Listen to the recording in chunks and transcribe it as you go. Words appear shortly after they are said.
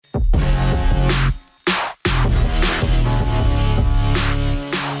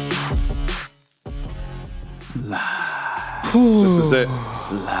This is it.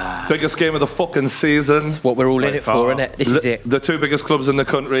 Biggest game of the fucking season. It's what we're all in it for, isn't it? This is it. The two biggest clubs in the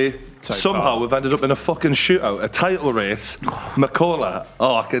country. Somehow we've ended up in a fucking shootout, a title race. McCullough.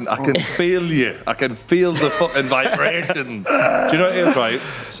 Oh, I can feel you. I can feel the fucking vibrations. Do you know what it is, right?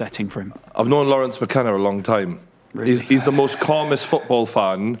 Setting for him. I've known Lawrence McKenna a long time. Really? He's the most calmest football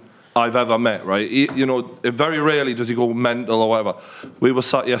fan I've ever met, right? Very rarely does he go mental or whatever. We were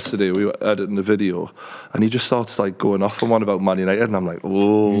sat yesterday, we were editing the video, and he just starts like going off on one about Man United, and I'm like,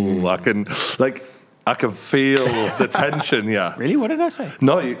 oh, I can feel the tension, yeah. Really? What did I say?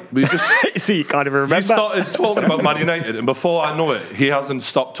 No, we just... So you can't even remember? You started talking about Man United, and before I know it, he hasn't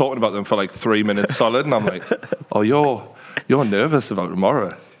stopped talking about them for like 3 minutes solid, and I'm like, oh, you're nervous about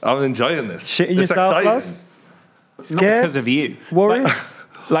tomorrow. I'm enjoying this. Shitting yourself, Lars? Not because of you. Worried?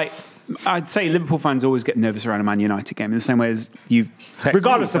 Like, I'd say Liverpool fans always get nervous around a Man United game in the same way as you.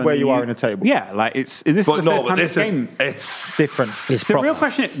 Regardless of where you are in the table. Yeah, like this is the first time this game. It's different. The real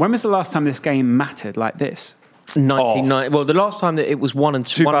question is, when was the last time this game mattered like this? 1990. Well, the last time that it was 1 and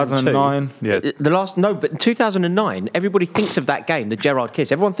 2. 2009. Yeah. But in 2009, everybody thinks of that game, the Gerrard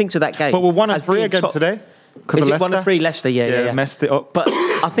kiss. Everyone thinks of that game. But we're 1 and 3 again today. Is it 1 and 3 Leicester? Yeah. Messed it up. But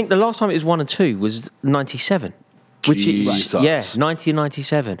I think the last time it was 1 and 2 was 97. Which is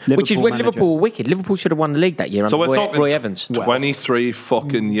 1997, which is when Liverpool were wicked. Liverpool should have won the league that year. So we're talking Roy Evans. 23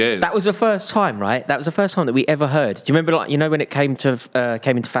 fucking years. That was the first time, right? That was the first time that we ever heard. Do you remember, when it came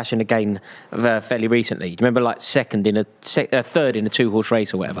into fashion again fairly recently? Do you remember, third in a 2-horse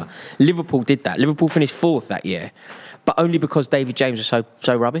race or whatever? Liverpool did that. Liverpool finished 4th that year. But only because David James was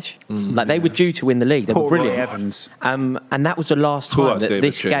so rubbish. They were due to win the league. They were brilliant. Roy Evans. And that was the last time that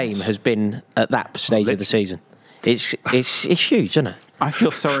this game has been at that stage of the season. It's huge, isn't it? I feel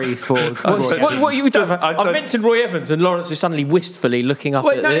sorry for Roy Evans. What are you doing? I mentioned Roy Evans, and Lawrence is suddenly wistfully looking up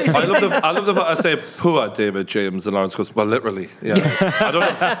at this. I love the fact I say poor David James, and Lawrence goes, well, literally. Yeah. I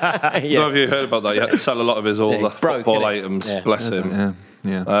don't know if you heard about that. He had to sell a lot of his football items. Yeah. Bless him.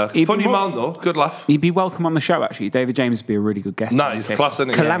 Yeah. Funny man though, good laugh. He'd be welcome on the show actually. David James would be a really good guest. He's class, isn't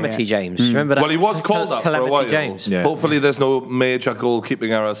he? Calamity James. Remember that? Well, he was called that for a while. James. Yeah. Hopefully there's no major goalkeeping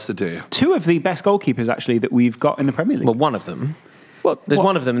errors today. 2 of the best goalkeepers actually that we've got in the Premier League. Well, one of them. There's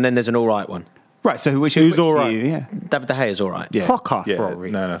one of them, and then there's an all right one. Right, so who's all right? David De Gea is all right. Yeah. Fuck off,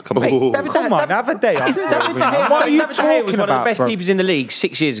 No, come on. Hey, have a day off. Isn't David De Gea? What are you David De Gea was talking one of the best about, keepers in the league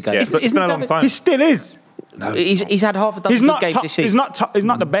 6 years ago. Yeah, it's been a long time. He still is. No, he's had half a dozen good games this season. He's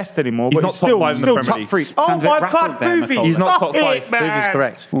not the best anymore, but he's still top 3. Oh my God, Boofy! He's not top 5. Boofy's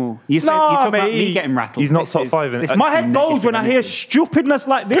correct. You talk about me getting rattled. He's not top 5. My head goes when I hear stupidness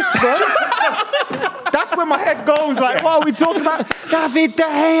like this, bro. That's where my head goes. Like, what are we talking about? David De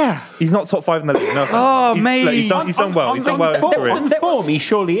Gea. He's not top 5 in the league. No. Oh, mate. He's done well. He's done well in his career. On form, he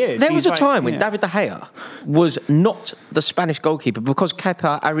surely is. There was a time when David De Gea was not the Spanish goalkeeper because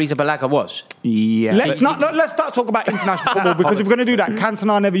Kepa Arrizabalaga was. Yeah. Let's not talk about international football because if we're going to do that,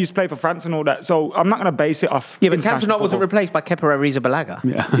 Cantona never used to play for France and all that. So I'm not going to base it off. Yeah, but Cantona wasn't replaced by Kepa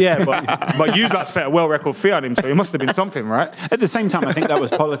Arrizabalaga. Yeah, but you lot spent a world record fee on him, so it must have been something, right? At the same time, I think that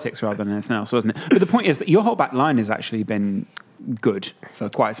was politics rather than anything else, wasn't it? But the point is that your whole back line has actually been good for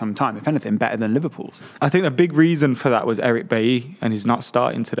quite some time. If anything, better than Liverpool's. I think the big reason for that was Eric Bailly, and he's not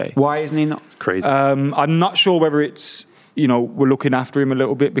starting today. Why isn't he not? Crazy. I'm not sure whether it's, we're looking after him a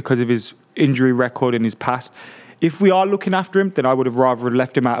little bit because of his injury record in his past. If we are looking after him, then I would have rather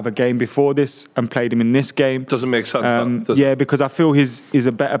left him out of a game before this and played him in this game. Doesn't make sense. Does it? Because I feel he's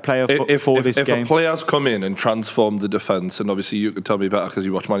a better player for this game. If a player's come in and transformed the defence, and obviously you could tell me better because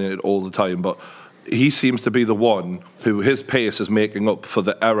you watch Man United all the time, but he seems to be the one who his pace is making up for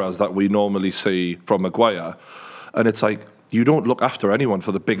the errors that we normally see from Maguire. And it's like, you don't look after anyone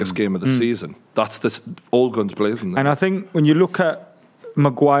for the biggest game of the season. That's this all guns blazing. And I think when you look at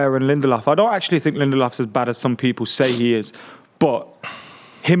Maguire and Lindelof, I don't actually think Lindelof's as bad as some people say he is, but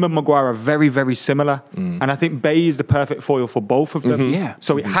him and Maguire are very, very similar. And I think Bailly is the perfect foil for both of them. Yeah.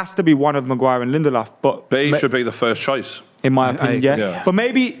 So it has to be one of Maguire and Lindelof. But Bailly should be the first choice. In my opinion, yeah. But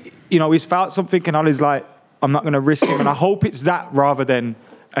maybe, he's felt something and Ollie's like, I'm not going to risk him. And I hope it's that rather than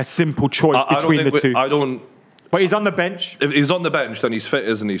a simple choice between the two. But he's on the bench. If he's on the bench, then he's fit,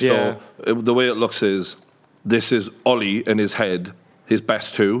 isn't he? Yeah. So the way it looks is, this is Ollie in his head, his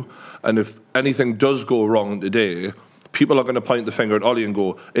best two. And if anything does go wrong today, people are going to point the finger at Ollie and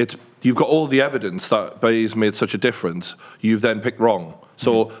go, you've got all the evidence that Bailly's made such a difference. You've then picked wrong.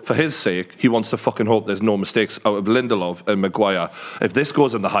 So for his sake, he wants to fucking hope there's no mistakes out of Lindelof and Maguire. If this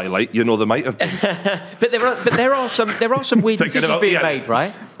goes in the highlight, there might have been. but there are some weird decisions being made,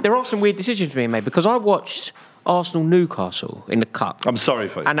 right? There are some weird decisions being made because I watched Arsenal Newcastle in the cup. I'm sorry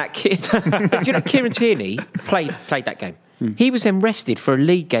for you. And that kid, do you know, Kieran Tierney played that game. He was then rested for a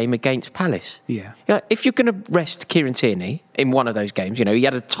league game against Palace. Yeah. If you're going to rest Kieran Tierney in one of those games, he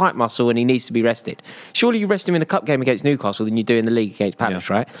had a tight muscle and he needs to be rested. Surely you rest him in the cup game against Newcastle than you do in the league against Palace,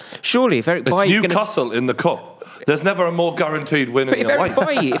 right? Surely if Eric Bailly... It's Newcastle in the cup. There's never a more guaranteed win in your life.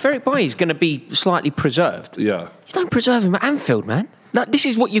 If Eric Bailly's going to be slightly preserved, you don't preserve him at Anfield, man. Like, this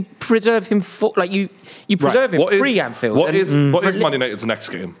is what you preserve him for. Like, you preserve him pre-Anfield. What is Man United's next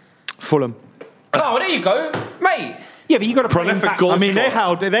game? Fulham. Oh, there you go, mate. Yeah, but you got to prolific goal. I mean, they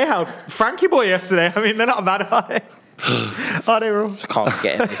held Frankie Boy yesterday. I mean, they're not bad, are they? Are they, Ross? Can't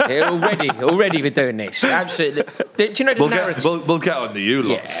get this here. Already we're doing this. Absolutely. Do you know the narrative? We'll get on to you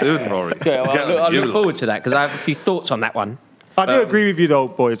lot soon, Rory. Yeah, I look forward to that because I have a few thoughts on that one. I do agree with you, though,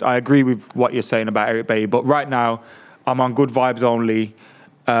 boys. I agree with what you're saying about Eric Bailly. But right now, I'm on good vibes only.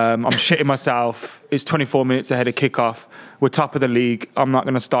 I'm shitting myself. It's 24 minutes ahead of kickoff. We're top of the league. I'm not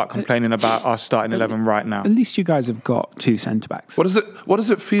going to start complaining about our starting 11 right now. At least you guys have got 2 centre-backs. What does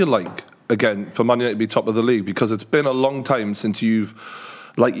it feel like, again, for Man United to be top of the league? Because it's been a long time since you've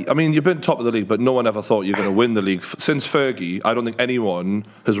been top of the league, but no one ever thought you're going to win the league. Since Fergie, I don't think anyone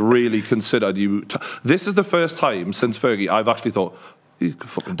has really considered you. This is the first time since Fergie I've actually thought, you could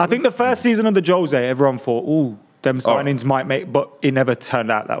fucking do I think the first season of the Jose, everyone thought, ooh, them signings might make, but it never turned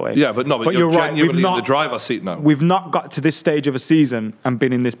out that way. Yeah, but you're genuinely in the driver's seat now. We've not got to this stage of a season and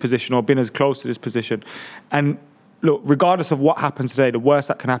been in this position or been as close to this position. And look, regardless of what happens today, the worst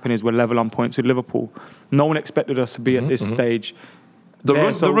that can happen is we're level on points with Liverpool. No one expected us to be at this stage. The run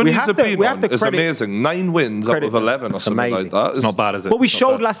he's been on is amazing. 9 wins out of 11 or something like that. It's not bad, is it? But we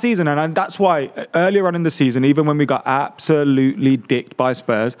showed last season, and that's why earlier on in the season, even when we got absolutely dicked by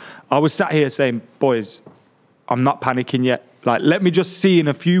Spurs, I was sat here saying, boys, I'm not panicking yet. Like, let me just see in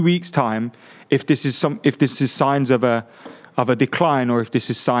a few weeks' time if this is signs of a decline or if this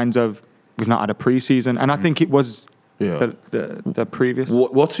is signs of we've not had a pre-season. And I think it was the previous.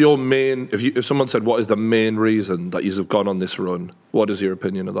 What's your main? If someone said what is the main reason that you have gone on this run, what is your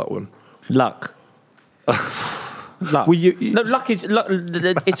opinion of that one? Luck. Luck. Luck is luck.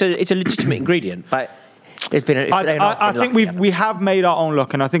 It's a legitimate ingredient, but. I think we have made our own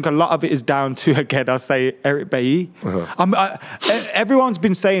luck, and I think a lot of it is down to, again, I'll say Eric Bailly. Everyone's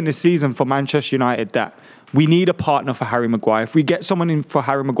been saying this season for Manchester United that we need a partner for Harry Maguire. If we get someone in for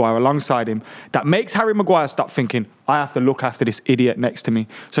Harry Maguire alongside him, that makes Harry Maguire stop thinking, I have to look after this idiot next to me.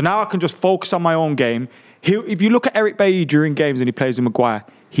 So now I can just focus on my own game. If you look at Eric Bailly during games and he plays with Maguire,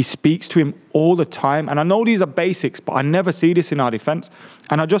 he speaks to him all the time. And I know these are basics, but I never see this in our defence.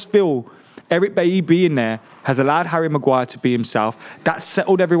 And I just feel Eric Bailly being there has allowed Harry Maguire to be himself. That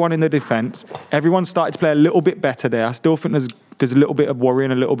settled everyone in the defence. Everyone started to play a little bit better there. I still think there's a little bit of worry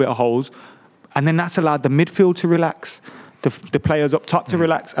and a little bit of holes. And then that's allowed the midfield to relax, the players up top to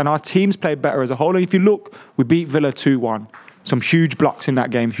relax, and our teams played better as a whole. And if you look, we beat Villa 2-1. Some huge blocks in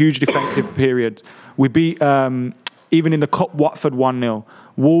that game, huge defensive periods. We beat, even in the Cup, Watford 1-0.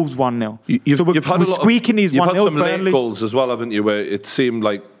 Wolves 1-0. You've had squeaking these 1-0s. You've had some late goals as well, haven't you, where it seemed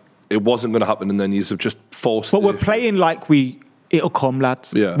like it wasn't going to happen, and then you have just forced it. But we're playing like it'll come,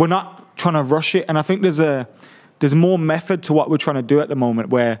 lads. Yeah. We're not trying to rush it, and I think there's more method to what we're trying to do at the moment.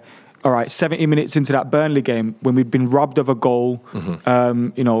 Where, all right, 70 minutes into that Burnley game, when we'd been robbed of a goal,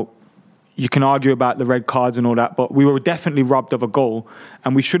 you can argue about the red cards and all that, but we were definitely robbed of a goal,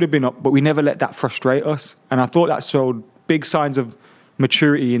 and we should have been up, but we never let that frustrate us. And I thought that showed big signs of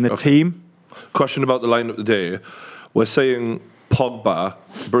maturity in the team. Question about the lineup today: we're saying Pogba,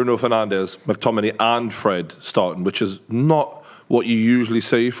 Bruno Fernandes, McTominay and Fred starting, which is not what you usually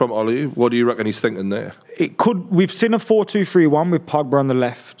see from Ollie. What do you reckon he's thinking there? We've seen a 4-2-3-1 with Pogba on the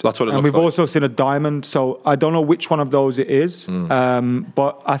left. That's what it looks like. And we've also seen a diamond, so I don't know which one of those it is.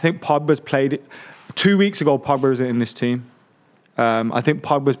 But I think Pogba's played it. 2 weeks ago, Pogba was in this team. I think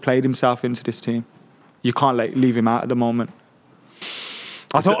Pogba's played himself into this team. You can't leave him out at the moment.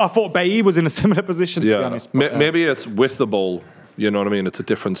 I thought Bailly was in a similar position, to be honest. Maybe it's with the ball. You know what I mean? It's a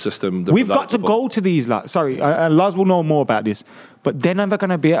different system. We've got to go to these. Sorry, Laz will know more about this, but they're never going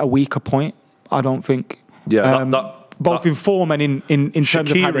to be at a weaker point, I don't think. Yeah, both in form and in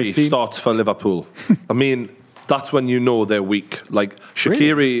terms of how they team. Starts for Liverpool. I mean, that's when you know they're weak. Like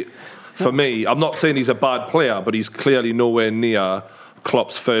Shaqiri, for me, I'm not saying he's a bad player, but he's clearly nowhere near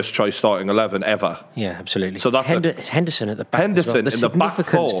Klopp's first choice starting 11 ever. Yeah, absolutely. So that's it's Henderson at the back. Henderson in the back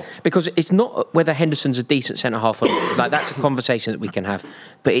four. Because it's not whether Henderson's a decent centre half or not. Like, that's a conversation that we can have.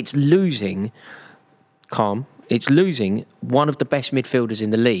 But it's losing It's losing one of the best midfielders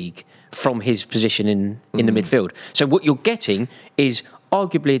in the league from his position in the midfield. So what you're getting is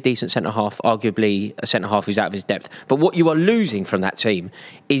arguably a decent centre-half, arguably a centre-half who's out of his depth. But what you are losing from that team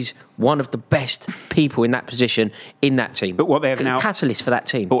is one of the best people in that position in that team. But what they have now... catalyst for that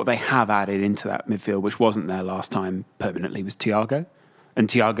team. But what they have added into that midfield, which wasn't there last time permanently, was Thiago. And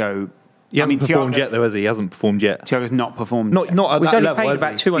Thiago... He hasn't performed yet, though, has he? He hasn't performed yet. Thiago's not performed. Not at He's that only level, played has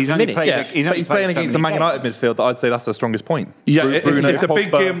about he? 200 minutes. But he's playing against the Man United midfield that I'd say that's the strongest point. Yeah, Bruno, it's a big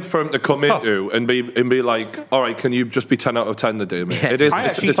Pogba. game for him to come into and be like, all right, can you just be 10 out of 10 today, mate? Yeah. It is.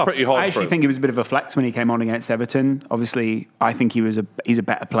 It's pretty hard I actually for him. think it was a bit of a flex when he came on against Everton. Obviously, I think he's a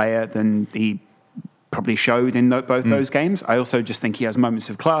better player than he probably showed in both those games. I also just think he has moments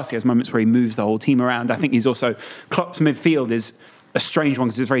of class. He has moments where he moves the whole team around. I think he's also... Klopp's midfield is a strange one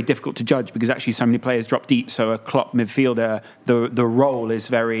because it's very difficult to judge because actually so many players drop deep. So a Klopp midfielder, the role is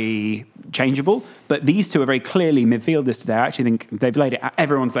very changeable. But these two are very clearly midfielders today. I actually think they've laid it...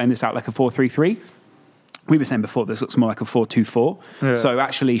 Everyone's laying this out like a 4-3-3. We were saying before, this looks more like a 4-2-4. Yeah. So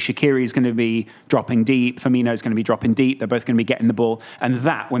actually, Shaqiri is going to be dropping deep. Firmino is going to be dropping deep. They're both going to be getting the ball. And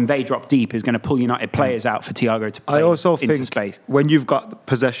that, when they drop deep, is going to pull United players out for Thiago to play I also into think space. When you've got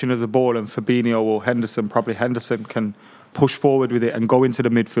possession of the ball and Fabinho or Henderson, probably Henderson can push forward with it and go into the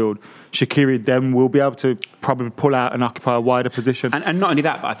midfield, Shaqiri then will be able to probably pull out and occupy a wider position. And not only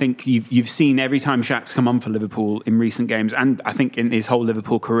that, but I think you've seen every time Shaq's come on for Liverpool in recent games, and I think in his whole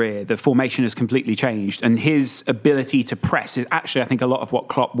Liverpool career, the formation has completely changed. And his ability to press is actually, I think, a lot of what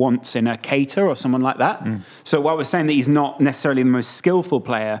Klopp wants in a Keita or someone like that. So while we're saying that he's not necessarily the most skillful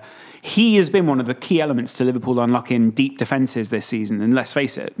player, he has been one of the key elements to Liverpool unlocking deep defences this season. And let's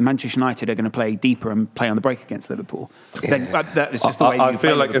face it, Manchester United are going to play deeper and play on the break against Liverpool. Yeah. That is just the way I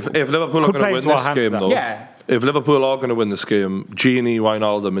feel like if Liverpool are going to win this game, though, if Liverpool are going to win this game, Gini,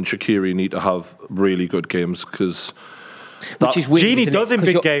 Wijnaldum and Shaqiri need to have really good games because... Which is weird. Gini does in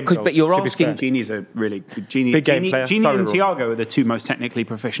big games, But you're asking... Gini's a really good... Big game player. Gini and Thiago are the two most technically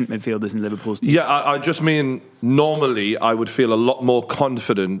proficient midfielders in Liverpool's team. Yeah, I just mean, normally I would feel a lot more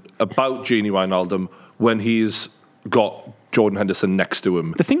confident about Gini Wijnaldum when he's got Jordan Henderson next to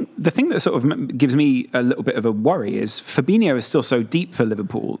him. The thing that sort of gives me a little bit of a worry is Fabinho is still so deep for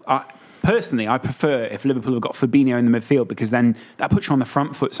Liverpool. Personally, I prefer if Liverpool have got Fabinho in the midfield because then that puts you on the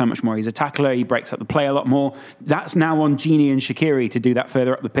front foot so much more. He's a tackler, he breaks up the play a lot more. That's now on Gini and Shaqiri to do that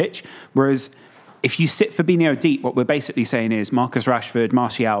further up the pitch. Whereas if you sit Fabinho deep, what we're basically saying is Marcus Rashford,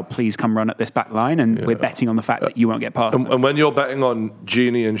 Martial, please come run at this back line, and we're betting on the fact that you won't get past them. And when you're betting on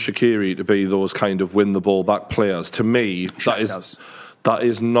Gini and Shaqiri to be those kind of win the ball back players, to me, that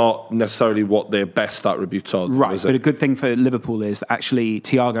is not necessarily what their best attributes are. Right, but a good thing for Liverpool is that actually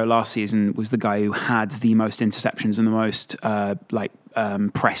Thiago last season was the guy who had the most interceptions and the most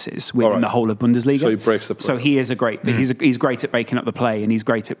presses within the whole of Bundesliga. So he breaks the play. So he is he's great at breaking up the play and he's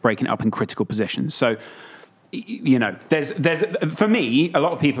great at breaking it up in critical positions. So, you know, there's for me, a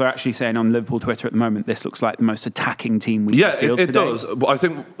lot of people are actually saying on Liverpool Twitter at the moment, this looks like the most attacking team we've fielded it today. does. But I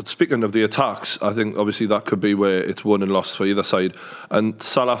think, speaking of the attacks, I think obviously that could be where it's won and lost for either side. And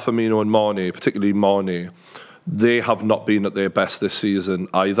Salah, Firmino and Mane, particularly Mane, they have not been at their best this season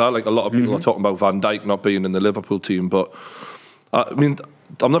either. Like a lot of people are talking about Van Dijk not being in the Liverpool team, but I mean,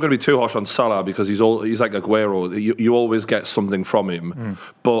 I'm not going to be too harsh on Salah because he's like Aguero. You always get something from him.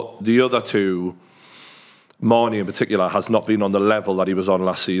 But the other two, Mane in particular, has not been on the level that he was on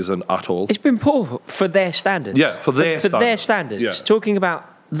last season at all. It's been poor for their standards. Yeah, for their standards. Yeah. Talking about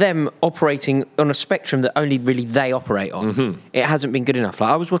them operating on a spectrum that only really they operate on, it hasn't been good enough. Like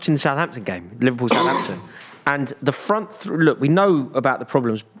I was watching the Southampton game, Liverpool-Southampton, and the front... Look, we know about the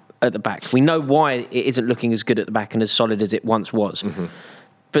problems at the back. We know why it isn't looking as good at the back and as solid as it once was.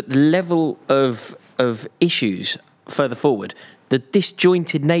 But the level of issues further forward, the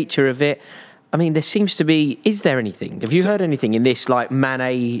disjointed nature of it... I mean, there seems to be... Is there anything? Have you heard anything in this, like,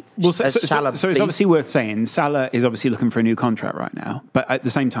 Mane, Salah... So it's obviously worth saying, Salah is obviously looking for a new contract right now. But at the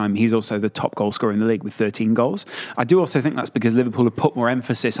same time, he's also the top goal scorer in the league with 13 goals. I do also think that's because Liverpool have put more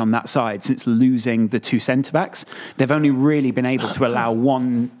emphasis on that side since losing the two centre-backs. They've only really been able to allow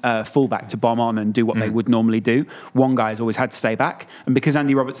one full-back to bomb on and do what they would normally do. One guy's always had to stay back. And because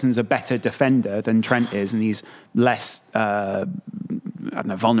Andy Robertson's a better defender than Trent is, and he's less...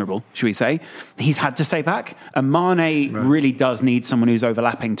 vulnerable, should we say? He's had to stay back. And Mane really does need someone who's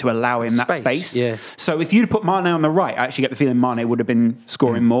overlapping to allow him that space. Yeah. So if you'd put Mane on the right, I actually get the feeling Mane would have been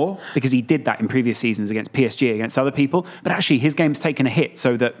scoring more because he did that in previous seasons against PSG, against other people. But actually, his game's taken a hit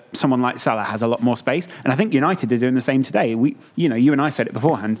so that someone like Salah has a lot more space. And I think United are doing the same today. You and I said it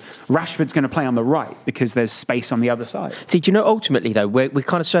beforehand, Rashford's going to play on the right because there's space on the other side. See, do you know, ultimately, though, we're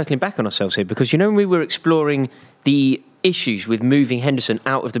kind of circling back on ourselves here because, you know, when we were exploring the issues with moving Henderson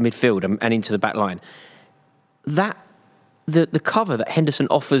out of the midfield and into the back line, that the cover that Henderson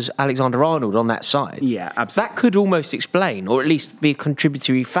offers Alexander-Arnold on that side. Yeah, absolutely. That could almost explain, or at least be a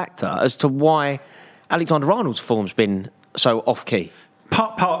contributory factor as to why Alexander-Arnold's form's been so off-key.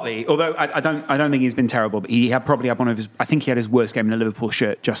 Partly, although I don't think he's been terrible, but he had probably had one of his. I think he had his worst game in a Liverpool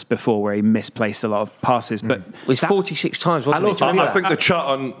shirt just before, where he misplaced a lot of passes. But It was 46 times, wasn't it? I think the chat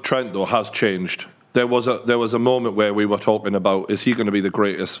on Trent though has changed. There was a moment where we were talking about, is he going to be the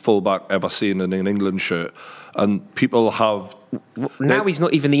greatest fullback ever seen in an England shirt? And people have. Now he's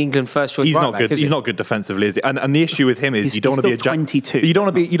not even the England first choice. He's right not back, good. is He's he? not good defensively, is he? And the issue with him is you don't want to be a 22. You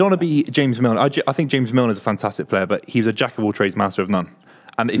don't want to be James Milner. I think James Milner is a fantastic player, but he's a jack of all trades, master of none.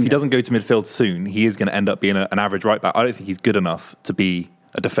 And if he doesn't go to midfield soon, he is going to end up being an average right back. I don't think he's good enough to be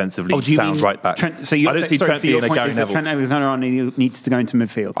a defensively sound right back. Trent, so I don't see Trent being a Gary Neville. Trent Alexander-Arnold needs to go into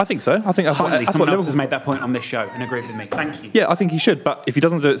midfield. I think so. I think that's Finally, what someone else has Liverpool. made that point on this show and agreed with me. Thank you. Yeah, I think he should. But if he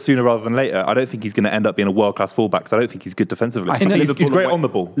doesn't do it sooner rather than later, I don't think he's going to end up being a world-class fullback. So I don't think he's good defensively. I think he's great on the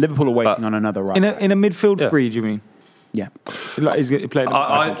ball. Liverpool are waiting on another right. In a midfield three, do you mean? Yeah. Like he's playing.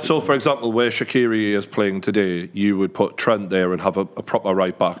 So, for example, where Shaqiri is playing today, you would put Trent there and have a proper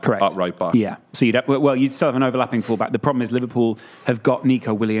right back. Correct. At right back. Yeah. So you'd still have an overlapping fullback. The problem is Liverpool have got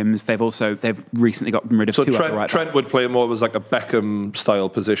Nico Williams. They've recently gotten rid of So two other right Trent would play more as like a Beckham style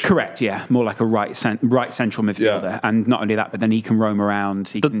position. Correct, yeah. More like a right central midfielder. Yeah. And not only that, but then he can roam around.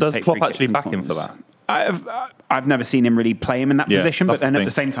 He can Does take Klopp free actually kicks back and him for corners. that? I've never seen him really play him in that Yeah, position, but that's then the at thing.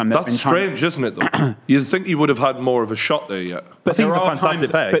 the same time, there have That's been times. strange, isn't it, though? You'd think he would have had more of a shot there yet. But he's there a are fantastic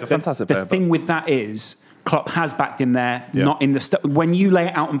times- player. but He's a fantastic the player. thing with that is Klopp has backed him there, Yeah. not in the when you lay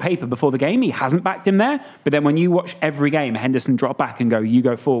it out on paper before the game, he hasn't backed him there. But then when you watch every game, Henderson drop back and go, you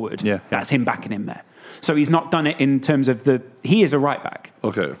go forward. Yeah. That's him backing him there. So he's not done it in terms of he is a right back.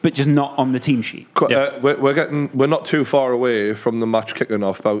 Okay. But just not on the team sheet. We're not too far away from the match kicking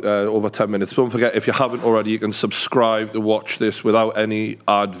off, about over 10 minutes. Don't forget, if you haven't already, you can subscribe to watch this without any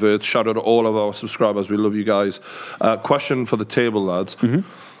adverts. Shout out to all of our subscribers. We love you guys. Question for the table, lads. Mm-hmm.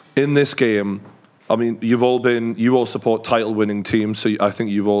 In this game, I mean, you all support title-winning teams, so I think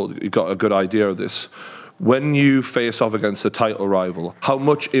you've got a good idea of this. When you face off against a title rival, how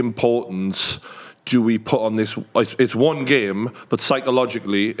much importance do we put on this? It's one game, but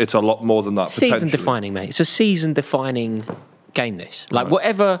psychologically, it's a lot more than that. Season defining, mate. It's a season defining game. This, like,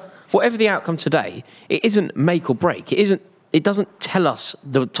 whatever the outcome today, it isn't make or break. It doesn't tell us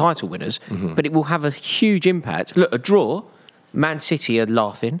the title winners, but it will have a huge impact. Look, a draw, Man City are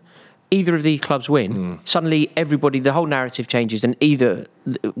laughing. Either of these clubs win, suddenly the whole narrative changes, and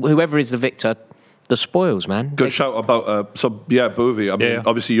whoever is the victor, the spoils, man. Good shout about Boovy. I mean,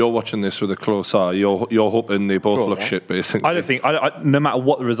 obviously you're watching this with a close eye. You're hoping they both look shit, basically. I don't think. No matter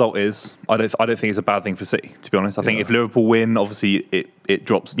what the result is, I don't think it's a bad thing for City. To be honest, I think if Liverpool win, obviously it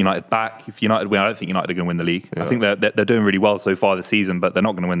drops United back. If United win, I don't think United are going to win the league. I think they're doing really well so far this season, but they're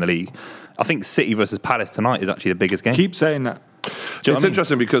not going to win the league. I think City versus Palace tonight is actually the biggest game. Keep saying that. It's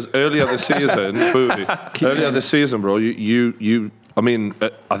interesting because earlier this season, bro, you. I mean,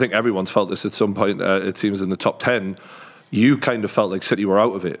 I think everyone's felt this at some point. It seems in the top 10, you kind of felt like City were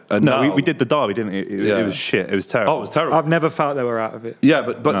out of it. And no, we did the derby, didn't we? It was shit. It was terrible. Oh, it was terrible. I've never felt they were out of it. Yeah,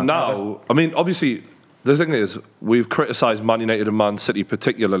 but now, I mean, obviously, the thing is, we've criticised Man United and Man City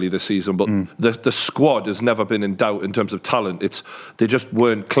particularly this season, but the squad has never been in doubt in terms of talent. They just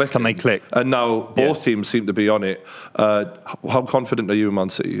weren't clicking. Can they click? And now both teams seem to be on it. How confident are you in Man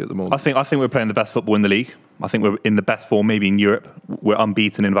City at the moment? I think we're playing the best football in the league. I think we're in the best form maybe in Europe. We're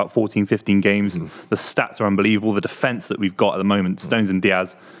unbeaten in about 14, 15 games. The stats are unbelievable. The defence that we've got at the moment, Stones and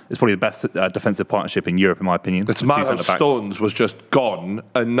Diaz, is probably the best defensive partnership in Europe, in my opinion. It's mad how Stones was just gone,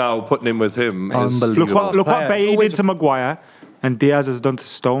 and now putting him with him is unbelievable. Look what Bailly did to Maguire and Diaz has done to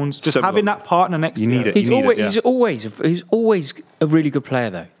Stones. Just having that partner next to you. need it. He's always a really good player,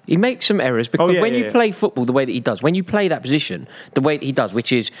 though. He makes some errors because when you play football the way that he does, when you play that position the way that he does,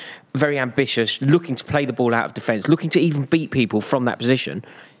 which is very ambitious, looking to play the ball out of defence, looking to even beat people from that position,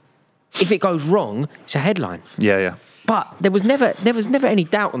 if it goes wrong, it's a headline. Yeah. But there was never any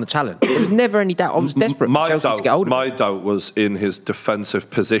doubt on the talent. There was never any doubt. I was desperate for Chelsea to get hold of him. My doubt was in his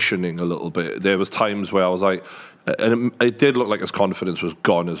defensive positioning a little bit. There was times where I was like, and it did look like his confidence was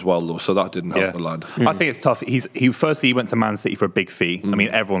gone as well, though, so that didn't help the lad. I think it's tough. He went to Man City for a big fee. I mean,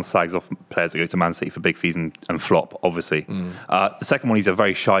 everyone slags off players that go to Man City for big fees and flop, obviously. The second one, he's a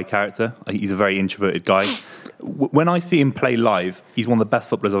very shy character. He's a very introverted guy. When I see him play live, he's one of the best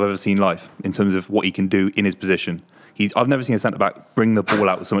footballers I've ever seen live in terms of what he can do in his position. I've never seen a centre back bring the ball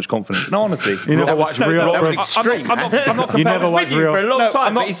out with so much confidence. No, honestly, You never watched Real. That was extreme. I'm not You never watched with you Real. for a long No, time,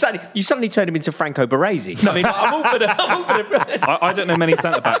 I'm not- but you suddenly turned him into Franco Baresi. I mean, I'm all for the. I don't know many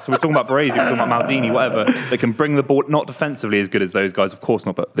centre backs. So we're talking about Baresi, we're talking about Maldini, whatever. They can bring the ball, not defensively as good as those guys, of course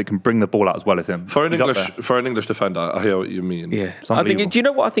not, but they can bring the ball out as well as him. For an He's up English defender, I hear what you mean. Yeah, It's I think. unbelievable. Do you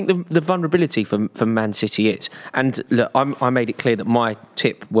know what I think the vulnerability for Man City is? And look, I made it clear that my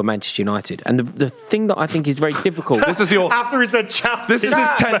tip were Manchester United, and the thing that I think is very difficult. This is your. After he said Chelsea. This is his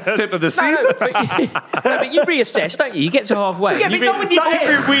 10th tip of the season. No, but you reassess, don't you? You get to halfway. Yeah, you but not with your Not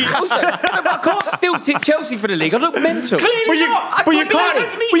every picks. week. Also, no, but I can't still tip Chelsea for the league. I look mental. Clearly not. But you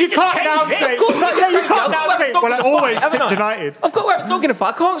can't now say. Of course, Yeah, you can't now say. Well, I always tipped United. I've got to have a dog in a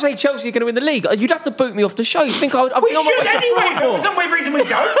fight. I can't say Chelsea are going to win the league. You'd have to boot me off the show. You think I'd We be on my should way to anyway, but for Broadmoor? some weird reason we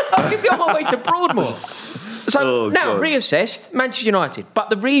don't. I'd be on my way to Broadmoor. So Oh, now God. reassessed Manchester United, but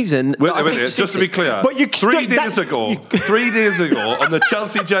the reason Wait that I a minute, think just to be clear. But you 3 still- days ago, 3 days ago, on the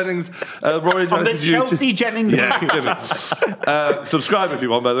Chelsea Jennings, Roy On the Jennings YouTube. Chelsea Jennings. Subscribe if you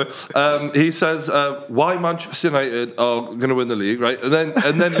want, by the way. He says, why Manchester United are going to win the league, right? And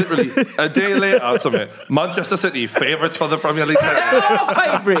then literally a day later or something, Manchester City favourites for the Premier League title. they're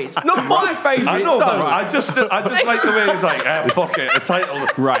our favourites, not my favourites. I know, but though. I just like the way he's like, fuck it, a title.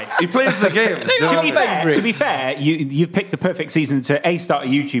 Right. He plays the game. You know what I mean? To be fair, you've picked the perfect season to A, start a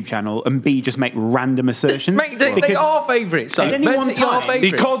YouTube channel, and B, just make random assertions. Mate, they Because are favourites. So at any Man one City are time- He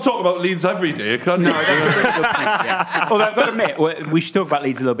favourites. can't talk about Leeds every day, can No, he? that's a very good point. Yeah. Although I've got to admit, we should talk about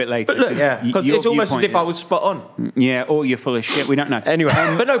Leeds a little bit later. Look, because your it's almost as viewpoint if I is- was spot on. Yeah, or you're full of shit. We don't know. Anyway,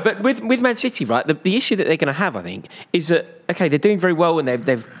 but with Man City, right, the issue that they're going to have, I think, is that, okay, they're doing very well and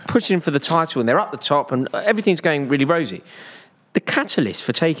they've pushing for the title and they're up the top and everything's going really rosy. The catalyst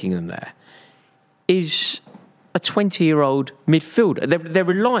for taking them there is a 20-year-old midfielder. They're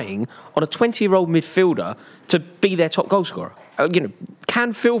relying on a 20-year-old midfielder to be their top goal scorer.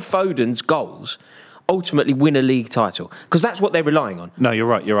 Can Phil Foden's goals ultimately win a league title? Because that's what they're relying on. No, you're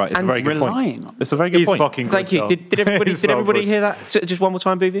right. It's And a very good point. relying on. It's a very good He's point. fucking good. Thank you. though. Did everybody, He's did so everybody good. hear that? Just one more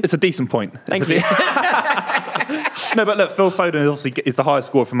time, Boovy? It's a decent point. Thank you. No, but look, Phil Foden obviously is the highest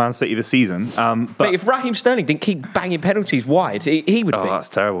scorer for Man City this season. But Mate, if Raheem Sterling didn't keep banging penalties wide, he would oh, be. that's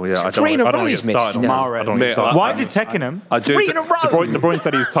terrible. Yeah, I don't 3 in a want row to he's get missed. started. Yeah. I don't want to get Mate, started. Why is it taking him? I do. 3 in a row. De Bruyne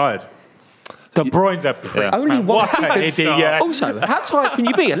said he was tired. De Bruyne's a prick. Yeah. Only one. What an idiot. Also, how tired can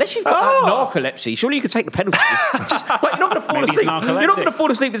you be? Unless you've got narcolepsy, surely you could take the penalty. Just, like, you're not going to fall Maybe he's asleep. You're not going to narcoleptic.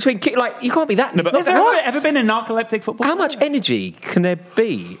 fall asleep between like you can't be that. but- Has there ever been a narcoleptic football? How much energy can there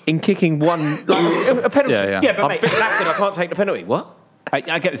be in kicking one like a penalty? Yeah. Yeah, but I'm mate, a bit knackered. I can't take the penalty. What?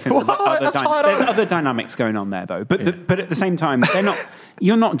 I get the feeling there's, other dynamics going on there, though. But at the same time, they're not.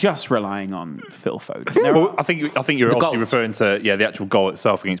 You're not just relying on Phil Foden. There Well, are- I think you're obviously goals. referring to the actual goal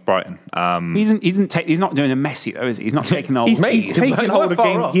itself against Brighton. he's not doing a Messi though, is he? He's not taking the whole. He's Mate, taking not hold of far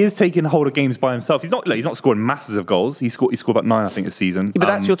games. off. He is taking hold of games by himself. He's not scoring masses of goals. He scored about 9, I think, this season. Yeah, but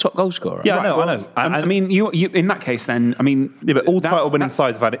that's your top goal scorer. Yeah, Right, I well, know. I mean, you in that case, then I mean, Yeah, but all that's- title-winning that's-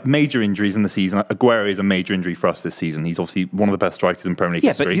 sides have had major injuries in the season. Aguero is a major injury for us this season. He's obviously one of the best strikers in Premier League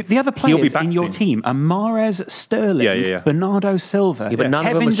Yeah, history. but the other He'll be players back in your soon. team are Mahrez, Sterling, Yeah. Bernardo Silva, Yeah, but none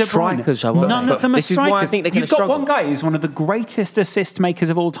of Kevin them are De Bruyne. strikers, though, are None they? of them are This is why I strikers. think they're gonna You've got struggle. one guy who's one of the greatest assist makers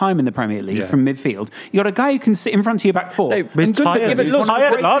of all time in the Premier League Yeah. from midfield. You got a guy who can sit in front of your back four. No, and but he's good, tired. but he's He's one of the tired,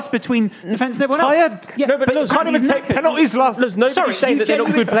 greatest lads. between defence and everyone Tired. else. Yeah, No, but look, Can't even he's take knackered. penalties last. Look, nobody's Sorry, saying you that they're not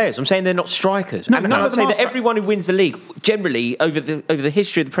genuinely- good players. I'm saying they're not strikers. No, and none I'd of them say are that stri- everyone who wins the league, generally over the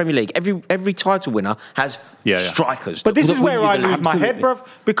history of the Premier League, every title winner has Yeah. strikers. But this that is where win you I the league. lose my head, Absolutely. bruv.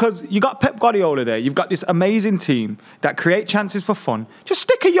 Because you got Pep Guardiola there. You've got this amazing team that create chances for fun. Just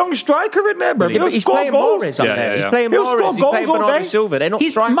stick a young striker in there, bruv. Yeah, He'll but he's score playing goals. Mahrez up Yeah, there. yeah, He's yeah. playing He'll Mahrez. score He's playing goals all Bernardo day. Silva. They're not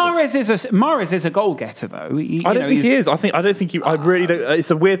strikers. Mahrez is a goal getter though. I don't think he is. I don't think he. I really don't.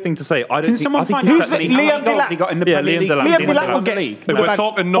 It's a weird thing to say. I don't Can think. someone I think find he's out set- for me how many Liam goals Delap. he got in the Yeah, Premier Liam League? Delap. season? Liam Liam Delap will League. get If we're about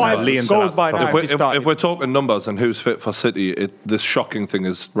talking 5 numbers, Liam goals Delap. by now. If if he started. If we're talking numbers and who's fit for City, this shocking thing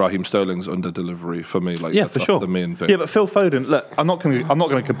is Raheem Sterling's under delivery for me. Like, Yeah, that's for sure. the main thing. Yeah, but Phil Foden. Look, I'm not going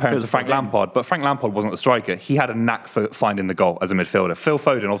to compare him to Frank Lampard, but Frank Lampard wasn't a striker. He had a knack for finding the goal as a midfielder. Phil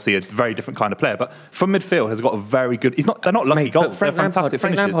Foden, obviously, a very different kind of player, but from midfield has got a very good. They're not lucky Mate, goals. but Frank They're fantastic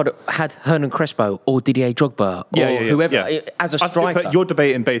Lampard finishes. had Hernan Crespo or Didier Drogba or whoever as a striker. But you're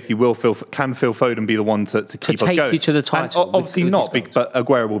debating basically, can Phil Foden be the one to keep us take going? you to the And title with- obviously with not, his goals. but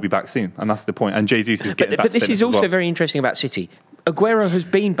Aguero will be back soon, and that's the point. And Jesus is getting back. But this to is fitness as also well. very interesting about City. Aguero has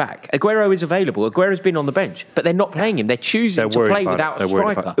been back. Aguero is available. Aguero's been on the bench, but they're not playing him. They're choosing to play without a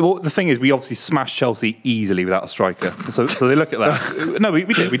striker. Well, the thing is, we obviously smashed Chelsea easily without a striker. So they look at that. No, we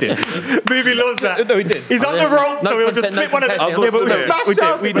did. Movie loves that. No, we did. He's on the rope, so he'll just slip one of the. contest, Yeah, but we smashed We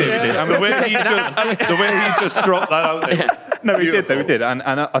Chelsea. did. And the way he just dropped that out there. No, we did. And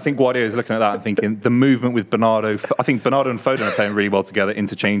I think Guardiola is looking at that and thinking the movement with Bernardo. I think Bernardo and Foden are playing really well together,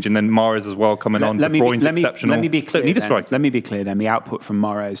 interchange, and then Mahrez as well coming on. De Bruyne's exceptional. Let me be clear. Don't need a striker. Let me be clear. Then the output from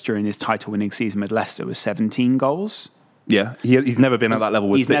Mahrez during his title-winning season with Leicester was 17 goals. Yeah, he's never been at that level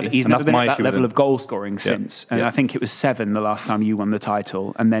with City. He's never been at that level of goal scoring Yeah. since. And Yeah. I think it was 7 the last time you won the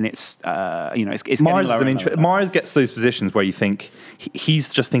title. And then it's Mahrez getting lower is and lower. Mahrez gets those positions where you think he's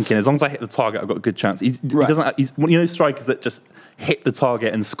just thinking, as long as I hit the target, I've got a good chance. He doesn't. He's one of those strikers that just hit the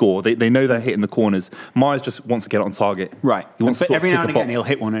target and score. They know they're hitting the corners. Mahrez just wants to get on target. Right. He wants But to every now and tick a again box. he'll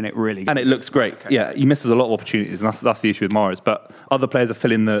hit one and it really goes. And it looks great. Okay. Yeah, he misses a lot of opportunities, and that's the issue with Mahrez. But other players are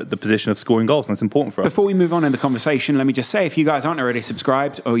filling the position of scoring goals, and that's important for us. Before we move on in the conversation, let me just say, if you guys aren't already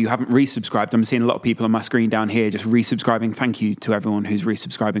subscribed or you haven't resubscribed, I'm seeing a lot of people on my screen down here just resubscribing. Thank you to everyone who's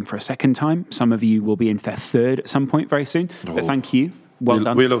resubscribing for a second time. Some of you will be into their third at some point very soon. But thank you. Well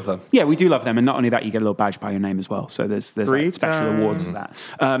done. We love them. Yeah, we do love them, and not only that, you get a little badge by your name as well. So there's like special awards for that.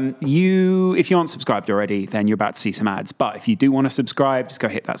 If you aren't subscribed already, then you're about to see some ads. But if you do want to subscribe, just go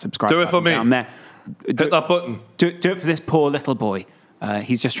hit that subscribe Do it button for me. down there. Hit that button. Do it for this poor little boy.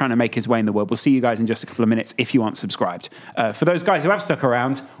 He's just trying to make his way in the world. We'll see you guys in just a couple of minutes if you aren't subscribed. For those guys who have stuck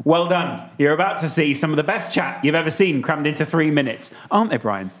around, well done. You're about to see some of the best chat you've ever seen crammed into 3 minutes. Aren't they,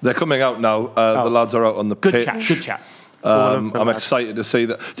 Brian? They're coming out now. The lads are out on the Good pitch. chat, good chat. I'm excited to see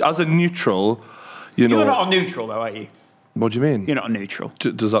that. As a neutral, you know. You're not a neutral, though, are you? What do you mean? You're not a neutral.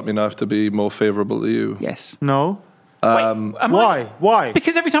 Does that mean I have to be more favourable to you? Yes. No. Wait, am I? Why?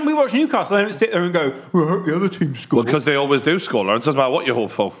 Because every time we watch Newcastle, they don't sit there and go, well, I hope the other team score. Well, because they always do score, Lawrence. Doesn't matter what you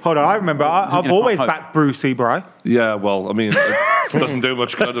hope for. Hold on, I remember. I've always backed Bruce Ebray. Yeah, well, I mean, it doesn't do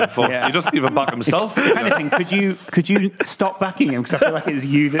much good. Yeah. He doesn't even back himself. If anything, could you stop backing him? Because I feel like it's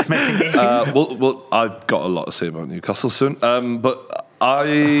you that's making the issue. Well, I've got a lot to say about Newcastle soon. But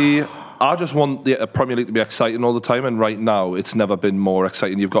I just want the Premier League to be exciting all the time, and right now it's never been more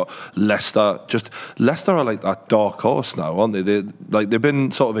exciting. You've got Leicester. Leicester are like that dark horse now, aren't they? They've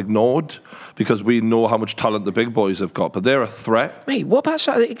been sort of ignored because we know how much talent the big boys have got, but they're a threat. Mate, what about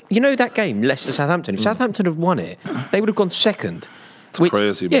that game, Leicester-Southampton? If Southampton had won it, they would have gone second. It's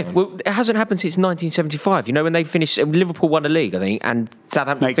crazy, yeah, man. well, it hasn't happened since 1975. You know, when they finished, Liverpool won a league, I think, and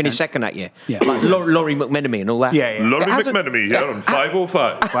Southampton Makes finished sense. second that year. Yeah. Like Laurie McMenemy and all that. Yeah. Laurie It hasn't- McMenemy here on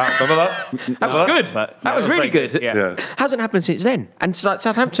 505. Wow. Remember that? That was good. But- that was really very good. Yeah. Hasn't happened since then. And so, like,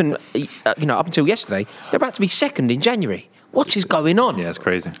 Southampton, up until yesterday, they're about to be second in January. What is going on? Yeah, it's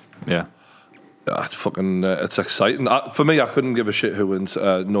crazy. Yeah. It's exciting. For me, I couldn't give a shit who wins.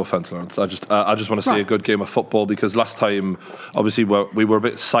 No offense, Lawrence. I just want to see a good game of football, because last time, obviously, we were a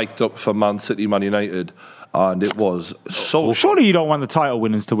bit psyched up for Man City, Man United, and it was so. Surely you don't want the title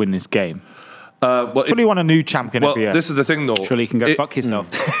winners to win this game. Surely you want a new champion every year. This is the thing, though. Surely you can go fuck yourself.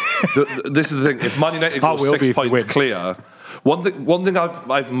 This is the thing. If Man United I go will be 6 if we points win. clear, one thing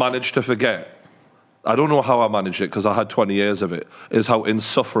I've managed to forget. I don't know how I managed it, because I had 20 years of it, is how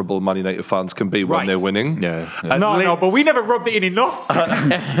insufferable Man United fans can be when Right. they're winning. Yeah. And No, but we never rubbed it in enough.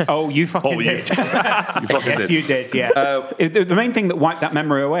 Oh, you fucking did. You fucking Yes, did. you did, yeah. The main thing that wiped that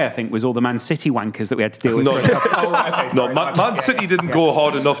memory away, I think, was all the Man City wankers that we had to deal with. No, Oh, right, okay, no, sorry. Man City didn't go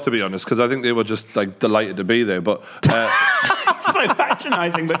hard enough, to be honest, because I think they were just like delighted to be there. But So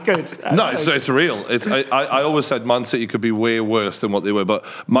patronising, but good. no, it's real. I always said Man City could be way worse than what they were. But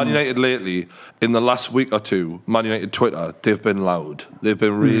Man United lately, in the last week or two, Man United Twitter, they've been loud. They've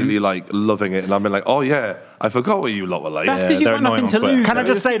been really like loving it, and I've been like, oh yeah, I forgot what you lot were like. That's because you've they're got nothing annoying to on Twitter. lose. Can I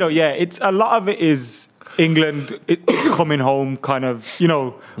just say though, yeah, it's a lot of it is England. It's coming home kind of,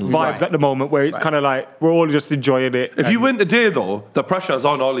 vibes Right. at the moment where it's kind of like we're all just enjoying it. If you win today, though, the pressure's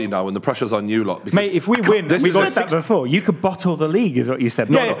on Ollie now, and the pressure's on you lot. because- Mate, if we win, This we is go a- You said that before. You could bottle the league, is what you said.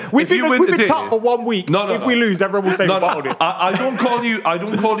 Yeah, we've If you win been today- top for 1 week. If we lose, everyone will say we bottled it. I don't call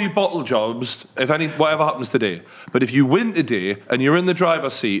you bottle jobs whatever happens today. But if you win today and you're in the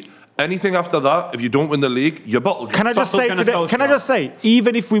driver's seat, anything after that, if you don't win the league, you're bottle jobs. Can I just Bottle say gonna today? Solskjaer. Can I just say,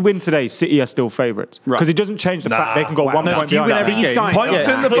 even if we win today, City are still favourites because it doesn't change the fact they can go 1 point if you behind. win every These game, guys- Points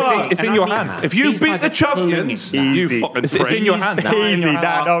Yeah. in the bar. It's in your hand. If you These beat guys the are champions, clinging. you Easy. fucking It's in prick. your hand now. Easy,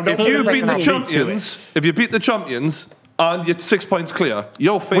 Dad. If you beat the League to champions, if you beat the champions and you're 6 points clear,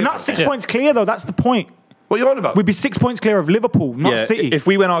 you're favourite. We're not 6 points clear though. That's the point. What are you on about? We'd be 6 points clear of Liverpool, not City. If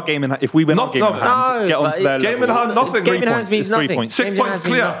we win our game in hand, get onto their game in level. hand, nothing. Game in 3 hand points. means It's 3 nothing. points. 6 Game in points hand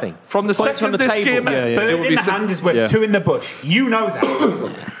means clear nothing. from the Points second on the this table. game ends. Third It would in be the hand is worth 2 in the bush. You know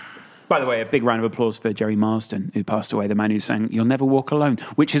that. By the way, a big round of applause for Jerry Marsden, who passed away, the man who sang You'll Never Walk Alone,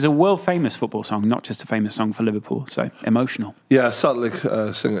 which is a world-famous football song, not just a famous song for Liverpool. So, emotional. Yeah, Sadly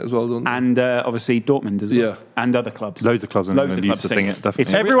sing it as well, don't they? And obviously Dortmund as well. Yeah. And other clubs. Loads of clubs in England used to sing it, definitely.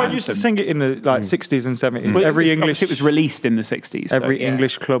 It's Everyone used to sing it in the 60s and 70s. Well, Every it was, English, obviously it was released in the 60s. every so, yeah.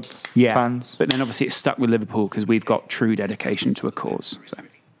 English club fans. But then obviously it's stuck with Liverpool because we've got true dedication to a cause. So.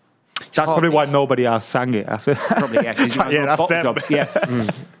 That's probably why nobody else sang it after. Probably, yeah, because Yeah, that's them. jobs. Yeah.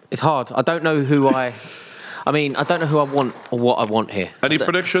 It's hard. I don't know who I don't know who I want or what I want here. Any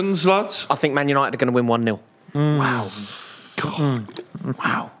predictions, lads? I think Man United are going to win 1-0.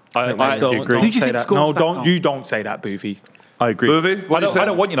 Wow. I Don't agree. Who do you say think that. scores No, that don't goal? you don't say that, Boofy. I agree. Boovy, what do you say? I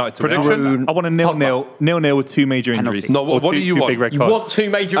don't want United to win. Prediction? I want a 0-0 with 2 major injuries. No, what Or do you two want? big red You cards. want 2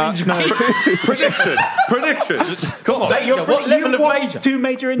 major injuries? Prediction. Come on. Major. What level of want major? 2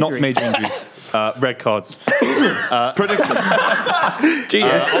 major injuries. Not major injuries. Red cards. Prediction.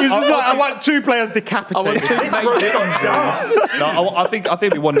 Jesus. He was just like, I want 2 players I want decapitated. 2 major injuries. No, I think it'll be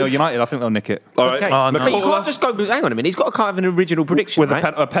 1-0 United. I think they'll nick it. All right. Okay. no. But you can't just go. Hang on a minute. He's got to kind of have an original prediction, With right?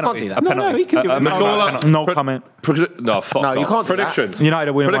 a penalty. Can't do that. No, he can do it. Magola. No comment. No, fuck No, you off. can't do Prediction.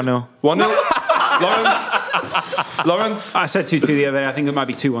 United win 1-0. 1-0. Lawrence. I said 2-2 the other day. I think it might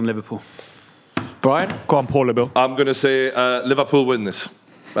be 2-1 Liverpool. Brian? Go on, Paula Bill. I'm going to say Liverpool win this.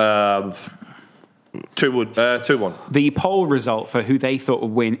 2-1. The poll result for who they thought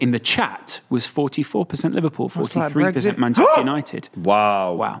would win in the chat was 44% Liverpool, like 43% Brexit? Manchester United.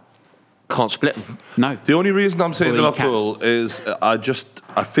 Wow. Wow. Can't split them. No. The only reason I'm saying Well, you Liverpool is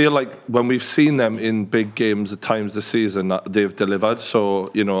I feel like when we've seen them in big games at times this season, that they've delivered. So,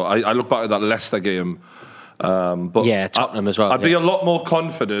 I look back at that Leicester game. But Yeah, Tottenham as well, I'd be yeah. a lot more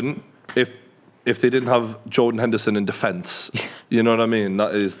confident if they didn't have Jordan Henderson in defence. You know what I mean?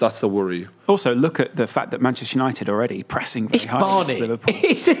 That's the worry. Also, look at the fact that Manchester United already pressing very It's high Barney. against Liverpool.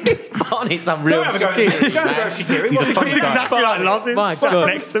 It's Barney. It's unreal. Don't have a go at security, Don't have a go man. at Shaqiri. He's a What's funny he guy. Exactly like Lozzie. My God.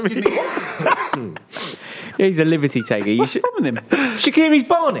 Next to me. He's a liberty taker. You What's should... wrong with him? Shaqiri's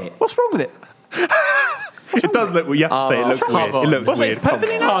Barney. What's wrong with it? It does look. You have to say it looks come weird. on. It looks What's it? weird. It's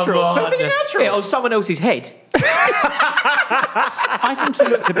perfectly natural. Perfectly natural. Yeah, on someone else's head. I think he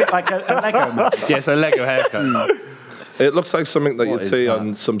looks a bit like a Lego man. Yes, a Lego haircut. It looks like something that you'd is see that?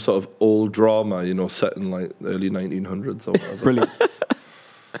 on some sort of old drama, set in like the early 1900s or whatever. Brilliant.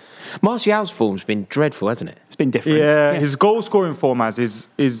 Martial's form's been dreadful, hasn't it? It's been different. Yeah, his goal scoring form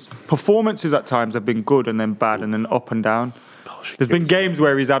his performances at times have been good and then bad and then up and down. There's been games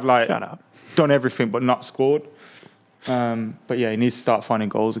where he's had Shut up. done everything but not scored. But yeah, he needs to start finding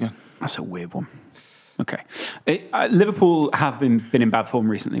goals again. That's a weird one. Okay. Liverpool have been in bad form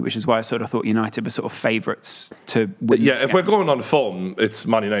recently, which is why I sort of thought United were sort of favourites to win. Yeah, this if game. we're going on form, it's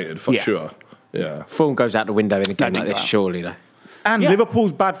Man United for Yeah. sure. Yeah. Form goes out the window in a game No, like do this, that. surely, though. And Yeah.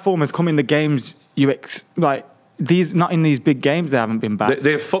 Liverpool's bad form has come in the games not in these big games they haven't been bad.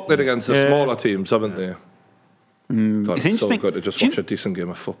 They've fucked it against the Yeah. smaller teams, haven't they? God, It's so interesting. good to just Do you- watch a decent game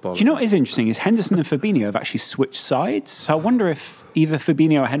of football. Do you know what is interesting is Henderson and Fabinho have actually switched sides. So I wonder if either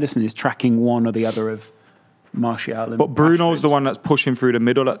Fabinho or Henderson is tracking one or the other of Martial. And But Bruno's Rashford. the one that's pushing through the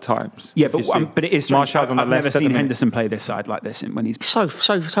middle at times. Yeah, if you but, see. but it is strange. Martial's on the I've left never at the seen minute. Henderson play this side like this when he's So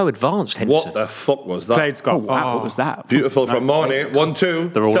advanced, Henderson. What the fuck was that? Played Scott. wow, what was that? Beautiful from Marnie. 1-2.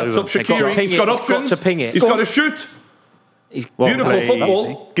 They're all Sets over. up They've got to Shaqiri. ping He's it. got He's got options. to ping it. He's got to shoot. He's Beautiful play.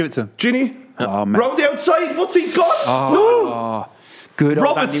 football. Give it to him. Ginny. Oh, man. Round the outside. What's he got? No. Good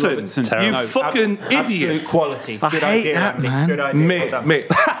old Andy Robertson. Robertson. You No, fucking absolute idiot. quality. I Good hate idea, that, Andy. man. Good idea. Well done. Mate.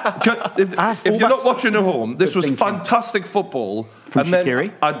 If you're not watching at home, this was thinking. fantastic football. From And then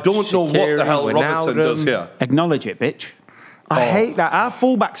Shaqiri? I don't know what Shaqiri, the hell Robertson Wijnaldum. does here. Acknowledge it, bitch. I hate that. Our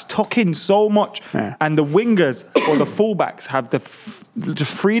fullbacks tuck in so much, Yeah. and the wingers or the fullbacks have the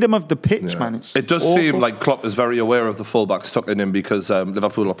freedom of the pitch, man. It's It does awful. seem like Klopp is very aware of the fullbacks tucking in because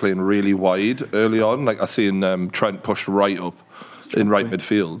Liverpool are playing really wide early on. Like I seen Trent pushed right up in right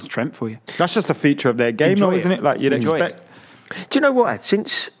midfield. Trent for you. That's just a feature of their game, Enjoy though, it. isn't it? Like you'd Enjoy expect. Do you know what?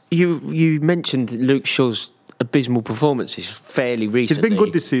 Since you mentioned Luke Shaw's abysmal performances fairly recently, been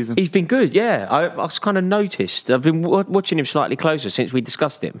good this season. He's been good, yeah. I've kind of noticed. I've been watching him slightly closer since we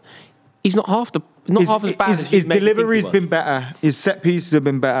discussed him. He's not half as bad as His delivery's been better. His set pieces have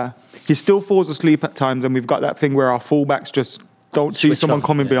been better. He still falls asleep at times, and we've got that thing where our fullbacks just don't see Switch someone off,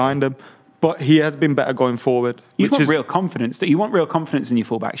 coming yeah. behind them. but he has been better going forward. You which want is real confidence. You want real confidence in your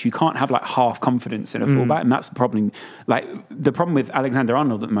fullbacks. You can't have like half confidence in a fullback, and that's the problem. Like the problem with Alexander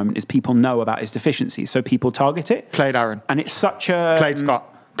Arnold at the moment is people know about his deficiencies, so people target it. Played Aaron. And it's such a Played Scott.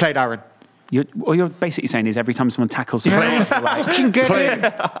 Played Aaron. All you're basically saying is every time someone tackles someone, fucking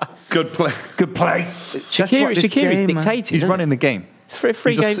good, Good play. good play. Shaqiri's dictating. He's running the game. Three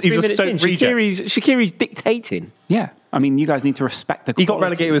He was a minutes in. Stoke reject. Shaqiri's dictating. Yeah, I mean, you guys need to respect the. He got quality.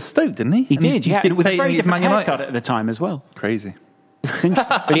 relegated with Stoke, didn't he? He did, yeah, with a very dictating different Man United. haircut at the time as well. Crazy. It's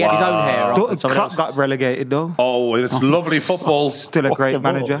interesting. But he had his own hair. Don't- on someone Klopp else. got relegated though. Oh, it's lovely football. Still a great a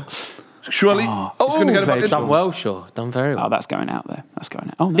ball. manager. Surely. He's going to get it back in. Done well, sure. Done very well. Oh, that's going out there. That's going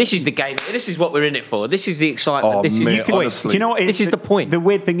out. Oh, no. This is the game. This is what we're in it for. This is the excitement. Oh, this is mate, the point. honestly. Do you know what? This is the point. The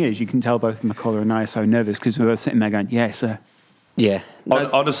weird thing is, you can tell both McCullough and I are so nervous because we were sitting there going, "Yes, sir." Yeah.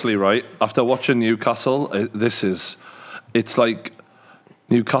 Honestly, right, after watching Newcastle, it's like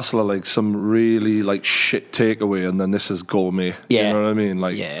Newcastle are like some really like shit takeaway, and then this is gourmet. Yeah. You know what I mean?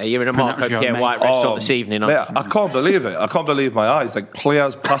 Like, Yeah, you're in a Marco pronounce Pierre your White name. restaurant this evening. mate, I can't believe it. I can't believe my eyes. Like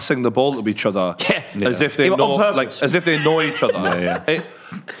players passing the ball to each other, Yeah. as if they Yeah, but know, on purpose. like as if they know each other. Yeah.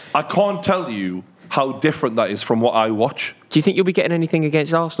 I can't tell you how different that is from what I watch. Do you think you'll be getting anything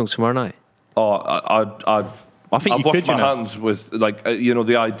against Arsenal tomorrow night? Oh, I think I've you washed could, you my know. hands with like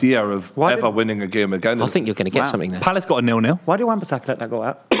the idea of Why ever did- winning a game again. I think you're going to get something there. Palace got a 0-0. Why did Wan-Bissaka let that go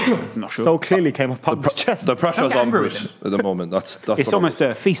out? I'm not sure. So clearly came off Pogba's chest. the pressure's get on angry with Bruce at the moment. That's It's what almost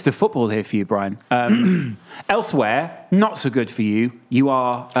a feast of football here for you, Brian. Elsewhere, not so good for you. You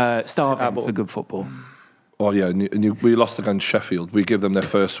are starving for good football. Oh yeah, and we lost against Sheffield. We gave them their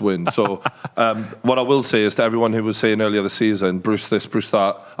first win. So what I will say is to everyone who was saying earlier this season, Bruce this, Bruce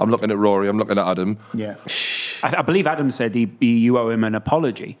that. I'm looking at Rory. I'm looking at Adam. Yeah. I believe Adam said you owe him an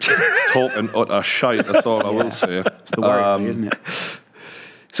apology. Talking utter shite. That's all I will say. It's the worry, really, isn't it?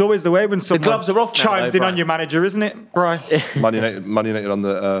 It's always the way when someone gloves are off now, chimes though, in Brian. on your manager, isn't it, Brian? Man United on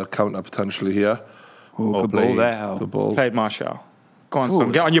the counter potentially here. Oh, good ball there. Good ball. Played Martial. Go on,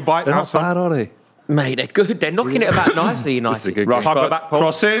 son. Get on your bike They're now, not son. bad, are they? Mate, they're good. They're knocking it about nicely, United. good Rashford, Pogba back post.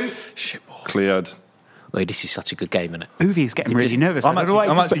 cross in. Cleared. Wait, this is such a good game, isn't it? Uvi's getting really nervous. I'm I don't know why.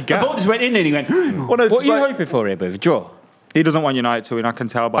 actually The ball just went in and he went, What are you hoping for here, Booth? Draw? He doesn't want United to win, I can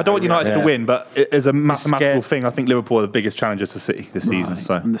tell. By I don't want how he United to win, but as a mathematical scared. thing, I think Liverpool are the biggest challengers to City this season.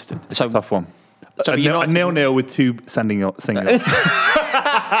 So Understood. it's a tough one. So a United- 0-0 with two singing off. He's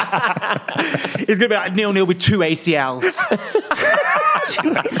going to be like 0-0 with 2 ACLs.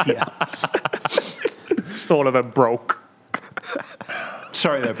 Just all of them broke.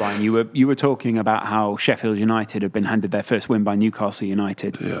 Sorry though, Brian. You were talking about how Sheffield United have been handed their first win by Newcastle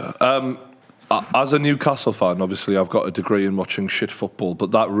United. As a Newcastle fan, obviously, I've got a degree in watching shit football,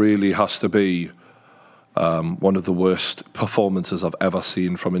 but that really has to be one of the worst performances I've ever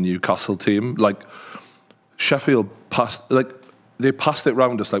seen from a Newcastle team. Like, Sheffield they passed it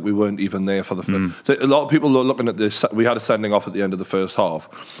round us like we weren't even there for the first. A lot of people were looking at this. We had a sending off at the end of the first half.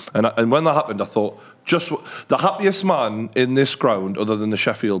 And when that happened, I thought, just the happiest man in this ground, other than the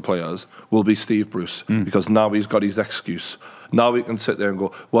Sheffield players, will be Steve Bruce, because now he's got his excuse. Now he can sit there and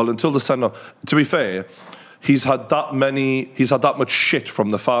go, well, until the send-off. To be fair, he's had that much shit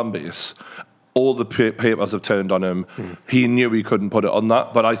from the fan base. All the papers have turned on him. He knew he couldn't put it on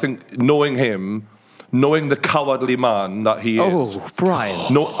that. But I think knowing him, knowing the cowardly man that he is. Oh,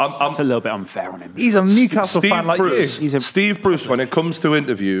 Brian. No, It's a little bit unfair on him. He's a Newcastle fan like Bruce, you. Steve Bruce, when it comes to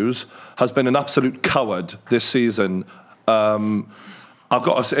interviews, has been an absolute coward this season. I've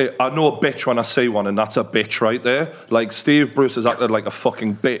got to say, I know a bitch when I see one, and that's a bitch right there. Like, Steve Bruce has acted like a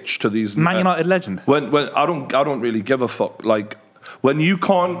fucking bitch to these Man United legend. When I don't really give a fuck. Like, when you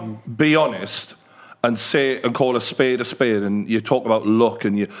can't be honest and call a spade, and you talk about luck,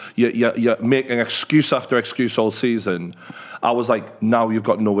 and you're making excuse after excuse all season, I was like, now you've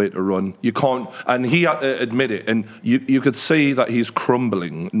got nowhere to run. You can't, and he had to admit it, and you could see that he's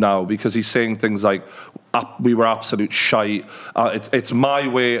crumbling now, because he's saying things like, we were absolute shite, it's my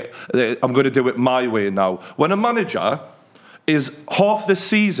way, I'm going to do it my way now. When a manager is half the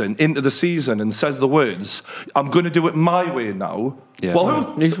season into the season and says the words, I'm going to do it my way now. Yeah.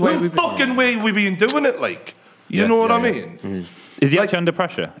 Well, Whose way whose we been fucking way we been doing it like? You know what I mean? Is he actually under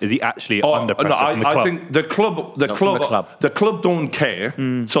pressure? Is he actually under pressure No, from the club? I think the club don't care.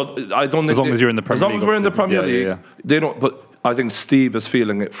 So I don't think As long as you're in the Premier As long as League, we're in the obviously. Premier Yeah, League, yeah. they don't. But I think Steve is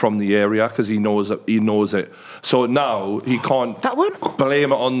feeling it from the area, because he knows it. So now he can't That weren't-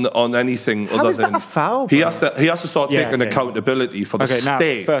 blame it on anything How other is that than a foul, He bro? has to start Yeah, taking okay. accountability for the Okay, now,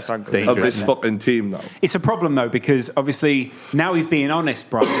 state first angle. of Dangerous, this yeah. fucking team now. It's a problem though, because obviously now he's being honest,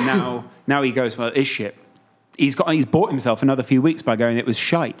 Brian. Now he goes, well, it's shit. He's bought himself another few weeks by going, it was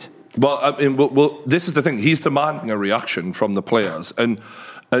shite. Well, I mean, well, this is the thing. He's demanding a reaction from the players, and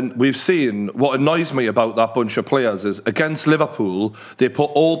we've seen what annoys me about that bunch of players is against Liverpool, they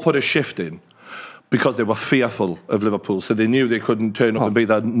all put a shift in because they were fearful of Liverpool, so they knew they couldn't turn up and be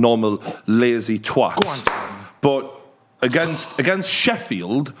that normal lazy twats. But against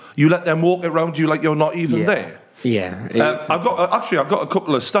Sheffield, you let them walk around you like you're not even there. Yeah. I've got a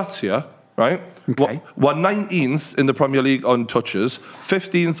couple of stats here, right? Okay. We're 19th in the Premier League on touches,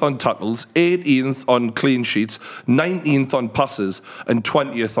 15th on tackles, 18th on clean sheets, 19th on passes, and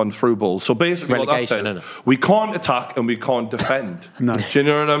 20th on through balls. So basically what that Relegation, says, isn't it? we can't attack and we can't defend. No. Do you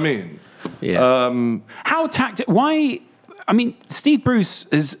know what I mean? Yeah. How why? I mean, Steve Bruce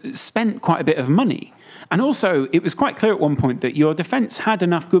has spent quite a bit of money. And also, it was quite clear at one point that your defence had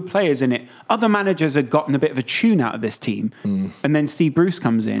enough good players in it. Other managers had gotten a bit of a tune out of this team. And then Steve Bruce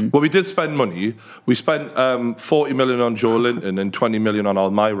comes in. Well, we did spend money. We spent 40 million on Joe Linton and 20 million on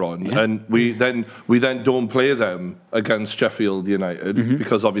Almiron. Yeah. And we then don't play them against Sheffield United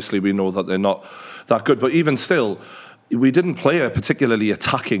because obviously we know that they're not that good. But even still, we didn't play a particularly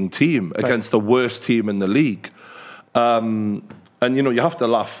attacking team against the worst team in the league. And, you know, you have to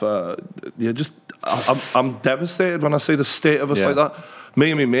laugh. I'm devastated when I see the state of us like that. Me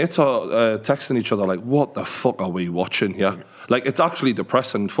and my mates are texting each other like, what the fuck are we watching here? Like, it's actually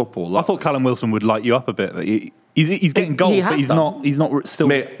depressing football. I thought Callum Wilson would light you up a bit. He's getting goals, but he's not still...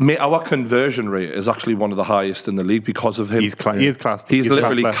 Mate, our conversion rate is actually one of the highest in the league because of him. He is class. He's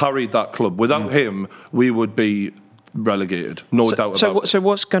literally carried that club. Without him, we would be relegated, no doubt about it. So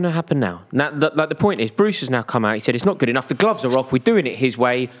what's going to happen now? Now, the point is, Bruce has now come out. He said it's not good enough. The gloves are off. We're doing it his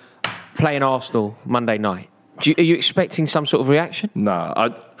way. Playing Arsenal Monday night. Are you expecting some sort of reaction? Nah.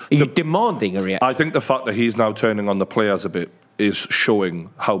 Are you demanding a reaction? I think the fact that he's now turning on the players a bit is showing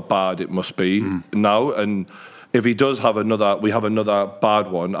how bad it must be now. And if he does have another bad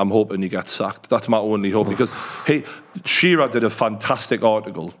one, I'm hoping he gets sacked. That's my only hope because Shearer did a fantastic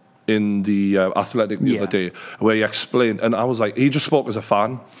article in the Athletic the other day where he explained, and I was like, he just spoke as a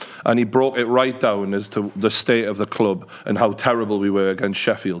fan and he broke it right down as to the state of the club and how terrible we were against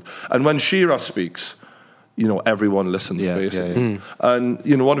Sheffield. And when Shearer speaks, you know, everyone listens basically. And,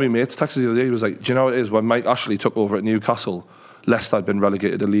 you know, one of my mates texted the other day, he was like, do you know what it is? When Mike Ashley took over at Newcastle, Leicester had been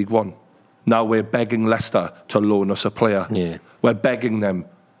relegated to League One. Now we're begging Leicester to loan us a player. We're begging them,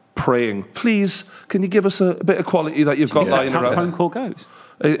 praying, please, can you give us a bit of quality that you've got lying around? That's how the phone call goes.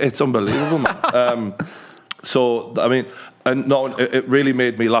 It's unbelievable, man. So, I mean, it really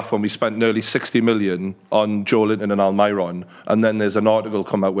made me laugh when we spent nearly 60 million on Joe Linton and Almiron, and then there's an article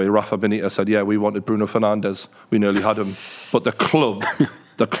come out where Rafa Benitez said, yeah, we wanted Bruno Fernandes. We nearly had him. But the club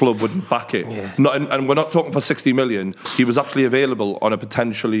wouldn't back it. And we're not talking for 60 million. He was actually available on a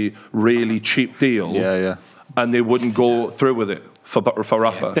potentially really cheap deal. And they wouldn't go through with it for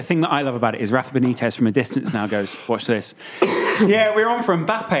Rafa. The thing that I love about it is Rafa Benitez from a distance now goes, watch this. Yeah, we're on for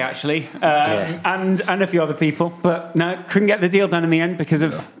Mbappe actually, and a few other people, but no, couldn't get the deal done in the end because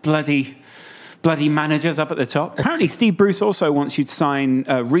of bloody managers up at the top. Apparently, Steve Bruce also wants you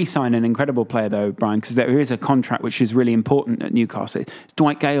to re-sign an incredible player, though, Brian, because there is a contract which is really important at Newcastle. It's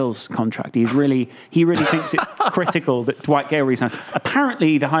Dwight Gale's contract. He really thinks it's critical that Dwight Gale resigns.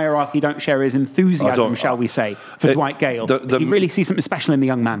 Apparently, the hierarchy don't share his enthusiasm, shall we say, for Dwight Gale. He really sees something special in the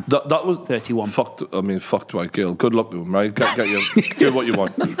young man. That was 31. Fuck Dwight Gale. Good luck to him, right? Do what you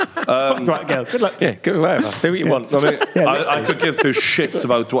want. Fuck Dwight Gale. Good luck. Yeah, good, whatever. Do what you want. I mean, I could give two shits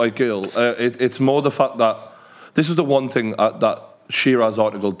about Dwight Gale. It's more the fact that this is the one thing that Shearer's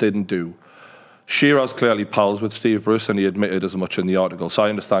article didn't do. Shearer's clearly pals with Steve Bruce, and he admitted as much in the article, so I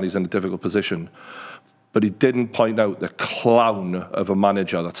understand he's in a difficult position. But he didn't point out the clown of a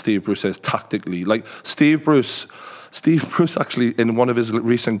manager that Steve Bruce is tactically. Like, Steve Bruce actually, in one of his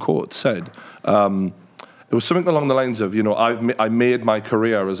recent quotes, said, it was something along the lines of, you know, I made my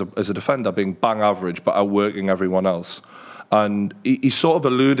career as a defender being bang average, but outworking everyone else. And he sort of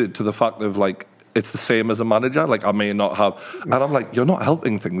alluded to the fact of, like, it's the same as a manager. Like, I may not have... And I'm like, you're not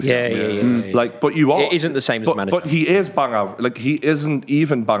helping things. Yeah. Like, but you are. It isn't the same as a manager. But he is bang average. Like, he isn't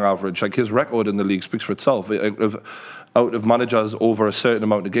even bang average. Like, his record in the league speaks for itself. Out of managers over a certain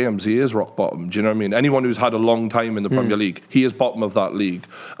amount of games, he is rock bottom. Do you know what I mean? Anyone who's had a long time in the Premier League, he is bottom of that league.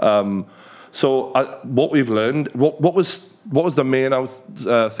 So what we've learned... What was the main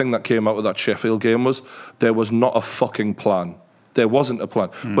thing that came out of that Sheffield game was there was not a fucking plan. There wasn't a plan.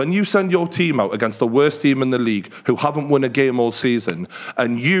 When you send your team out against the worst team in the league who haven't won a game all season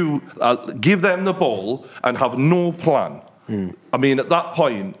and you give them the ball and have no plan, I mean, at that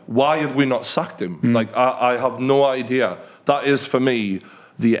point, why have we not sacked him? Like, I have no idea. That is, for me,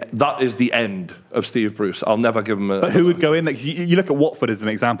 that is the end of Steve Bruce. I'll never give him a... But who would go in there? 'Cause you look at Watford as an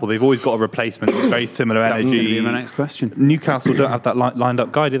example. They've always got a replacement with very similar That was going to energy. be my next question. Newcastle don't have that lined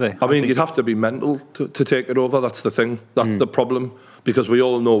up guy, do they? I mean, you'd have to be mental to take it over. That's the thing. That's the problem. Because we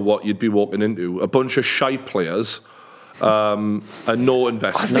all know what you'd be walking into. A bunch of shy players and no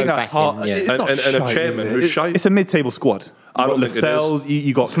investment. I think that's backing, hard. yeah. It's And- not and a shy, chairman is it? who's shy. It's a mid-table squad. I don't You've got think it is. Lascelles,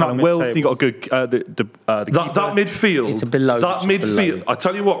 you got not Callum Wilson, you mid-table. got a good the That keeper. midfield, It's a below- that it's midfield. below. I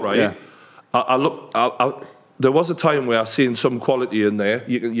tell you what, right? Yeah. There was a time where I've seen some quality in there.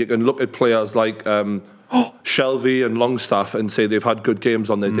 You can look at players like Shelvey and Longstaff and say they've had good games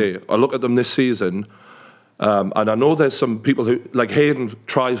on their day. I look at them this season, and I know there's some people who, like Hayden,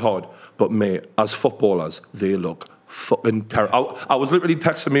 tries hard, but mate, as footballers, they look fucking terrible. I was literally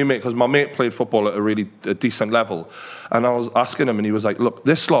texting me, mate, because my mate played football at a decent level, and I was asking him, and he was like, "Look,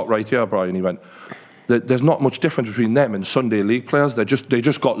 this slot right here, Brian." He went, "There's not much difference between them and Sunday League players. They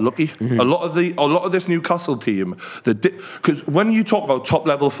just got lucky. A lot of this Newcastle team, because when you talk about top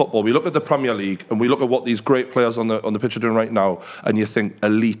level football, we look at the Premier League and we look at what these great players on the pitch are doing right now, and you think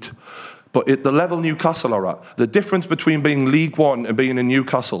elite." But at the level Newcastle are at, the difference between being League One and being in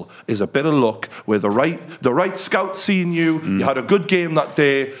Newcastle is a bit of luck, where the right scout seeing you, you had a good game that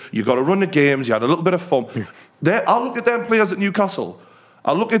day, you got to run the games, you had a little bit of fun. I'll look at them players at Newcastle.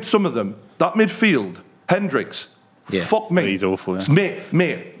 I'll look at some of them. That midfield, Hendricks, fuck me. He's awful, yeah.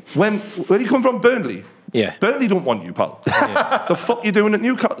 Mate, where do you come from? Burnley? Yeah. Burnley don't want you, pal. The fuck you doing at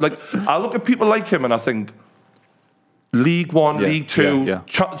Newcastle? Like, I look at people like him and I think, League One, Yeah, League Two,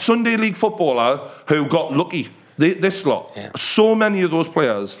 yeah. Sunday League footballer who got lucky. This lot. Yeah. So many of those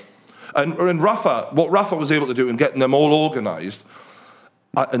players. And what Rafa was able to do in getting them all organised,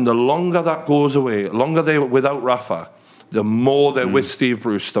 and the longer that goes away, the longer they're without Rafa, the more they're with Steve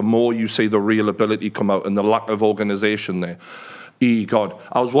Bruce, the more you see the real ability come out and the lack of organisation there. God,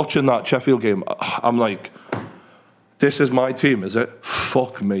 I was watching that Sheffield game. I'm like, this is my team, is it?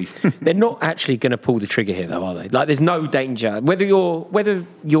 Fuck me. They're not actually going to pull the trigger here, though, are they? Like, there's no danger. Whether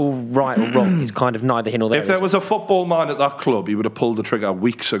you're right or wrong is kind of neither here nor there. If there was a football man at that club, he would have pulled the trigger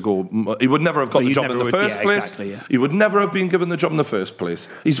weeks ago. He would never have got the job in the first place. Exactly, yeah. He would never have been given the job in the first place.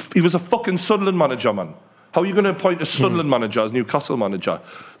 He was a fucking Sunderland manager, man. How are you going to appoint a Sunderland manager as Newcastle manager?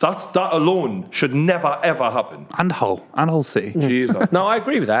 That alone should never, ever happen. And Hull City. Jesus. No, I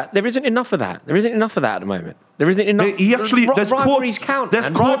agree with that. There isn't enough of that. There isn't enough of that at the moment. There isn't enough. He actually, there's rivalries quotes, count. there's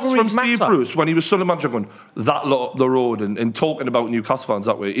and quotes from rivalries Steve matter. Bruce when he was Sunderland manager going, that lot up the road and talking about Newcastle fans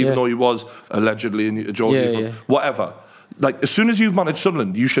that way, even though he was allegedly a Geordie, whatever. Like, as soon as you've managed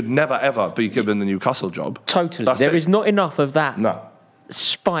Sunderland, you should never, ever be given the Newcastle job. Totally. There is not enough of that. Nah.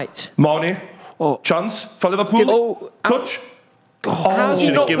 Spite. Marnie, chance for Liverpool. Touch. How have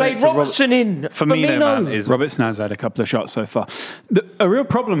you not played Robertson in? Firmino, man, is Robert Snaz had a couple of shots so far. A real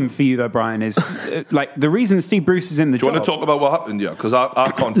problem for you, though, Brian, is like the reason Steve Bruce is in the Do you job. want to talk about what happened? Yeah, because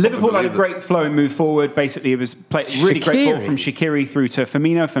I can't. Liverpool had a believe great flow and move forward. Basically, it was really great ball Shaqiri. from Shaqiri through to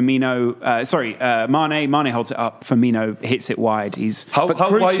Firmino. Mane holds it up. Firmino hits it wide. How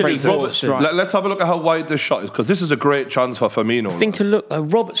wide is Robertson. this? Let's have a look at how wide this shot is, because this is a great chance for Firmino. Thing to look though,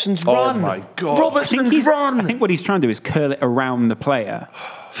 Robertson's run. Oh my God. Robertson's run. I think what he's trying to do is curl it around the player.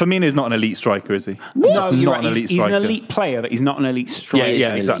 Firmino's not an elite striker, is he? No, He's you're not right. an elite He's an striker. elite player, but he's not an elite striker.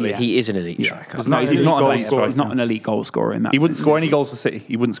 Yeah, exactly. He is an elite striker. No, he's not an elite goal He's not an elite goal scorer in that. He wouldn't sense. score any goals for City.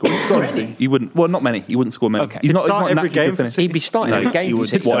 He wouldn't score any? He wouldn't. Well, not many. He wouldn't score many. Okay. He's He'd not. start He's not every naturally game for finished. He'd be starting every game. he for would.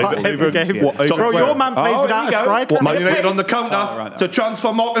 City. What, Start over every games? game. What, over Bro, Aguero? your man plays Oh, without there a you go. striker. Man United on the Oh, counter right. to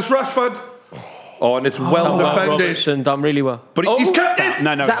transfer Marcus Rashford. Oh, and it's well defended. Robertson done really well. But he's kept it.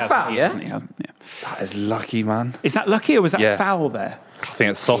 No, Is he that hasn't. foul, He yeah? hasn't. He hasn't. Yeah. That is lucky, man. Is that lucky or was that Yeah. foul there? I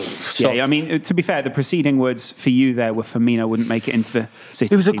think it's soft. Yeah, I mean, to be fair, the preceding words for you there were Firmino wouldn't make it into the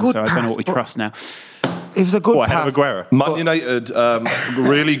City It was a team, good so I don't know pass, what we but- trust now. It was a good What, ahead pass. of Aguero? Man United,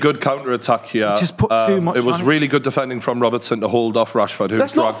 really good counter-attack here. Just put too much It was on it. really good defending from Robertson to hold off Rashford, who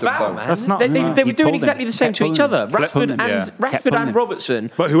That's not dragged him foul, down. man. That's not- they no. were He doing pulled exactly him. the same Kept to each pulling other. him. Kept pulling him. Yeah. Kept Rashford pulling and him.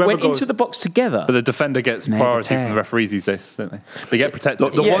 Robertson But whoever went goes- into the box together. But the defender gets Nailed priority it. from the referees these days, don't they? They get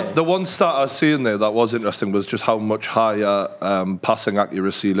protected. The one stat I was seeing there that was interesting was just how much higher passing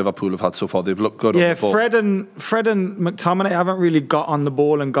accuracy Liverpool have had so far. They've looked good on Yeah, the ball. Fred and McTominay haven't really got on the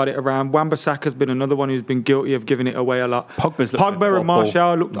ball and got it around. Wan-Bissaka's been another one who's been guilty of giving it away a lot. Pogba's looked Pogba and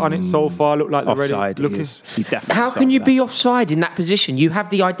Martial looked on it so far, looked like they're Offside. ready. He's definitely How offside can you with be offside in that position? You have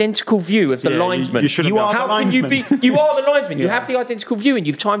the identical view of the Yeah, linesman. you shouldn't be. How can you be? You are the linesman. You Yeah. have the identical view, and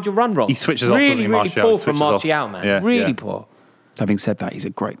you've timed your run wrong. He switches off, doesn't Really, he, really Martial? poor He from switches off. Martial, man. Yeah, Really yeah. poor. that. Having said that, he's a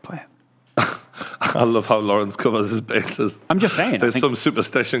great player. I love how Lawrence covers his bases. I'm just saying. There's some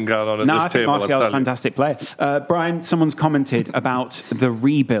superstition going on at No, this I think table. Martial's a fantastic player. Brian, someone's commented about the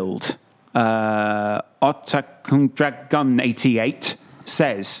rebuild. Otakundragun88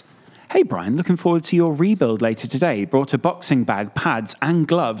 says, "Hey Brian, looking forward to your rebuild later today. Brought a boxing bag, pads and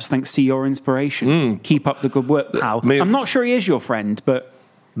gloves thanks to your inspiration. Keep up the good work, pal." I'm not sure he is your friend, but...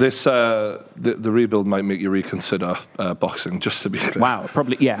 This the rebuild might make you reconsider boxing, just to be clear. Wow,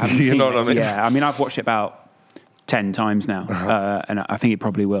 probably, yeah. I haven't You seen know what it. I mean? Yeah, I mean, I've watched it about 10 times now, and I think it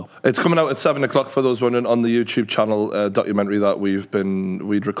probably will. It's coming out at 7 o'clock for those wondering on the YouTube channel, documentary that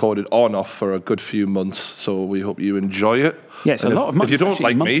we'd recorded on off for a good few months. So we hope you enjoy it. Yeah, it's a lot of months. If you don't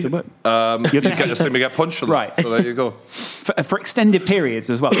actually, like me, months of you get to see me get punched a lot. Right. So there you go. For extended periods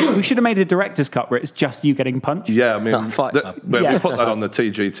as well. We should have made a director's cut where it's just you getting punched. Yeah, I mean, Fight Club. we Yeah. put that on the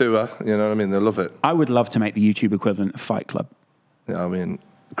TG too. You know what I mean? They love it. I would love to make the YouTube equivalent of Fight Club. Yeah, I mean,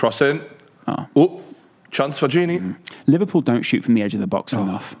 cross in. Oh. Chance for Genie. Liverpool don't shoot from the edge of the box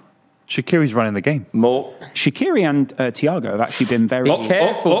enough. Shaqiri's running the game. More. Shaqiri and Thiago have actually been very...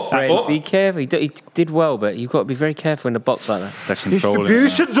 Careful, Fred. oh. Be careful. He did well, but you've got to be very careful in the box like that. They're controlling it.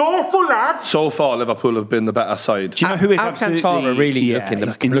 Distribution's awful, lad. So far, Liverpool have been the better side. Do you know who is Alcantara absolutely...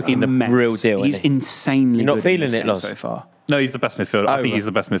 really looking the real deal, He's isn't he? insanely You're not good in feeling this it, game Loz? so far. No, he's the best midfielder. I think he's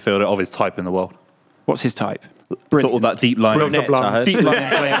the best midfielder of his type in the world. What's his type? Sort of that deep line. Brunettes, I heard. Deep line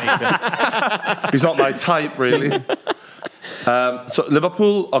playmaker. He's not my type, really. So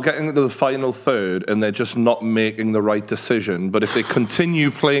Liverpool are getting into the final third and they're just not making the right decision. But if they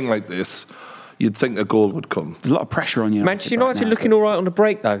continue playing like this, you'd think a goal would come. There's a lot of pressure on United. Manchester United right now, looking all right on the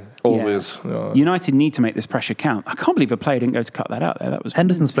break, though. Always. Yeah. Yeah. United need to make this pressure count. I can't believe a player didn't go to cut that out there. That was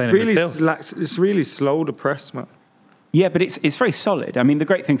Henderson's playing in Really, midfield. it's really slow to press, man. Yeah, but it's very solid. I mean, the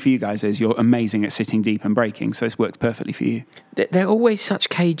great thing for you guys is you're amazing at sitting deep and breaking, so this works perfectly for you. They're always such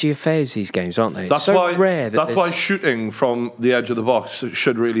cagey affairs, these games, aren't they? That's It's so why. rare. That's why shooting from the edge of the box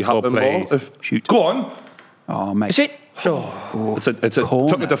should really happen played. more. Shoot. Go on. Oh, mate. Is it? Oh. It's a Corner.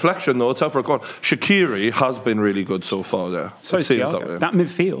 took a deflection though. It's out for a corner. Shaqiri has been really good so far there. So It seems Thiago. way. That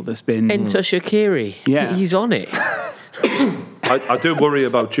midfield has been... Enter Shaqiri. Yeah. He's on it. I do worry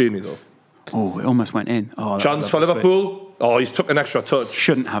about Genie though. Oh, it almost went in. Oh, that Chance was for lovely switch. Liverpool. Oh, he's took an extra touch.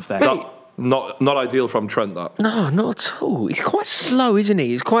 Shouldn't have there. Not ideal from Trent. That. No, not at all. He's quite slow, isn't he?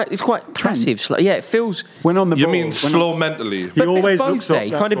 He's quite passive. Slow. Yeah, it feels. When on the You ball... mean when slow mentally? But always both looks there. up, He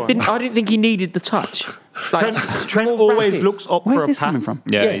that's kind of why. didn't. I didn't think he needed the touch. Like, Trent more always rapid. looks up Where's for a this pass. coming from?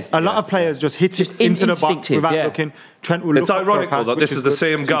 Yeah, Yeah. he's- A lot of players just hit it into the box instinctive, without yeah. looking. Trent will look It's up for a ironic though pass, that which this is the good.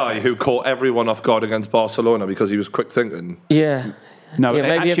 same guy who caught everyone off guard against Barcelona because he was quick thinking. Yeah. No, Yeah,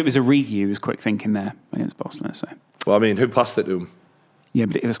 maybe actually if- it was Origi who was quick thinking there against Barcelona. So. Well, I mean, who passed it to him? Yeah,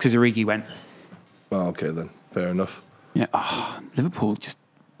 but it was because Origi went... Oh, okay then, fair enough. Yeah. Oh, Liverpool just...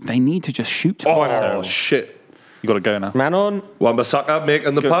 They need to just shoot. Oh shit! You got to go now. Man on. Wan-Bissaka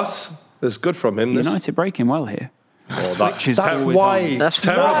making the pass. It's good from him. This. United breaking well here. Switch is That's always why. on. That's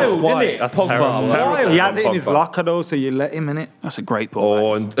Terrible. wild, isn't it? That's Pogba. terrible. Terrible. He has it in his Pogba. locker though, so you let him in it. That's a great ball.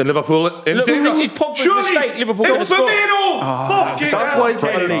 Oh, that is. and Liverpool in Look, danger. this is Pogba's Surely, mistake. Liverpool it's gonna score. Firmino. Fucking That's hell. why he's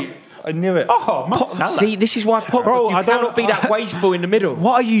getting elite. I knew it. Oh, Mo Salah. See, this is why Pogba. Bro, you I don't- cannot be that wasteful in the middle.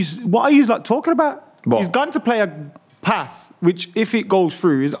 What are you like talking about? What? He's gone to play a pass, which if it goes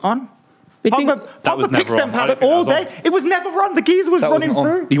through is on. They think- That was Pogba picks never them on. I passes don't think all that was day. It was never on. The geezer was That running wasn't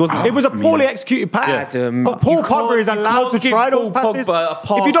on. through. He wasn't It was a on. poorly executed pass. Adam, But Paul you Pogba is can't- you allowed to can't give try those Paul passes. Pogba a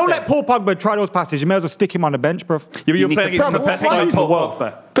pass If you don't there. let Paul Pogba try those passes, you may as well stick him on the bench, bro. Yeah, but you're need playing to- against the Bro, best what guy are in you the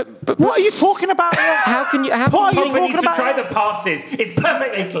world. But What are you talking about? how can you? How What can are you talking about? passes. It's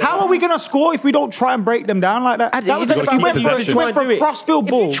perfectly clear. How are we going to score if we don't try and break them down like that? Adam, That was it's it. about He went whether for, you he try went and for do a it. crossfield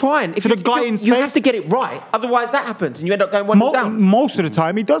ball If you're trying, to the guy in space. you have to get it right. Otherwise, that happens, and you end up going 1-0 down. Most of the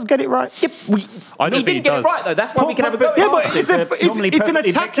time, he does get it right. Yeah, I don't he think he didn't get it does. right though. That's why we can have a go. Yeah, at but it. it's normally an perfectly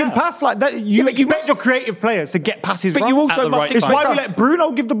attacking picked out. pass like that. You but you expect must- your creative players to get passes But wrong. you also At the must right It's expect why we us- let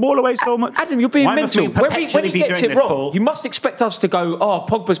Bruno give the ball away so much. Adam, you're being Why must we mental. When perpetually he be gets doing it this, wrong, Paul? you must expect us to go, oh,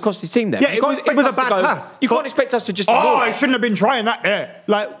 Pogba's cost his team there. Yeah, You it can't was expect a us to bad go- pass. You But- can't expect us to just Oh, ignore I it. shouldn't have been trying that there.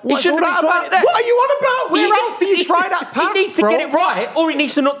 Like, what's shouldn't all have that been trying about? it there. What are you on about? Where He else do you try that pass, He needs to bro? get it right, or he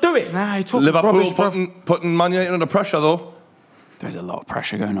needs to not do it. Nah, he talking Liverpool rubbish, bro. putting Man United under pressure though. There's a lot of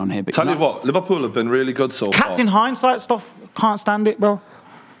pressure going on here. But Tell you what, Liverpool have been really good so Captain far. hindsight stuff, can't stand it, bro.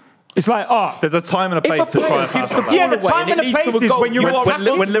 It's like, There's a time and a place If to a try player and pass gives the it ball Yeah, the away time and and it the leads to place a is goal, when you're you are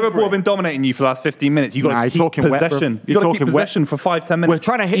attacking- When Liverpool have been dominating you for the last 15 minutes, you've got Nah, to you're keep talking wet, bro. possession. You're You've got to keep talking wet. possession for 5-10 minutes. We're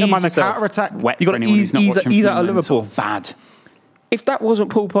trying to hit him Ease on the yourself. counter attack. wet You for got to anyone who's not ease watching out from of the lens Liverpool. of bad. if that wasn't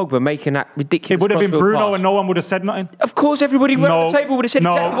Paul Pogba making that ridiculous, It would have been crossfield Bruno pass, and no one would have said nothing. of course, everybody around No. the table would have said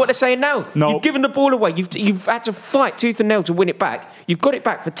No. exactly what they're saying now. No. You've given the ball away. You've had to fight tooth and nail to win it back. You've got it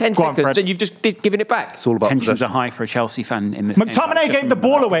back for 10 Go on, seconds, Fred. and you've just given it back. It's all about Tensions possession. are high for a Chelsea fan in this McTominay game. gave the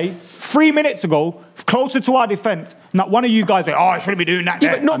ball away 3 minutes ago, closer to our defence. Not one of you guys went, I shouldn't be doing that.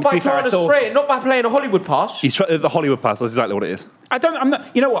 Yeah, but not to by be fair, trying I to thought- spray it, not by playing a Hollywood pass. He's the Hollywood pass. That's exactly what it is. I'm not.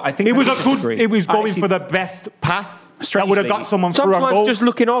 You know what? I think It was I a good. disagree. It was I going actually- for the best pass that would have got someone through a Sometimes goal. just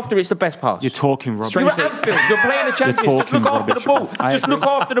looking after it's the best pass. You're talking rubbish. You're at Anfield. You're playing the Champions. Just talking look after the rubbish. ball. I Just agree. look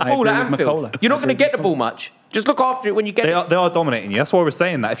after the I ball agree at with Anfield. Macaulay. You're not going to get the ball much. Just look after it when you get it. They are dominating you. That's why we're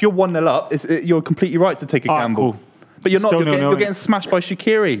saying that. If you're 1-0 up, you're completely right to take a gamble. Cool. But you're not. Still You're 0-0. getting smashed by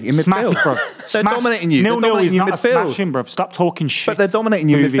Shaqiri in Smash, midfield. bro. They're dominating you. They're 0-0 dominating is you in not a midfield. smashing, bro. Stop talking shit. But they're dominating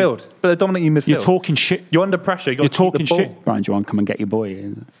you in Movie. midfield. But they're dominating you in midfield. You're talking shit. You're under pressure. You're talking the ball. shit. Brian, do you want to come and get your boy?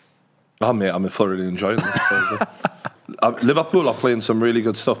 Oh, mate, I'm thoroughly enjoying this. Liverpool are playing some really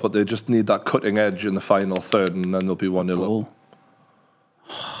good stuff, but they just need that cutting edge in the final third, and then they'll be 1-0 up.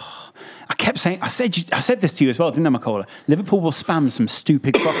 I kept saying, I said this to you as well, didn't I, Macaulay? Liverpool will spam some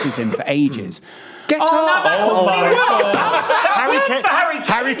stupid crosses in for ages. Get up. Oh my God. Harry Kane.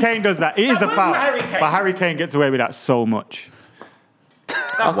 Harry Kane does that. It is a works foul. for Harry Kane. But Harry Kane gets away with that so much. I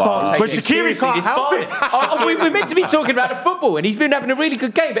can't But take it Shaqiri seriously, can't this help barn. it. We're meant to be talking about the football, and he's been having a really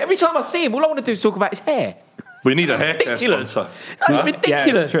good game. But every time I see him, all I want to do is talk about his hair. We need a haircare Ridiculous. sponsor. That's Yeah,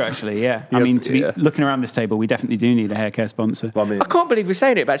 ridiculous. it's true, actually, yeah. I mean, to be looking around this table, we definitely do need a hair care sponsor. I mean, I can't believe we're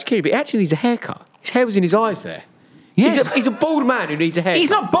saying it about Shaqiri, but he actually needs a haircut. His hair was in his eyes there. Yes. He's a bald man who needs a haircut. He's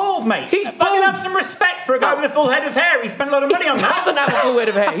not bald, mate. He's Fucking bald. have some respect for a guy with a full head of hair. He spent a lot of money on He that. doesn't have a full head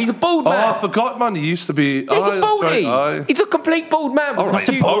of hair. He's a bald man. I forgot, man. He used to be. He's a baldy. Right, He's a complete bald man. with All right,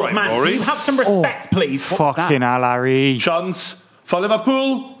 some huge- all right, Man, Rory. you have some respect, please. What was that? Fucking hell, Harry. Chance for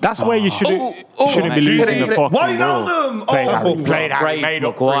Liverpool. That's where you shouldn't Oh, be losing mate. the fucking Wijnaldum. Played Oh, Harry. Played Harry. Brave Made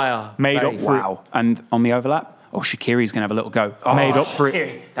up for Maguire. it. Made up Brave. for it. Wow. And on the overlap, Shaqiri's going to have a little go. Oh, Made up for it.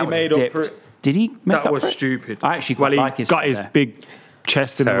 That He was made up dipped. for it. Did he make That up was for it? stupid. I actually Well, quite he like his got his there. big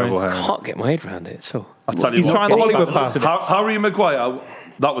chest in the Terrible way. hair. Can't get my head around it. So I tell you He's what, trying the Hollywood pass. Harry Maguire,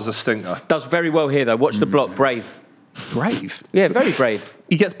 that was a stinker. does very well here though. Watch the block, brave. Brave. Yeah, very brave.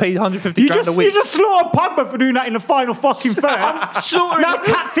 He gets paid 150 You grand a just, week. you just slaughtered Pogba for doing that in the final fucking third. Sorry. Now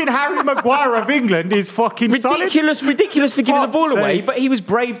Captain Harry Maguire of England is fucking solid. Ridiculous for giving the ball Fuck's away, sake. but he was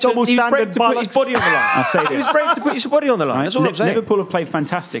brave to, Double he was brave standard to put his bollocks. body on the line. I'll say He was this. brave to put his body on the line. Right? That's all I'm saying. Liverpool have played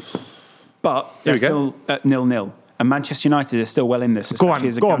fantastic, but they're we go. still at 0-0. And Manchester United is still well in this, Go on, especially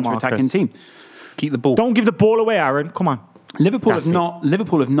as a go on, counter-attacking Marcus. team. Keep the ball. Don't give the ball away, Aaron. Come on. Liverpool That's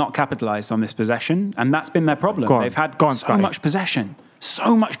have not capitalised on this possession, and that's been their problem. Go on, They've had go on, so Scotty. much possession,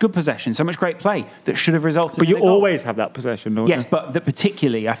 so much good possession, so much great play that should have resulted But in you a goal. always have that possession, don't Yes, you? but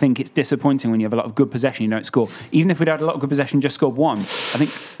particularly, I think it's disappointing when you have a lot of good possession, you don't score. Even if we'd had a lot of good possession, just scored one. I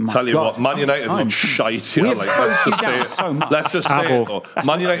think. My Tell you God, what, Man United time. look shite. We Yeah, have like, closed let's you just say down it. so much. Let's just say Abo. it. Though.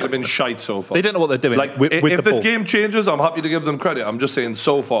 Man United have been shite so far. They don't know what they're doing. Like, with if the the ball. game changes, I'm happy to give them credit. I'm just saying,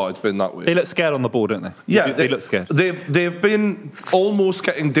 so far it's been that way. They look scared on the ball, don't they? Yeah, they look scared. They've been almost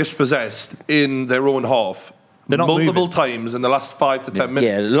getting dispossessed in their own half. They're not multiple moving. times in the last 5 to 10 minutes.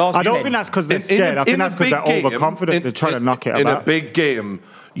 Yeah, the last I don't 10. think that's because they're In scared. I think a that's because they're big game, overconfident. They're trying to knock it in about. a big game,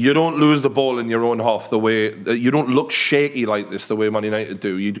 you don't lose the ball in your own half the way you don't look shaky like this the way Man United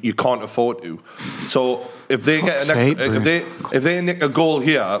do. You can't afford to. So if they get an sake, extra, bro. if they nick a goal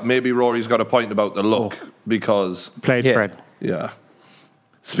here, maybe Rory's got a point about the look because Played Yeah. Fred. yeah.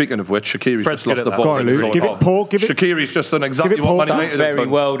 Speaking of which, Shaqiri's Fred's just good lost at the that. ball. Go on, in his Luke. own Give it half. Paul, give it- Shaqiri's just done exactly Give it what Paul. Man United have Very done.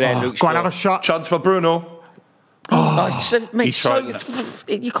 well then. Luke Go on, Shaw. have a shot. Chance for Bruno. Mate, He's trying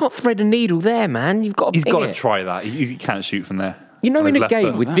you can't thread a needle there, man. You've got to He's ping got to it. try that. He can't shoot from there. You know, On in his a left game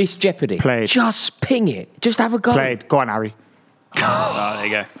foot. with this jeopardy, Played. just ping it. Just have a go. Played. Go on, Harry. Oh, there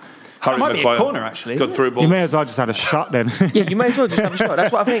you go. Harry might be a Maguire. corner, actually, Good isn't through ball. You may as well just had a shot then. Yeah, you may as well just have a shot.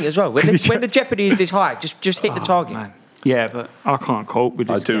 That's what I think as well. When the jeopardy is this high, just hit the target. Man, Yeah, but I can't cope with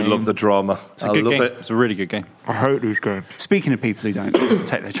I this do game. love the drama. It's a I good love game. it. It's a really good game. I hate these games. speaking of people who don't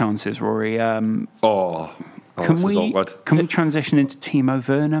take their chances, Rory, Oh, can this is awkward. we transition into Timo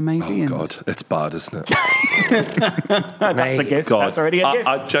Werner maybe? Oh, God, it's bad, isn't it? That's a gift. God, That's already a gift.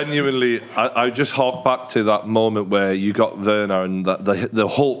 I genuinely, I just hark back to that moment where you got Werner and the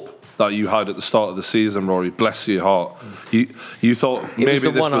hope that you had at the start of the season, Rory. Bless your heart. You thought It maybe was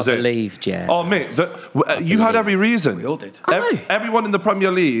the this one was I it. believed, yeah. Oh, mate, you had every reason. We all did. I know. Everyone in the Premier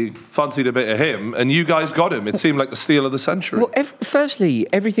League fancied a bit of him, and you guys got him. It seemed like the steal of the century. Well, firstly,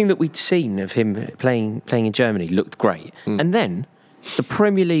 everything that we'd seen of him playing in Germany looked great. And then the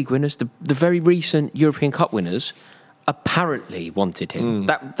Premier League winners, the very recent European Cup winners, apparently wanted him.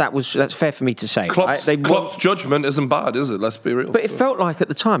 That's fair for me to say. Klopp's judgment isn't bad, is it? Let's be real. But it felt like at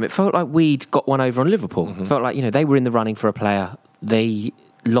the time, it felt like we'd got one over on Liverpool. It felt like, they were in the running for a player. They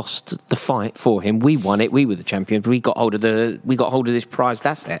lost the fight for him. We won it. We were the champions. We got hold of this prized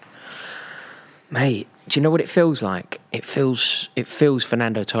asset. Mate, do you know what it feels like? It feels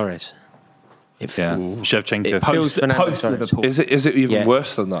Fernando Torres. Shevchenko. It feels Fernando Torres. Liverpool. Is it even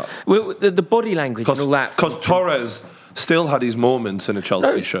worse than that? Well, the body language and all that. Because Torres still had his moments in a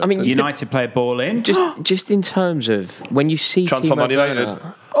Chelsea shirt. I mean, United play ball in. Just in terms of when you see Transfer Timo Man United.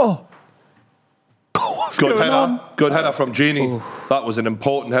 Werner, Good header from Gini. That was an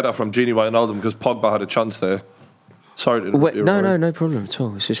important header from Gini Wijnaldum because Pogba had a chance there. Sorry to interrupt you, Rory. No problem at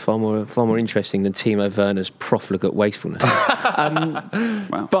all. It's just far more interesting than Timo Werner's profligate wastefulness.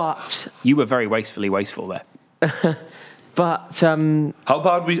 Wow. But You were very wasteful there. but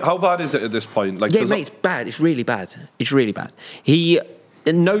How bad is it at this point? Like, yeah, mate, it's bad. It's really bad.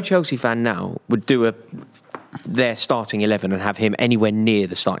 No Chelsea fan now would do their starting 11 and have him anywhere near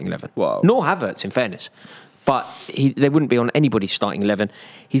the starting 11. Wow. Nor Havertz, in fairness. But they wouldn't be on anybody's starting 11.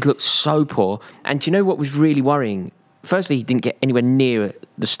 He's looked so poor. And do you know what was really worrying? Firstly, he didn't get anywhere near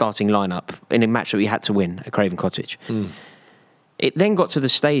the starting lineup in a match that we had to win at Craven Cottage. It then got to the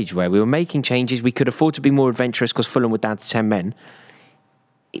stage where we were making changes. We could afford to be more adventurous because Fulham were down to 10 men.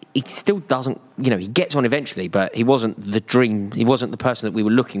 He still doesn't, he gets on eventually, but he wasn't the dream. He wasn't the person that we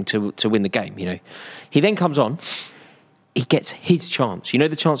were looking to win the game, He then comes on. He gets his chance.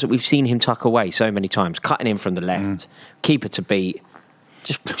 The chance that we've seen him tuck away so many times, cutting in from the left, keeper to beat,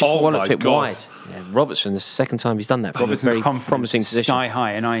 just wallop it wide. Yeah, Robertson, the second time he's done that. Robertson's very confidence promising is position. sky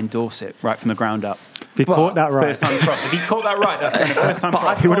high, and I endorse it right from the ground up. If he caught that right. First time cross. If he caught that right, that's the first time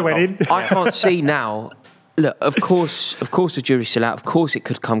cross. He would have went in. I can't see now. Look, of course, the jury's still out. Of course, it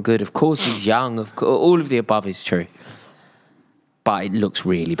could come good. Of course, he's young. All of the above is true. But it looks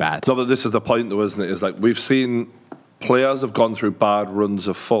really bad. No, but this is the point, though, isn't it? Is like we've seen players have gone through bad runs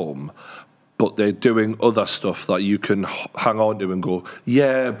of form, but they're doing other stuff that you can hang on to and go,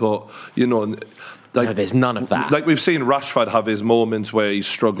 yeah, but like, no, there's none of that. Like we've seen Rashford have his moments where he's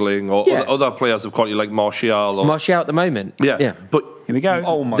struggling, or other players have quality like Martial. Martial at the moment. Yeah. But here we go.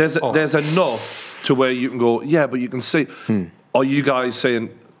 Oh my God. There's enough to where you can go, yeah, but you can see. Are you guys saying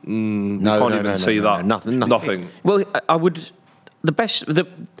you can't even see that? Nothing. Well, I would. The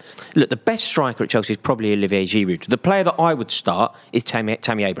best striker at Chelsea is probably Olivier Giroud. The player that I would start is Tammy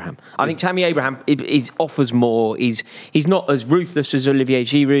Abraham. I think Tammy Abraham offers more. He's not as ruthless as Olivier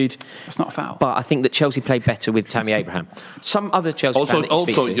Giroud. That's not a foul. But I think that Chelsea play better with Tammy Abraham. Some other Chelsea fan that you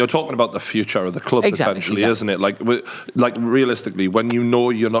speak to, you're talking about the future of the club potentially, isn't it? Like realistically, when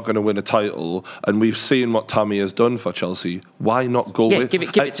you're not going to win a title, and we've seen what Tammy has done for Chelsea, why not go with give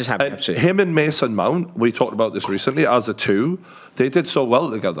it to Tammy? Absolutely. Him and Mason Mount, we talked about this recently as a two. They did so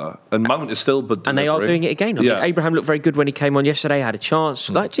well together, and Mount is still but and they are doing it again. I mean, Abraham looked very good when he came on yesterday. Had a chance,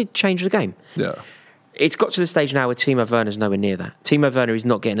 did change the game. Yeah, it's got to the stage now where Timo Werner's nowhere near that. Timo Werner is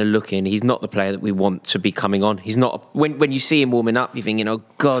not getting a look in. He's not the player that we want to be coming on. He's not. When you see him warming up, you're thinking, oh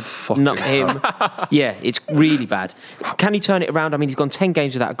God, not him. Yeah, it's really bad. Can he turn it around? I mean, he's gone 10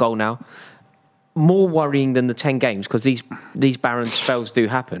 games without a goal now. More worrying than the 10 games because these barren spells do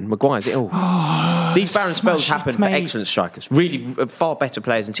happen. Maguire's it all. These barren spells happen for excellent strikers. Really far better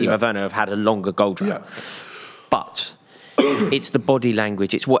players than Timo Werner have had a longer goal drought. Yeah. But it's the body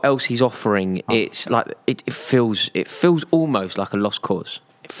language. It's what else he's offering. It's like it feels almost like a lost cause.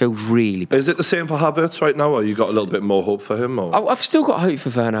 It feels really bad. Is it the same for Havertz right now, or you got a little bit more hope for him? Or? I've still got hope for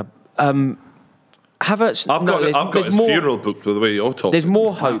Werner. Havertz. I've got his funeral booked with the way you're talking. The's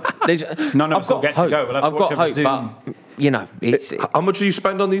more hope. None of us will get to go. I've got hope, but it's, how much do you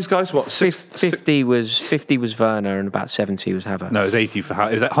spend on these guys? What 50 was Werner and about 70 was Havertz. No, it was 80 for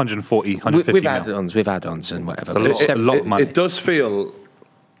Havertz. It was 140, 150 with add-ons and whatever. It's a lot of money. It does feel.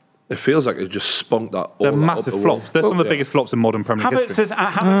 It feels like it just spunked that. They're massive flops. They're some of the biggest flops in modern Premier League history.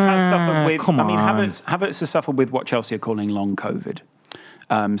 Havertz has suffered with. Havertz has suffered with what Chelsea are calling long COVID.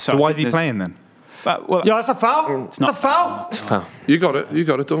 So why is he playing then? But, well, that's a foul. It's a foul. You got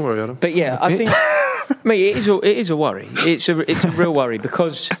it. Don't worry, Adam. But yeah, I think, mate, it is a worry. It's a real worry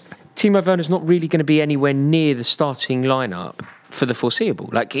because Timo Werner's not really going to be anywhere near the starting lineup for the foreseeable.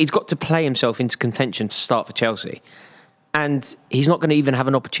 Like he's got to play himself into contention to start for Chelsea, and he's not going to even have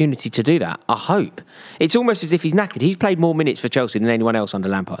an opportunity to do that. I hope. It's almost as if he's knackered. He's played more minutes for Chelsea than anyone else under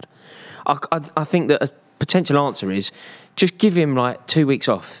Lampard. I think that a potential answer is just give him like 2 weeks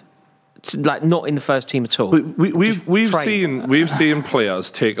off. Like not in the first team at all. We've seen players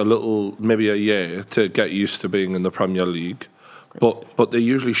take maybe a year to get used to being in the Premier League, But they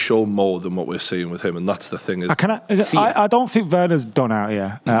usually show more than what we're seeing with him, and that's the thing. I don't think Werner's done out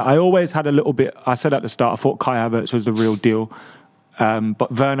here. I always had a little bit. I said at the start, I thought Kai Havertz was the real deal.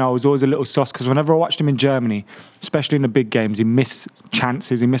 But Werner was always a little sus because whenever I watched him in Germany, especially in the big games, he missed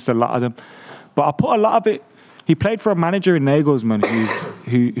chances. He missed a lot of them. But I put a lot of it. He played for a manager in Nagelsmann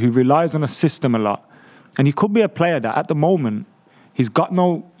who relies on a system a lot, and he could be a player that at the moment he's got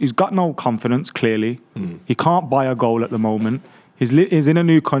no confidence. Clearly, he can't buy a goal at the moment. He's in a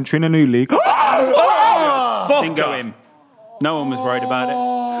new country, in a new league. Didn't go in. No one was worried about it.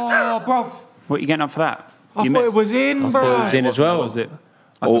 Oh, bro! What are you getting up for that? I thought it was in, bro. It was in as well. Was it?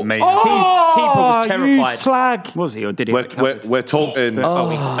 That's amazing. Keeper was terrified. You slag. Was he or did he? We're talking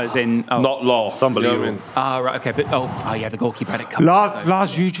As in, not lost. Unbelievable. You know right, okay, but yeah, the goalkeeper had it covered.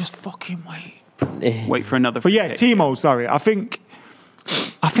 Lars, you just fucking wait. Wait for another. But yeah, kick. Timo. Sorry, I think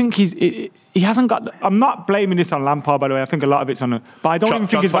he hasn't got. I'm not blaming this on Lampard, by the way. I think a lot of it's on. But I don't even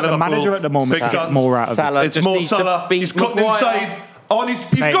think he's got the manager at the moment to get more out of it. It's just more needs to Salah. beat He's cutting Maguire. inside. Oh, and he's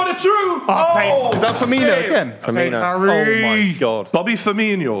got it through. Is Is that Firmino again? Firmino. Oh my God. Bobby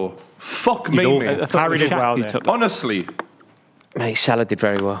Firmino. Fuck me, awful. mate. Harry did well He there. took Honestly, Mate, Salah did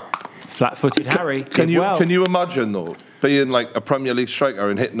very well. flat-footed Harry. can did well. you imagine though being like a Premier League striker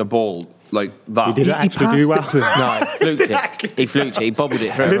and hitting a ball like that? He didn't actually do well. No, he fluked it. He fluked it. He bobbled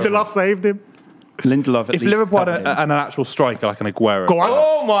it through. Lindelof saved him. Lindelof at If least Liverpool had covered him. an actual striker like an Aguero, Go on.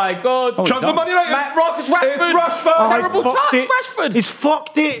 Oh my God! Chance for Man United. Matt Rock, Rashford. It's Rashford. Terrible He's fucked touch, it. Rashford. He's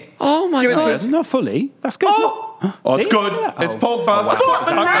fucked it. Oh my God! Not fully. That's good. Oh, it's See? good. Yeah. It's Oh. Pogba. That was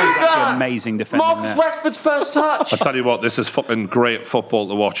Fucking actually amazing defending Marcus there. Rashford's first touch. I tell you what, this is fucking great football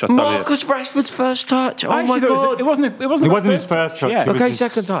to watch. I tell you. Marcus Rashford's first touch. Oh I my actually thought God! it wasn't It wasn't his first touch. Yeah. It was Okay, his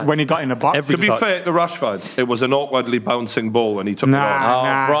second touch. when he got in the box. To be touch. fair to Rashford, it was an awkwardly bouncing ball when he took it on.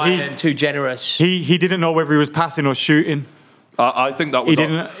 Nah, Oh, Brian, too generous. he didn't know whether he was passing or shooting. I think that was. He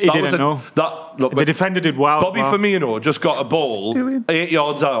didn't know. Look, The defender did well. Bobby Firmino just got a ball 8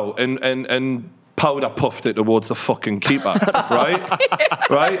 yards out and powder puffed it towards the fucking keeper, right?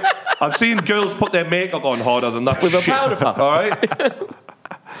 Right? I've seen girls put their makeup on harder than that with a powder puff. all right?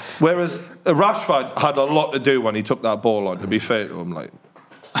 Whereas Rashford had a lot to do when he took that ball on, to be fair to him. Like,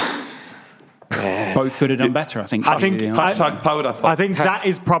 Both could have done better, I think. hashtag powder puff. I think that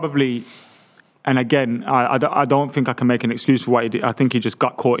is probably, and again, I don't think I can make an excuse for what he did. I think he just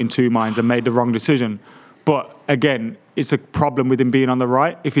got caught in two minds and made the wrong decision. But again, it's a problem with him being on the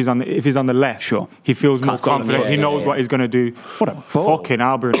right. If he's on the left, Sure. he feels more Can't stop confident. him. He Yeah, knows yeah, what he's going to do. What a ball. Fucking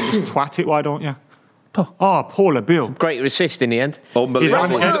Albert, just twat it. Why don't you? Oh, Paula Bill. Great assist in the end.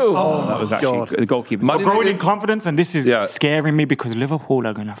 Unbelievable. that was actually the goalkeeper. Man We're growing United- in confidence, and this is Yeah. scaring me because Liverpool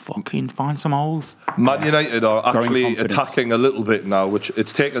are going to fucking find some holes. Man United are actually confidence. attacking a little bit now, which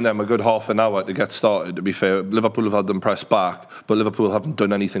it's taken them a good half an hour to get started, to be fair. Liverpool have had them press back, but Liverpool haven't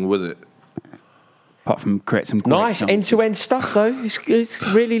done anything with it. Apart from create some great Nice chances. end-to-end stuff though. It's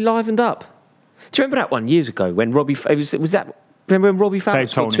really livened up. Do you remember that one years ago when Robbie? Was that? Remember when Robbie Fowler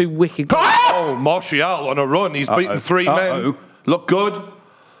scored Tony. 2 wicked goals? Oh, Martial on a run. He's beaten 3 men. Look good.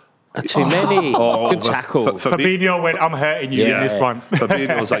 Too many. Oh, Good tackle. Fabinho went, I'm hurting you in this one.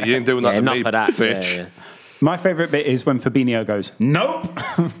 Fabinho's like, you ain't doing that Yeah, to enough me, of that. bitch. Yeah. My favourite bit is when Fabinho goes, nope.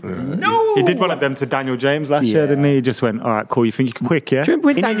 No. He did one of them to Daniel James last year, didn't he? He just went, all right, cool, you think you can quick, yeah? Do you remember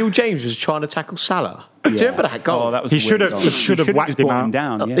when Daniel James was trying to tackle Salah? Do you remember that goal? Oh, that was He a should weird have- goal. he should have whacked just him brought out.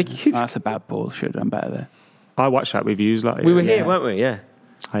 down. Yeah. he's- That's a bad ball. Should have done better there. I watched that with views. Like, we were yeah, here, weren't we? Yeah.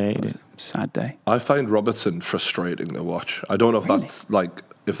 I hated it. Sad day. I find Robertson frustrating to watch. I don't know if that's like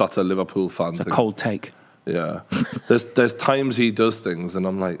if that's a Liverpool fan It's a thing. cold take. Yeah. There's times he does things and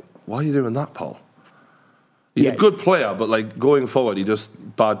I'm like, why are you doing that, Paul? He's Yeah. a good player, but like going forward, he does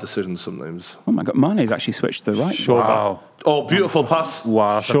bad decisions sometimes. Oh my God, Mane's actually switched to the right. Sure. wow, Oh, beautiful pass.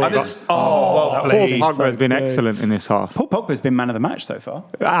 wow, Sure. And it's, Paul Pogba has been excellent in this half. Paul Pogba's been man of the match so far.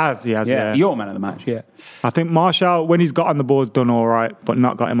 He has, yeah. Your man of the match, yeah. I think Martial, when he's got on the ball, has done all right, but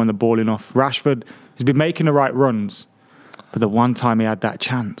not got him on the ball enough. Rashford has been making the right runs, but the one time he had that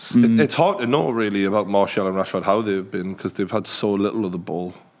chance. it's hard to know really about Martial and Rashford how they've been because they've had so little of the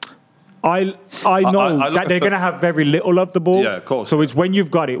ball. I know I look that at they're the- going to have very little of the ball. Yeah, of course. So it's when you've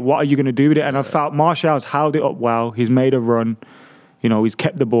got it, what are you going to do with it? And I felt Martial's held it up well. He's made a run. You know, he's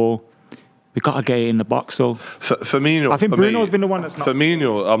kept the ball. We've got to get it in the box. So Firmino, I think for Bruno's me, been the one that's not.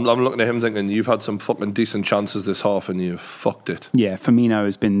 Firmino, I'm looking at him thinking, you've had some fucking decent chances this half and you've fucked it. Yeah, Firmino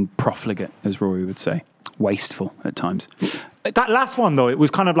has been profligate, as Rory would say. Wasteful at times. That last one though, it was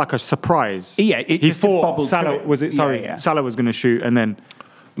kind of like a surprise. Yeah, it he just thought bobbled Salah through it. was it. Sorry, Yeah. Salah was going to shoot, and then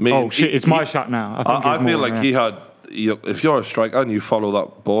shit, it's my shot now. I think I it's feel more, like yeah. he had. If you're a striker and you follow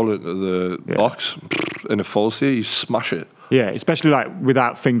that ball into the box, in a false here, you smash it. Yeah, especially like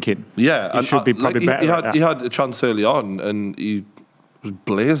without thinking. Yeah, He should be probably better at that. He had a chance early on, and he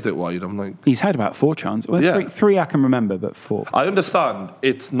blazed it wide. I'm like, He's had about 4 chances. Well, Yeah. three I can remember, but 4. I understand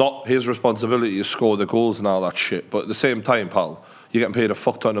it's not his responsibility to score the goals and all that shit, but at the same time, pal, you're getting paid a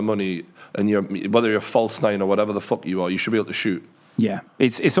fuck ton of money, and whether you're a false 9 or whatever the fuck you are, you should be able to shoot. Yeah,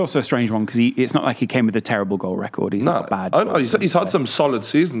 it's also a strange one because it's not like he came with a terrible goal record. He's not bad. I know, he's had some solid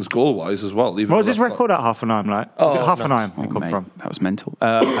seasons goal-wise as well. What was his record at Hoffenheim like? Was it Hoffenheim he come Mate, from? that was mental.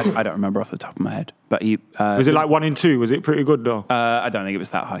 I don't remember off the top of my head, but he Was it like 1 in 2? Was it pretty good though? I don't think it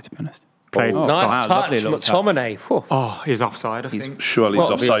was that high, to be honest. Played. Oh, Nice wow, touch, lovely little touch. McTominay. Whew. Oh, he's offside, I think. Surely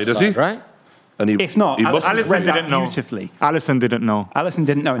Well, he's offside, is he? right? And he, If not, he must Alisson Alisson read that didn't know. beautifully. Alisson didn't know. Alisson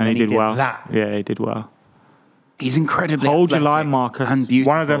didn't know, and And then he did well. that. Yeah, he did well. He's incredibly Hold your athletic line, Marcus. and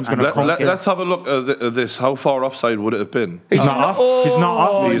beautiful. One of them's gonna And come. Let's have a look at this. How far offside would it have been? He's not off. He's not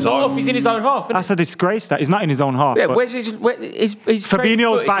off. He's not off. He's in his own half. Isn't That's a disgrace. That he's not in his own half. he? Yeah, but where's his Fabinho's straight footage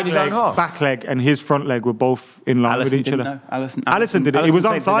in his own half? back leg, and his front leg were both in line Alisson with each didn't other. know. Alisson Alisson did it. He was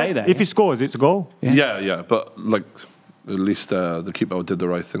saved the day onside. there, If he scores, it's a goal. Yeah, but like at least the keeper did the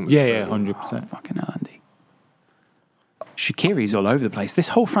right thing. Yeah, 100%. Fucking hell, Andy. Shaqiri's all over the place. This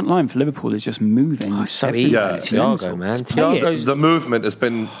whole front line for Liverpool is just moving. Oh, so everywhere. easy. Yeah. It's Thiago, mental. man. Just play it. Thiago's The movement has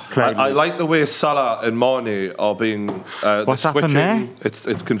been. I like the way Salah and Mane are being. What's the happened switching. there?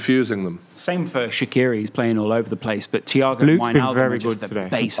 It's confusing them. Same for Shaqiri. He's playing all over the place, but Thiago Luke's and been Wijnaldum very are just good the today.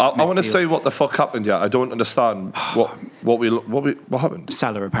 base. I want to say what the fuck happened. Yeah, I don't understand what happened.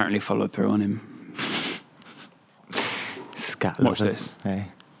 Salah apparently followed through on him. Scat Watch lovers. this. Hey.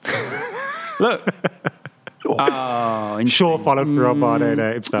 Look. Oh, interesting. Shaw followed through on Barney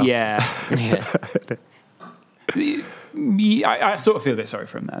there himself. Yeah. yeah. I sort of feel a bit sorry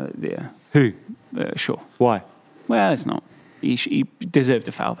for him there. Yeah. Who? Sure. Why? Well, it's not. He deserved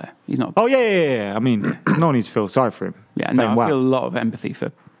a foul there. He's not. Oh, yeah. I mean, no need to feel sorry for him. Yeah, no, Playing I feel a lot of empathy for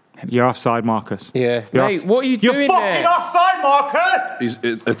him. You're offside, Marcus. Yeah. You're Mate, what are you You're doing fucking there? offside, Marcus! He's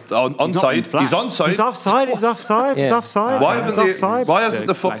not onside. in flat. He's onside. He's offside. He's offside. He's Yeah. offside. Why He's haven't they? offside. Why hasn't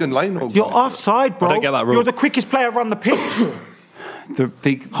the fucking line open? You're offside, bro. I don't get that rule. You're the quickest player on the pitch.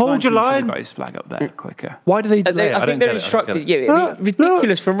 Hold your line. Got his flag up there quicker. Why do they delay it? I think they're instructed. Yeah,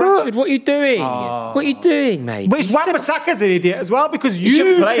 ridiculous from Rashford. What are you doing? What are you doing, mate? But it's Wan-Bissaka's an idiot as well because You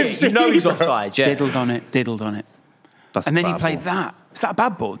shouldn't play can it. You know see, he's bro. offside, yeah. Diddled on it. That's And then a he bad played ball. that. Is that a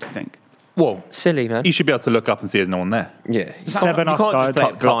bad ball, do you think? Well, Silly, man. you should be able to look up and see there's no one there. Yeah. Seven you can't offside. just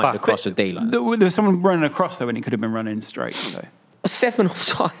play it blind back. across a D like that. There was someone running across there when he could have been running straight. So 7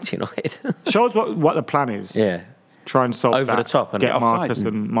 offside, United. Shows what the plan is. yeah. Try and solve Over that. the top and Get offside. Marcus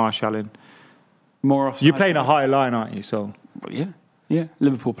and Marshall in. more offside. You're playing a high line, aren't you? So Yeah.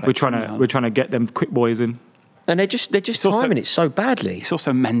 Liverpool play. we're trying to get them quick boys in. And they're just also- timing it so badly. It's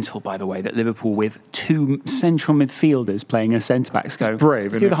also mental, by the way, that Liverpool with 2 central midfielders playing as centre backs go. brave,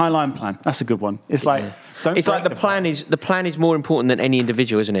 Let's isn't do it? the high line plan. That's a good one. It's like don't It's like break the plan is more important than any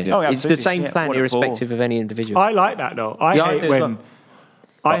individual, isn't it? Oh, It's the absolutely. same Yeah, plan what a irrespective of any individual. I like that though. I Yeah, I hate do as when well.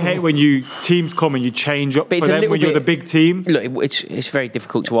 I hate when you teams come and you change up But for it's a them little when you're bit- the big team. Look, it's very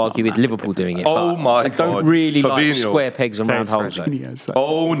difficult to not argue with massive Liverpool doing it. Oh but my I don't God. really like Fabinho. square pegs and round holes. Though. Yeah, so-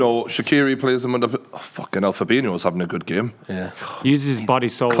 Oh no, Shaqiri plays them under. Oh, fucking hell, Fabinho's having a good game. Yeah. Uses his body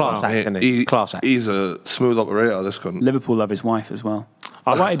so Class well. act, isn't it? Class act. He's a smooth operator. This cunt. Liverpool love his wife as well.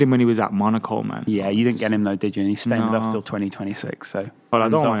 I liked him when he was at Monaco, man. Yeah, you didn't get him though, did you? And he's staying with us No. till 2026. So Well, I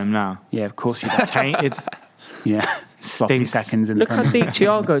hands don't off. want him now. Yeah, of course you don't. Tainted. Yeah, sloppy Stinks. seconds in Look the how Premier deep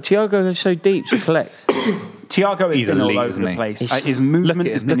Thiago goes so deep to collect. Thiago has He's been all elite, over isn't the he? place. He's- His movement look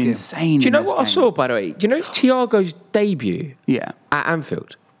at has him, been look at him. insane. Do you know in this what I game. saw, by the way? Do you know it's Thiago's debut Yeah. at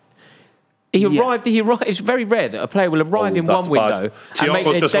Anfield? He arrived. It's very rare that a player will arrive in that's one window bad. and make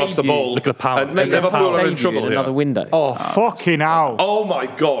Thiago's their just lost the debut- ball. Look at the power. And make their Liverpool are in debut trouble in here. another window. Oh, fucking hell. Oh my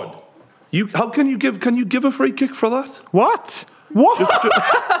God. How can you give a free kick for that? What? What?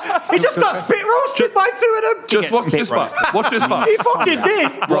 He just got spit roasted by 2 of them. Just watch this back. Watch this back. He fucking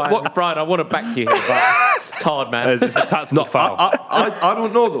did. Brian, I want to back you here, but it's hard, man. It's a tactical foul. I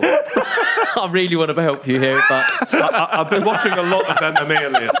don't know though. I really want to help you here, but I've been watching a lot of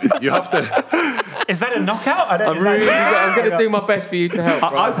MMA lately. You have to. Is that a knockout? I'm going to do my best for you to help. I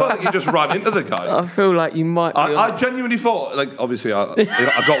Brian. felt like you just ran into the guy. I feel like you might. Be I genuinely thought, like, obviously, I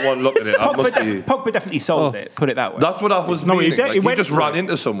got one look at it. I must be. Pogba definitely sold it. Put it that way. That's what I was No, he meaning. did. Like, He you went just for ran it.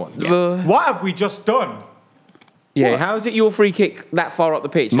 into someone. What have we just done? Yeah, how is it your free kick that far up the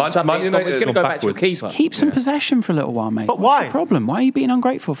pitch? Man Suddenly United it's going to gone go back to a backwards. keeper. Keep some possession for a little while, mate. But What's why? the problem? Why are you being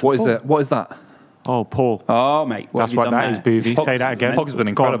ungrateful for What is Paul? that? What is that? Oh, Paul. Oh, mate. That's what that is, Boovy. Say that again. Pogba's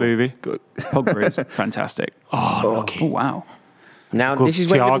been Go on, incredible. Boovy. Good. Pogba is fantastic. Oh, lucky. Oh, wow. Now, Good this is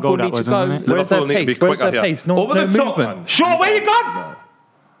where Thiago, Liverpool that need to was, go. wasn't it? Where's their Liverpool need to be pace? Where's quicker their here. pace? No, Over no the top, movement. man. Sure, where you gone?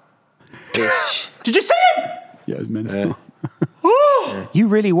 Did you see him? Yeah, it was mental. You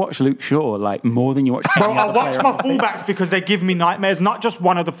really watch Luke Shaw like more than you watch. Bro, any I other watch player my on the pitch. fullbacks because they give me nightmares. Not just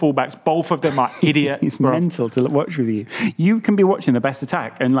one of the fullbacks, both of them are idiots, It's bro. mental to watch with you. You can be watching the best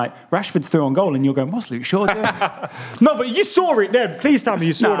attack and like Rashford's through on goal and you're going, what's Luke Shaw doing? No, but you saw it then. Please tell me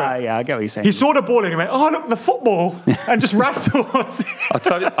you saw that. Yeah, I get what you're saying. He saw the ball and he went, oh, look, the football, and just ran towards it. I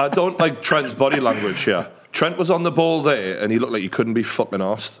tell you, I don't like Trent's body language here. Trent was on the ball there and he looked like he couldn't be fucking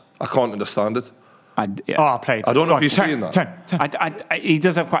arsed. I can't understand it. Oh, I played. I don't know if you've 10, seen that. 10. He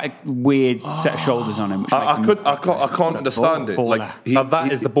does have quite a weird set of shoulders on him. Which I make him can't understand it. baller. Like Now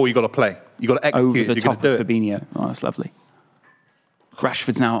that is the ball you got to play. You got to execute. over the You're top going of to do it. Fabinho. Oh, that's lovely.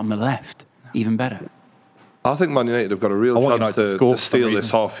 Rashford's now on the left. Even better. I think Man United have got a real want chance United to to score for some steal this reason.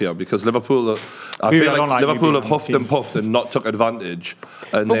 half here because Liverpool. I Really, feel I don't like like Liverpool you have being huffed and puffed and not took advantage.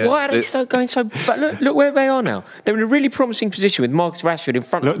 And But why are they still going so... But look where they are now. They're in a really promising position with Marcus Rashford in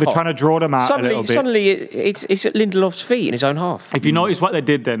front Look, of the they're trying to draw them out a little bit. Suddenly it's at Lindelof's feet in his own half. If you notice what they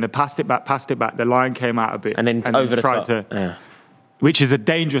did then, they passed it back. The line came out a bit. And then over the tried top. to, Yeah. which is a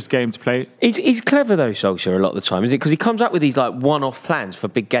dangerous game to play. He's clever though, Solskjaer, a lot of the time, isn't it? Because he comes up with these like one-off plans for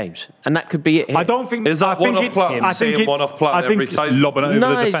big games, and that could be it. Here. I don't think... Is that I think one-off it's- plan? I think Same it's... one-off plan I think every time? Lobbing it over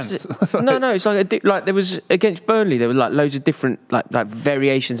No, the it's, defence. no, it's like there was against Burnley. There were like loads of different like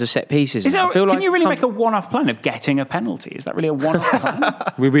variations of set pieces. Is and I there, feel can like you really make a one-off plan of getting a penalty? Is that really a one-off plan?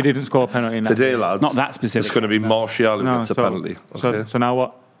 We didn't score a penalty in that Today, game. lads, Not that specific. It's going to be Martial who gets a penalty. Okay? So now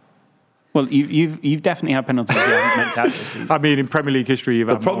what? Well, you've definitely had penalties you haven't meant to have this season. I mean, in Premier League history, you've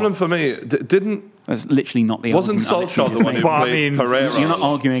The had problem more. for me didn't That's literally not the wasn't argument I Solskjaer the one who Well, I played mean, Pereira. You're not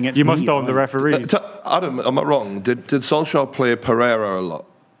arguing against You must me, own the are you? referees. Adam, am I wrong? Did Solskjaer play Pereira a lot?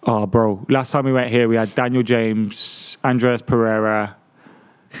 Oh, bro. Last time we went here, we had Daniel James, Andres Pereira,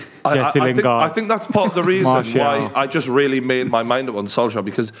 Jesse Lingard. I think that's part of the reason Martial. why I just really made my mind up on Solskjaer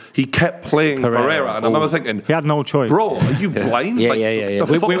because he kept playing Pereira, and I remember thinking, He had no choice. bro, are you blind? Yeah, Like, yeah.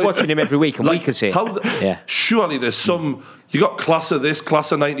 the fuck- We're watching him every week, and we can see it. Yeah. Surely there's some. You got class of this,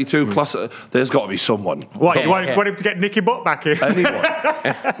 class of '92, class of. There's got to be someone. What, Yeah, you want, yeah. want him to get Nicky Butt back in? Anyone?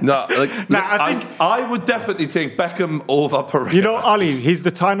 No, like, Nah, I think- I would definitely take Beckham over Pereira. You know, Ollie, he's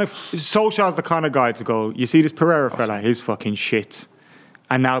the kind of... Solskjaer's the kind of guy to go, you see this Pereira fella, he's fucking shit.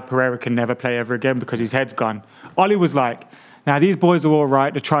 And now Pereira can never play ever again because his head's gone. Ollie was like, now these boys are all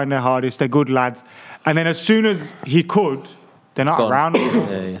right, they're trying their hardest, they're good lads. And then as soon as he could, they're not Gone. around anymore.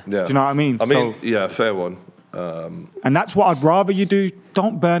 Yeah. Yeah. Do you know what I mean? Yeah, fair one. And that's what I'd rather you do.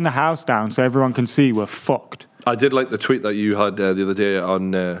 Don't burn the house down so everyone can see we're fucked. I did like the tweet that you had the other day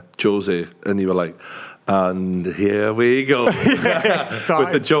on Jose, and you were like, and here we go. With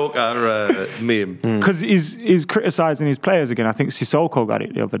the Joker meme. Because he's criticising his players again. I think Sissoko got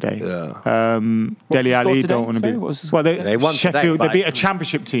it the other day. Yeah. Dele the score Ali today? don't want to Sorry, be. what was the Well, They won today, Sheffield. They but- beat a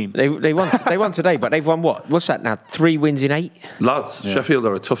championship team. They won today, but they've won what? What's that now? 3 wins in 8. Lads, Sheffield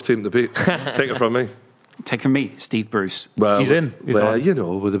are a tough team to beat. Take it from me. Take from me, Steve Bruce. Well, He's in. Well, you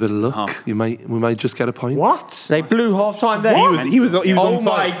know, with a bit of luck, we might just get a point. What? They blew half time there. He was Oh on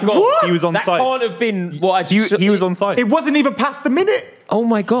my site. God. He was on that site. can't have been what I He was on site. It wasn't even past the minute. Oh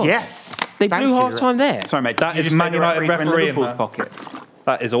my God. Yes. They Thank blew you. half time there. Sorry, mate. That did you is just Man say the United referees were in referee in Liverpool's there. pocket.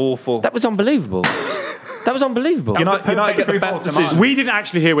 That is awful. That was unbelievable. That was unbelievable. United get the best decision. We didn't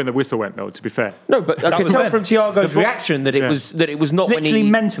actually hear when the whistle went, though. To be fair. No, but I could was tell then. from Thiago's reaction that it was not when Literally he.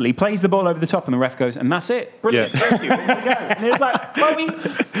 mentally plays the ball over the top and the ref goes, and that's it. Brilliant. Yeah. Thank you. There you go. And it was like,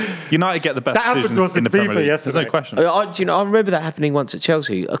 well, United get the best That happened decisions to us in in the Premier FIFA League. yesterday. There's no question. I remember that happening once at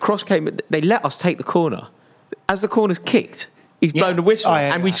Chelsea. A cross came. They let us take the corner. As the corner's kicked, he's blown the whistle, Oh,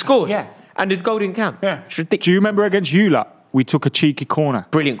 yeah. and we scored. Yeah. And the goal didn't count. Yeah. It's ridiculous. Do you remember against you lot? We took a cheeky corner.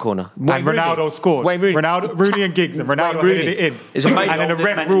 Brilliant corner. And Ronaldo scored. Wayne Rooney. Rooney and Giggs, and Ronaldo Wayne headed Rooney. it in. It's amazing. And then the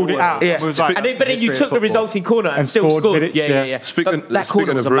ref ruled it out. Yeah. It was like, but then you took the resulting corner and, And still scored scored. Vidic, Yeah. yeah. Speaking- But that corner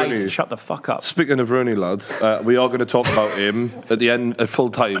speaking was of amazing. Rooney, Shut the fuck up. Speaking of Rooney, lads, we are going to talk about him at the end, at full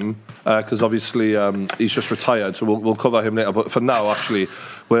time, because obviously he's just retired, so we'll cover him later. But for now, actually,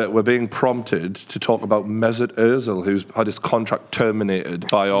 we're being prompted to talk about Mesut Ozil, who's had his contract terminated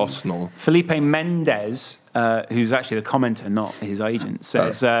by Arsenal. Felipe Mendes, who's actually the commenter, not his agent,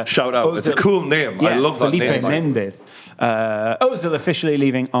 says... Shout out. It's a cool name. I love that Felipe name. Mendes. Ozil officially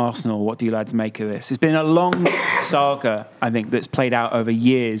leaving Arsenal. What do you lads make of this? It's been a long saga, I think, that's played out over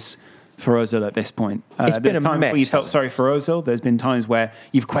years for Ozil at this point. It's been there's a times mess, where you felt hasn't sorry for Ozil. There's been times where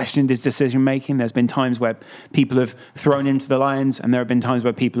you've questioned his decision making. There's been times where people have thrown him to the lions, and there have been times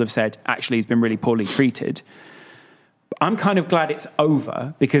where people have said, actually, he's been really poorly treated. I'm kind of glad it's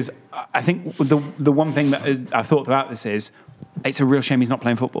over because I think the one thing that I've thought about this is it's a real shame he's not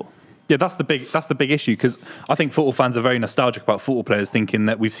playing football. Yeah, that's the big issue, because I think football fans are very nostalgic about football players, thinking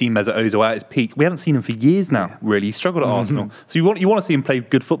that we've seen Mesut Ozil at his peak. We haven't seen him for years now. Really, he struggled at Arsenal. So you want to see him play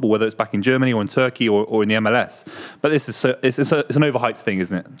good football, whether it's back in Germany or in Turkey or in the MLS. But this is it's an overhyped thing,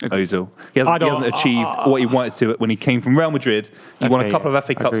 isn't it? Ozil. He hasn't achieved what he wanted to when he came from Real Madrid. He won a couple of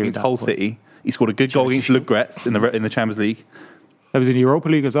FA Cups against Hull City. He scored a good goal against Ludogorets in the Champions League. That was in Europa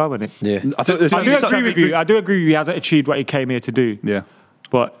League as well, wasn't it? Yeah. I do agree with you. I do agree with you. He hasn't achieved what he came here to do. Yeah.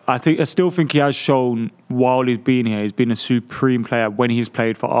 But I still think he has shown while he's been here, he's been a supreme player when he's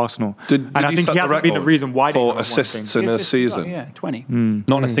played for Arsenal. And I think he hasn't been the reason why for assists in a season. 20.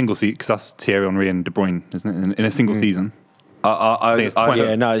 Not in a single season, because that's Thierry Henry and De Bruyne, isn't it? In a single season. I think it's 20.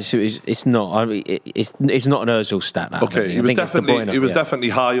 Yeah, no, it's not. I mean, it's not an Ozil stat. That, okay, he was definitely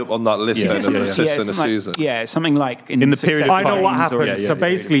high up on that list of assists in a season. Yeah, something like in the period. I know what happened. So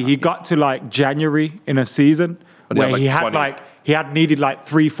basically, he got to like January in a season where he had needed like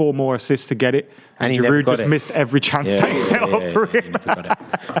 3-4 more assists to get it. And Giroud just missed every chance that he set up for him.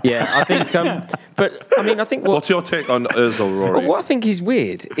 Yeah, I think. But I mean, I think. What's your take on Ozil, Rory? What I think is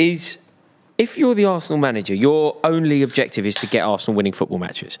weird is if you're the Arsenal manager, your only objective is to get Arsenal winning football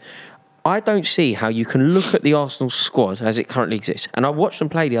matches. I don't see how you can look at the Arsenal squad as it currently exists. And I watched them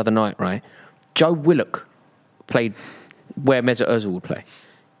play the other night. Right, Joe Willock played where Mesut Ozil would play.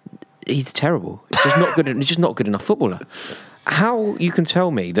 He's terrible. He's just not good. He's just not a good enough footballer. How you can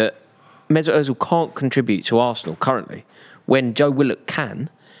tell me that Mesut Ozil can't contribute to Arsenal currently when Joe Willock can?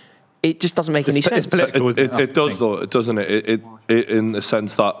 It just doesn't make any sense. It does, though, doesn't it? It in the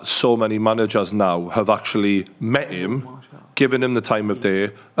sense that so many managers now have actually met him, given him the time of day,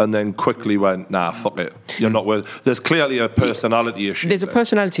 and then quickly went, nah, fuck it. You're not worth. There's clearly a personality issue. There's a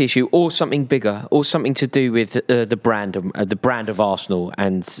personality issue, or something bigger, or something to do with the brand of Arsenal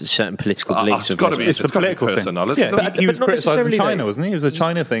and certain political beliefs. It's got to be. It's the political personality. Yeah, but he was criticising China, wasn't he? It was a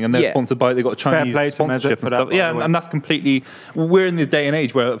China thing, and they're sponsored by. They got Chinese sponsorship and stuff. Yeah, and that's completely. We're in the day and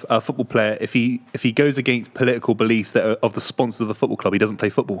age where a football player, if he goes against political beliefs that are of the sponsors of the football club, he doesn't play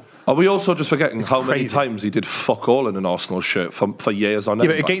football. Are we also just forgetting how many times he did fuck all in an Arsenal shirt for years on end?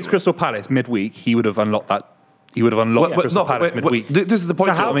 Yeah, but against Crystal Palace midweek, he would have unlocked that. He would have unlocked Crystal Palace midweek. This is the point.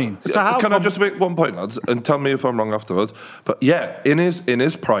 Can I just make one point, lads, and tell me if I'm wrong afterwards? But yeah, in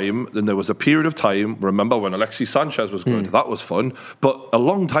his prime, then there was a period of time. Remember when Alexis Sanchez was good? That was fun. But a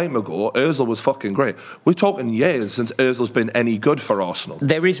long time ago, Ozil was fucking great. We're talking years since Ozil's been any good for Arsenal.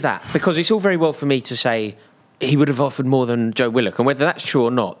 There is that, because it's all very well for me to say he would have offered more than Joe Willock, and whether that's true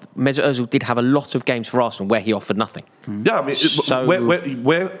or not, Mesut Ozil did have a lot of games for Arsenal where he offered nothing. Yeah, I mean,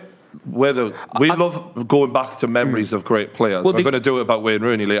 we love going back to memories of great players. We're going to do it about Wayne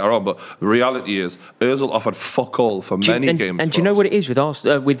Rooney later on, but the reality is Ozil offered fuck all for many games. And do you know what it is with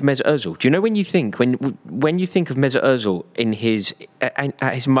Mesut Ozil? Do you know when you think of Mesut Ozil in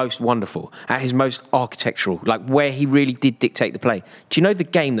at his most wonderful, at his most architectural, like where he really did dictate the play? Do you know the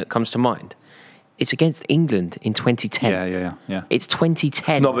game that comes to mind? It's against England in 2010. Yeah. It's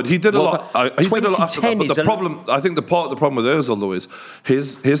 2010. No, but he did a lot. He did a lot after that. But the problem, I think, part of the problem with Ozil though is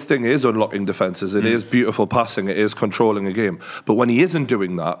his thing is unlocking defences. It is beautiful passing. It is controlling a game. But when he isn't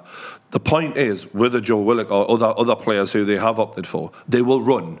doing that, the point is, whether Joe Willock or other players who they have opted for, they will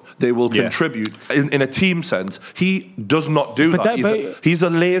run. They will contribute in a team sense. He does not do that. He's a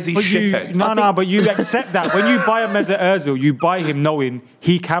lazy shithead. But you accept that. When you buy a Mesut Ozil, you buy him knowing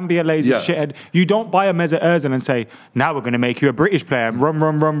he can be a lazy shithead. You don't buy a Mesut Ozil and say, now we're going to make you a British player and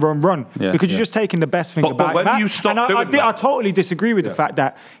run. Because you're just taking the best thing about him. But when you stop doing that, I totally disagree with the fact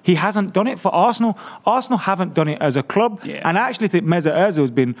that he hasn't done it for Arsenal. Arsenal haven't done it as a club. Yeah. And I actually think Mesut Ozil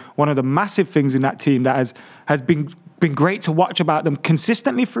has been one of the massive things in that team that has been great to watch about them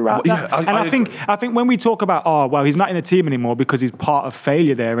consistently throughout that. I think when we talk about, he's not in the team anymore because he's part of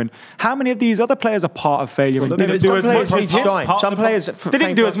failure there. And how many of these other players are part of failure and didn't do as much as him? Some players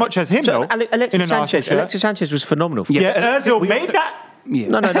didn't do as much as him, though. Alexis Sanchez was phenomenal. Ozil made that. Yeah.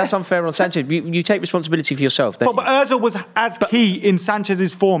 No, that's unfair on Sanchez. You take responsibility for yourself. But Ozil was as key in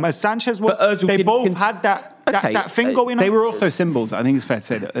Sanchez's form as Sanchez was. They both had that thing going on. They were also symbols. I think it's fair to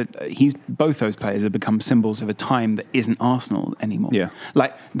say that both those players have become symbols of a time that isn't Arsenal anymore. Yeah,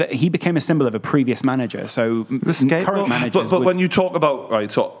 he became a symbol of a previous manager. So the current managers. But when you talk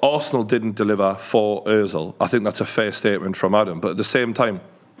about so Arsenal didn't deliver for Ozil, I think that's a fair statement from Adam. But at the same time,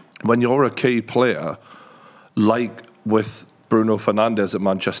 when you're a key player, like with Bruno Fernandes at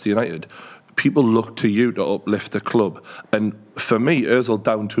Manchester United, people look to you to uplift the club. And for me, Ozil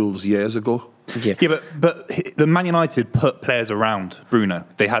down tools years ago. Yeah, but the Man United put players around Bruno.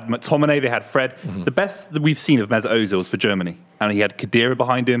 They had McTominay, they had Fred. The best that we've seen of Mesut Ozil is for Germany. and he had Khedira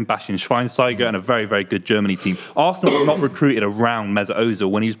behind him, bashing Schweinsteiger, and a very, very good Germany team. Arsenal were not recruited around Mesut Ozil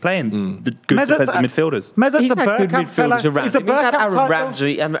when he was playing the good defensive midfielders. Mesut's He's a had good Bergkamp fella. midfielders around. He's a He's had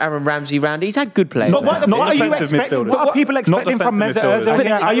Bergkamp Aaron Ramsey around. He's had good players. But around. what are you defensive expecting? midfielders. What are people expecting from Mesut defensive Ozil?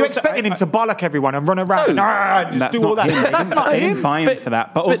 midfielders. Are you expecting him to bollock everyone and run around? And just do all that. That's not They didn't him. buy him for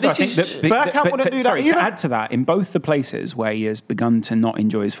that. But also, I think that Bergkamp wouldn't do that sorry, either. to add to that, in both the places where he has begun to not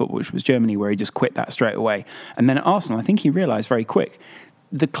enjoy his football, which was Germany, where he just quit that straight away, and then at Arsenal, I think he realised very quick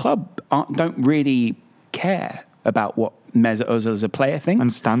the club don't really care about what Mesut Ozil as a player thinks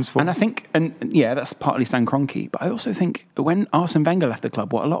And stands for. And I think, and yeah, that's partly Stan Kroenke, but I also think when Arsene Wenger left the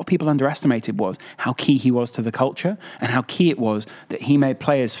club, what a lot of people underestimated was how key he was to the culture and how key it was that he made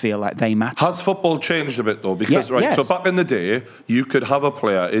players feel like they mattered. Has football changed a bit though? Because so back in the day, you could have a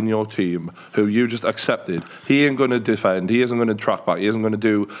player in your team who you just accepted. He ain't going to defend. He isn't going to track back. He isn't going to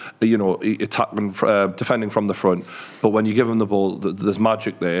do, attacking, defending from the front. But when you give him the ball, there's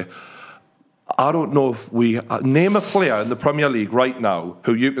magic there. I don't know if we name a player in the Premier League right now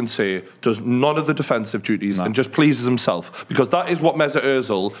who you can say does none of the defensive duties and just pleases himself, because that is what Mesut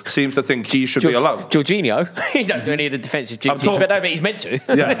Ozil seems to think he should be allowed. Jorginho, he don't do any of the defensive duties, but he's meant to.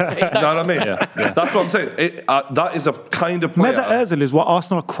 Yeah, you know what I mean? Yeah. That's what I'm saying. That is a kind of player. Mesut Ozil is what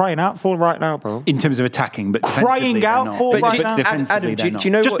Arsenal are crying out for right now, bro. In terms of attacking, but Crying out for but right now. defensively, Adam, do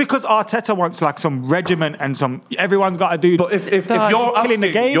you know Just what? because Arteta wants like some regiment and some everyone's got to do. But if you're killing asking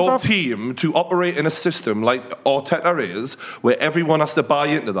the game, your bro. team to operate in a system like Arteta is, where everyone has to buy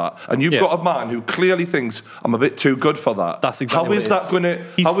into that, and you've got a man who clearly thinks I'm a bit too good for that. That's exactly how is what that it is. going to?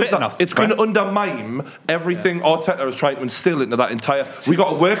 He's How is fit that? enough to It's going to press. undermine everything Arteta is trying to instill into that entire. We got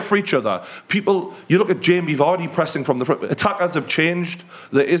to work for each other. People, you look at Jamie Vardy pressing from the front. Attackers have changed.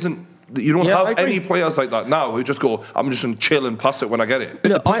 There isn't. You don't I have agree. any players like that now who just go, I'm just going to chill and pass it when I get it.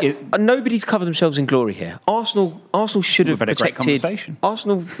 Look, nobody's covered themselves in glory here. Arsenal should have We've had a great protected. conversation.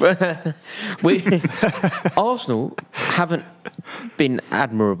 Arsenal haven't been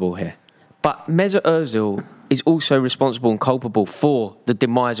admirable here, but Mesut Ozil is also responsible and culpable for the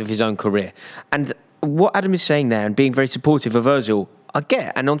demise of his own career. And what Adam is saying there, and being very supportive of Ozil, I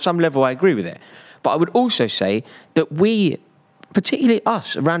get, and on some level I agree with it. But I would also say that we, particularly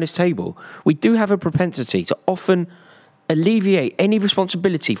us around this table, we do have a propensity to often alleviate any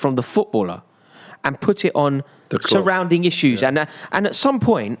responsibility from the footballer and put it on surrounding issues. And at some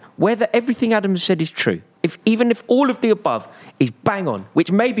point, whether everything Adam has said is true, even if all of the above is bang on,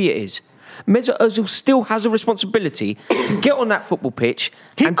 which maybe it is, Mesut Ozil still has a responsibility to get on that football pitch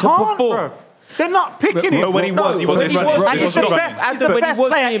and to perform. Bro. They're not picking him. But when he was, he wasn't And running. he's the best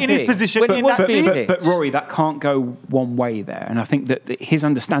player in his position in that team. But Rory, that can't go one way there. And I think that his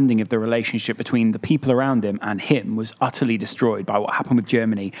understanding of the relationship between the people around him and him was utterly destroyed by what happened with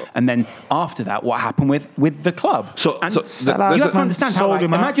Germany. And then after that, what happened with the club. You have to understand how,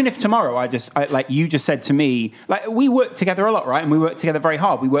 imagine if tomorrow like you just said to me, like we work together a lot, right? And we work together very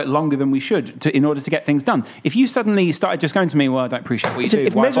hard. We work longer than we should in order to get things done. If you suddenly started just going to me, well, I don't appreciate what you do.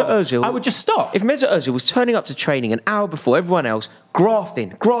 If Mesut Ozil, I would just stop. If Mesut Ozil was turning up to training an hour before everyone else,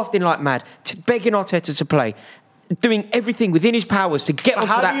 grafting like mad, begging Arteta to play, doing everything within his powers to get onto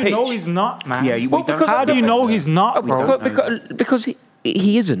that pitch. How do you know he's not, man? Yeah, how do you know he's not, bro? Because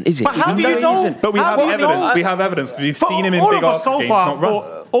he isn't, is it? But how do you know? But we have evidence. We have evidence because we've seen him in big Arsenal games not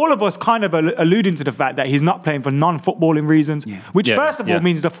run. All of us kind of alluding to the fact that he's not playing for non-footballing reasons, which first of all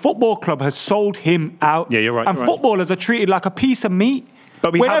means the football club has sold him out. Yeah, you're right. And footballers are treated like a piece of meat.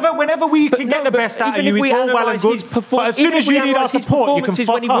 But whenever we can get the best out of you, it's all well and good. But as soon as you need our support, you can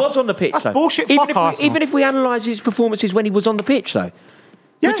fuck when he was on the pitch, That's though. bullshit. Even if we analyse his performances when he was on the pitch, though.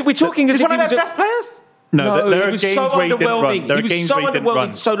 Yeah, we're talking as he's if one he of was their best players. No, there he are was games so where he didn't run. underwhelming. There are He was games so where he didn't underwhelming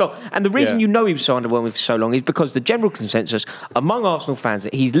run. for so long. And the reason you know he was so underwhelming for so long is because the general consensus among Arsenal fans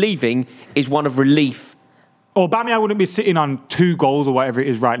that he's leaving is one of relief. Aubameyang wouldn't be sitting on 2 goals or whatever it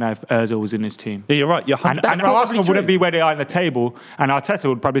is right now if Ozil was in his team. Yeah, you're right. You're And Arsenal wouldn't be where they are in the table, and Arteta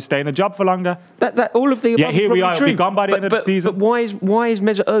would probably stay in the job for longer. That all of the above here is we probably are, true. we'll be gone by the end of the season. But why is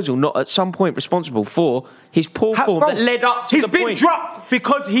Mesut Ozil not at some point responsible for his poor form that led up to the point? He's been dropped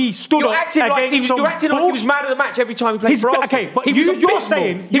because he stood up against some You're acting like he was man of the match every time he played for Arsenal. Okay, but he was you're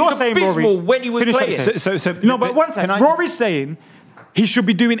saying, Rory, when he was playing. no, but one second. Rory's saying he should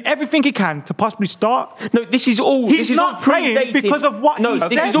be doing everything he can to possibly start. No, this is all. He's this is not all playing predating. because of what no, he this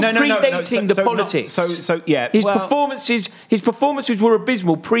said. is all No. predating the politics. Yeah. His performances were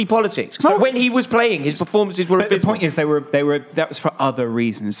abysmal pre-politics. So when he was playing, his performances were But the abysmal. point is, they were. That was for other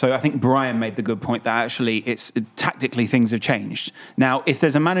reasons. So I think Brian made the good point that actually, it's tactically things have changed. Now, if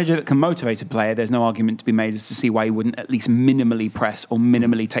there's a manager that can motivate a player, there's no argument to be made as to see why he wouldn't at least minimally press or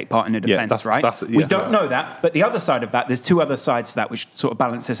minimally take part in a defence. We don't know that. But the other side of that, there's two other sides to that which sort of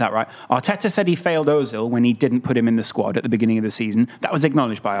balance this out. Right? Arteta said he failed Ozil when he didn't put him in the squad at the beginning of the season. That was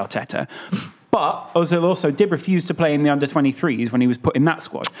acknowledged by Arteta. But Ozil also did refuse to play in the under-23s when he was put in that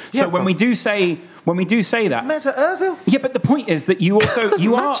squad. So when we do say that, Mesut Ozil. yeah, but the point is that you also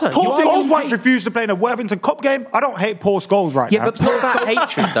you are matter. Paul you Scholes are- once refused to play in a Worthington Cup game. I don't hate Paul Scholes right Yeah, now. but It's not about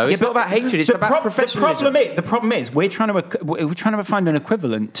hatred, though. It's not about hatred. It's about professionalism. The problem is we're trying to find an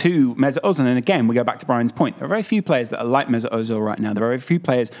equivalent to Mesut Ozil, and again we go back to Brian's point. There are very few players that are like Mesut Ozil right now. There are very few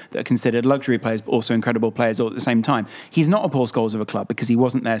players that are considered luxury players, but also incredible players all at the same time. He's not a Paul Scholes of a club because he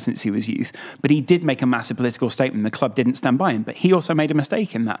wasn't there since he was youth, but he did make a massive political statement. The club didn't stand by him, but he also made a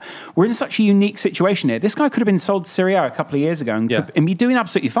mistake in that. We're in such a unique situation here. This guy could have been sold to Serie A a couple of years ago and be doing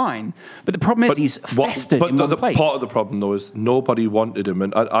absolutely fine. But the problem is he's festered in one place. Part of the problem, though, is nobody wanted him.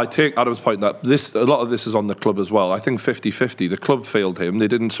 And I take Adam's point that a lot of this is on the club as well. I think 50-50. The club failed him. They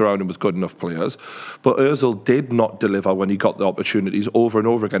didn't surround him with good enough players. But Ozil did not deliver when he got the opportunities over and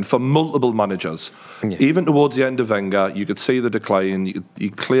over again for multiple managers. Yeah. Even towards the end of Wenger, you could see the decline. He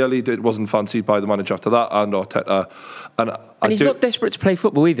clearly wasn't fancied by the manager after that and Arteta. And he's not desperate to play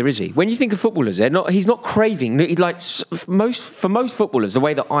football either, is he? When you think of footballers, he's not craving. For most footballers, the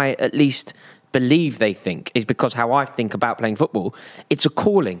way that I at least believe they think is because how I think about playing football. It's a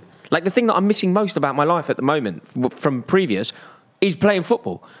calling. Like the thing that I'm missing most about my life at the moment from previous is playing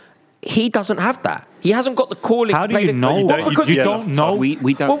football. He doesn't have that. He hasn't got the calling. How do you know? You don't know. We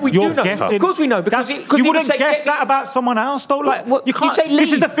don't. Well, we do know. Guessing. Of course we know. Because you wouldn't guess that about someone else, though. Like you can't. You say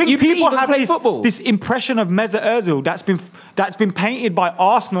this is the thing. People have this impression of Mesut Ozil that's been painted by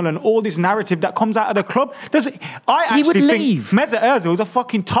Arsenal and all this narrative that comes out of the club. I actually think Mesut Ozil is a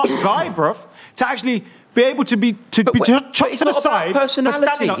fucking top guy, bruv. To actually be able to be chucked to the side for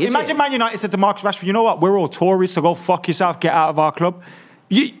standing up. Imagine Man United said to Marcus Rashford, "You know what? We're all tourists, so go fuck yourself. Get out of our club."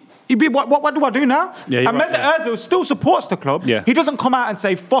 What do I do now? Yeah, and Mesut Ozil still supports the club. Yeah. He doesn't come out and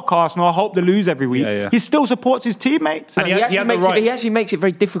say, fuck Arsenal, I hope they lose every week. Yeah. He still supports his teammates. And he actually makes it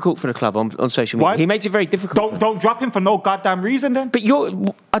very difficult for the club on social media. Why? He makes it very difficult. Don't drop him for no goddamn reason then. But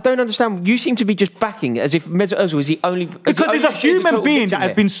I don't understand. You seem to be just backing as if Mesut Ozil is the only... Because he's a human being that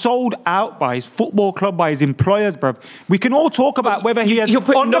has been sold out by his football club, by his employers, bruv. We can all talk about whether he has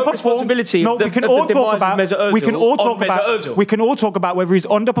underperformed. No, we can all talk about... We can all talk about whether he's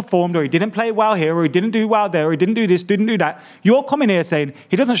underperformed or he didn't play well here, or he didn't do well there, or he didn't do this, didn't do that. You're coming here saying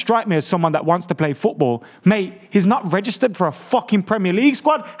he doesn't strike me as someone that wants to play football. Mate, he's not registered for a fucking Premier League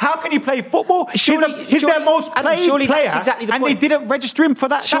squad. How can he play football? He's their most played player, exactly and they didn't register him for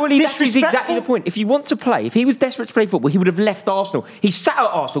that. Surely that is exactly the point. If you want to play, if he was desperate to play football, he would have left Arsenal. He's sat at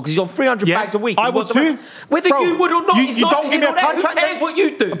Arsenal because he's on 300 bags a week. I would too. Whether you would or not, you don't give me a contract. Who cares what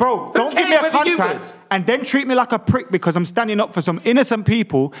you do? Bro, don't give me a contract and then treat me like a prick because I'm standing up for some innocent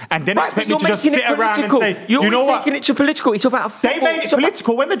people and then expect me to just sit around and say, you know what? You're making it too political. It's about football. They made it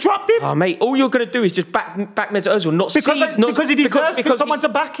political when they dropped him. Oh, mate, all you're going to do is just back Mesut Ozil, because he deserves someone to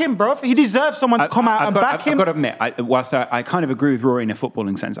back him, bro. He deserves someone to come out and back him. I've got to admit, whilst I kind of agree with Rory in a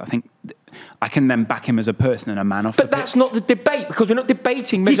footballing sense, I think I can then back him as a person and a man off the pitch. But that's not the debate, because we're not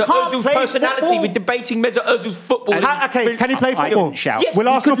debating Mesut Ozil's personality. We're debating Mesut Ozil's football. Okay, can he play football? Yes, will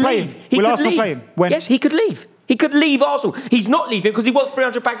Arsenal play him? Will Arsenal play him? When? Yes, he could leave. He could leave Arsenal. He's not leaving because he wants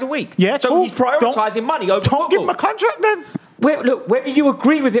 300 bags a week. Yeah, so he's prioritising money over football. Don't give him a contract then. Look, whether you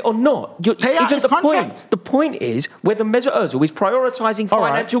agree with it or not, pay out his contract. Point. The point is whether Mesut Ozil is prioritising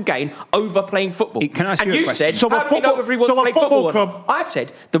financial gain over playing football. Can I ask you a question? Said, how do we know if he wants to play football club? I've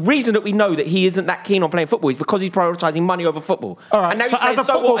said the reason that we know that he isn't that keen on playing football is because he's prioritising money over football. All right. And now you're saying,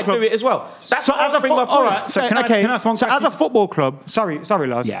 so what, I do it as well. That's answering my point. All right. So can I ask one question? So as a football club, sorry,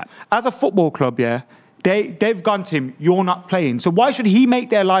 Lars. Yeah. As a football club, they've gone to him, you're not playing. So why should he make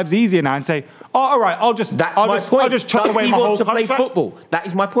their lives easier now and say, all right, I'll just chuck away my whole contract? Play football. That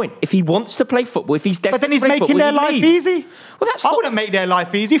is my point. If he wants to play football, if he's desperate but then he's making their life easy. Well, I wouldn't make their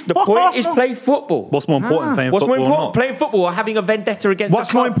life easy. The point is play football. What's more important, playing football? What's more important, playing football or having a vendetta against?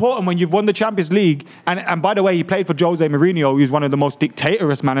 What's more important when you've won the Champions League? And by the way, he played for Jose Mourinho, who's one of the most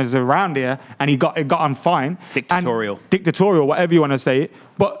dictatorous managers around here, and he got on fine. Dictatorial, whatever you want to say it.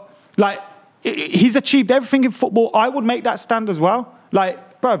 But he's achieved everything in football. I would make that stand as well.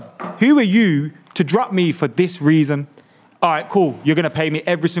 Bruv, who are you to drop me for this reason? all right, cool. You're going to pay me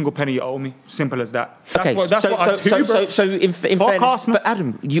every single penny you owe me. Simple as that. That's Okay, what I do, bro. so in fairness, Arsenal. but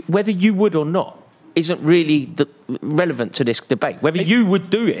Adam, whether you would or not isn't really relevant to this debate. Whether you would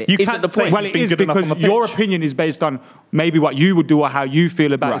do it You isn't can't the say- point. Well, it is because your opinion is based on maybe what you would do or how you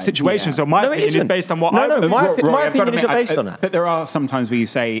feel about the Right, situation. yeah. So my No, it opinion is isn't. based on what No, I no, would do. my Rory, opinion I've got to isn't admit, based on that. But there are sometimes where you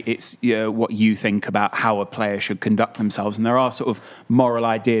say it's what you think about how a player should conduct themselves, and there are sort of moral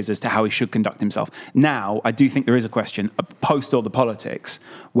ideas as to how he should conduct himself. Now, I do think there is a question, post all the politics,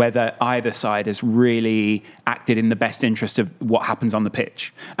 whether either side has really acted in the best interest of what happens on the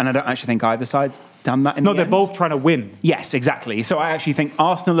pitch. And I don't actually think either side's done that in No, the they're end. both trying to win. Yes, exactly. So I actually think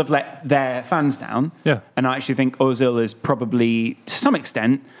Arsenal have let their fans down. Yeah. And I actually think Ozil has probably, to some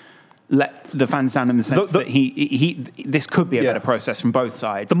extent, let the fans down in the sense that this could be a better process from both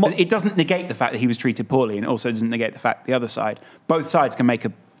sides. But it doesn't negate the fact that he was treated poorly, and also doesn't negate the fact that the other side, both sides can make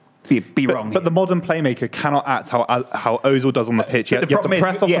be wrong. But the modern playmaker cannot act how Ozil does on the pitch. You have to problem is,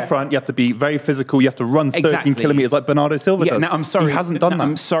 press off the front. You have to be very physical. You have to run 13 Exactly. kilometres like Bernardo Silva does. Now, I'm sorry. He hasn't done that.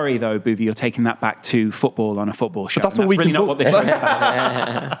 I'm sorry, though, Boovy, you're taking that back to football on a football show. that's and all we really can not talk what this show is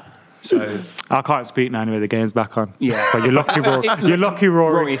about. So, I can't speak now anyway. The game's back on. Yeah. But you're lucky, Rory. You're lucky,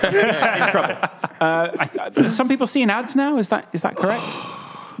 Rory. Rory, if you're in trouble. Some people seeing ads now. Is that correct?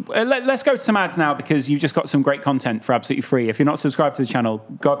 Let's go to some ads now, because you've just got some great content for absolutely free. If you're not subscribed to the channel,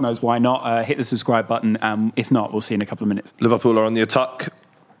 God knows why not. Hit the subscribe button. If not, we'll see you in a couple of minutes. Liverpool are on the attack,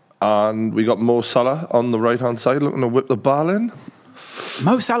 and we got Mo Salah on the right-hand side looking to whip the ball in.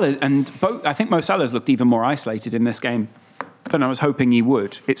 Mo Salah I think Mo Salah's looked even more isolated in this game than I was hoping he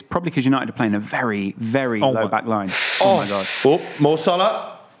would. It's probably because United are playing a very, very low back line. Oh my God. Oh, Mo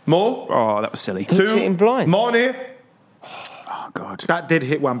Salah. Mo. Oh, that was silly. Hitting blind. Mane. Oh God. That did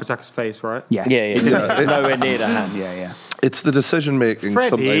hit Wan-Bissaka's face, right? Yes. Yeah. Nowhere near the hand. Yeah. It's the decision-making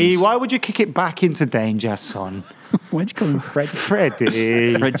Freddie, sometimes. why would you kick it back into danger, son? Why'd you call him Fred?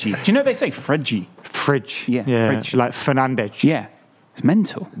 Freddie. Fredgy. Do you know they say Fredgy? Fridge. Yeah, fridge. Like Fernandez. Yeah. It's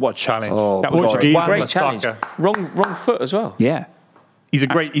mental. What a challenge. Oh, That was Portuguese. Wan Great challenge. Bissaka. Wrong foot as well. Yeah. He's a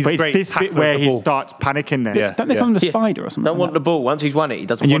great. He's But a it's great this bit tackler where of the he ball. starts panicking then. Yeah. Don't they call him the spider or something? Don't like want that? the ball. Once he's won it, he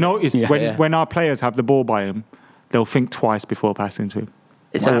doesn't And you want notice it. when our players have the ball by him, they'll think twice before passing to him.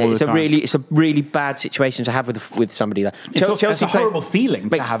 It's All a the time. really bad situation to have with somebody there. It's a horrible feeling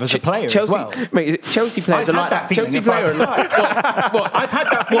to have as a player as Chelsea, well. Mate, Chelsea players I've are had like that that. feeling Chelsea if I players was are like what? I've had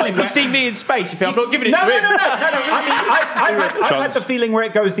that What feeling. if you see me in space? You think I'm not giving it to him? No. I mean, I've had the feeling where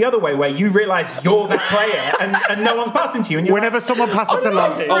it goes the other way, where you realise you're that player and no one's passing to you. And you're Whenever someone passes the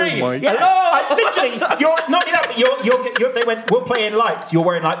line, literally, you're not enough. They went, we'll play in lights. You're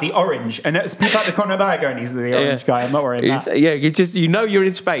wearing like the orange, and it's people at the corner of the eye going, he's the orange guy. I'm not wearing that. Yeah, you know you're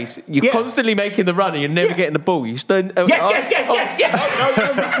in space. You're constantly making the run and you're never getting the ball. You stand. Yes.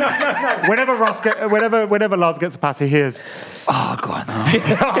 whenever Lars gets a pass, he hears, "Oh God!"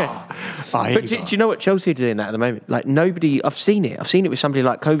 But do you know what Chelsea are doing that at the moment? Like nobody. I've seen it. I've seen it with somebody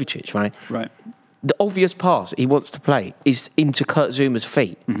like Kovacic, right? Right. The obvious pass he wants to play is into Kurt Zuma's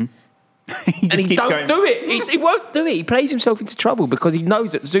feet. He And he don't do it. He won't do it. He plays himself into trouble because he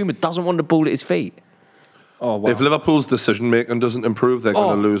knows that Zuma doesn't want the ball at his feet. Oh, wow. If Liverpool's decision-making doesn't improve, they're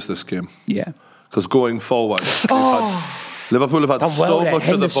going to lose this game. Yeah. Because going forward, Liverpool have had Done well so there, much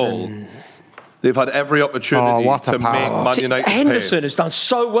of the ball. Henderson. They've had every opportunity what a to make power. Man United Henderson pay. has done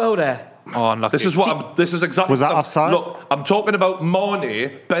so well there. Oh, unlucky. This is exactly. Was that offside? Look, I'm talking about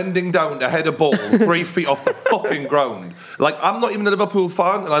Mane bending down to head a ball 3 feet off the fucking ground. Like, I'm not even a Liverpool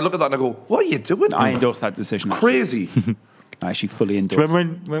fan, and I look at that and I go, "What are you doing?" I endorse that decision. Crazy. I actually fully endorse.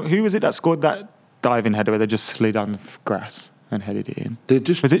 Remember who was it that scored that diving header where they just slid on the grass and headed it in? They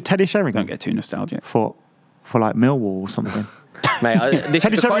just. Was it Teddy Sheringham Don't get too nostalgic. for like Millwall or something? Mate, this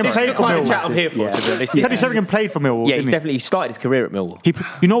Teddy is the kind Sheringham played of for chat Millwall. I'm here for, Yeah. to be honest. Teddy Sheringham played for Millwall, Yeah, he didn't he? definitely started his career at Millwall.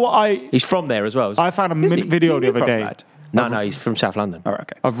 You know what He's from there as well. I found a Is he? video Is the he other Newcastle day lad? No, he's from South London. Oh,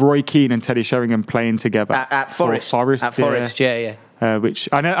 okay. of Roy Keane and Teddy Sheringham playing together At for Forest. Forest, At Forest, yeah. which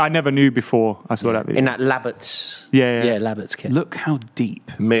I never knew before I saw that video. In that Labberts. Yeah. Yeah, Labberts kit. Look how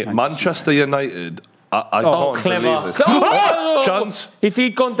deep. Mate, Manchester United. I Oh, can't clever. believe this. Oh! Chance. If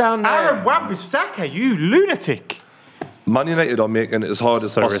he'd gone down there. Aaron Wan-Bissaka, you lunatic! Man United are making it as hard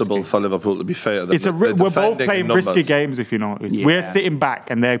as So possible risky. for Liverpool to be fair to them. It's They're we're both defending playing numbers. risky games, if you know. Yeah. We're sitting back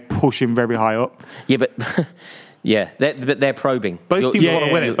and they're pushing very high up. Yeah, but they're probing. Both teams yeah, want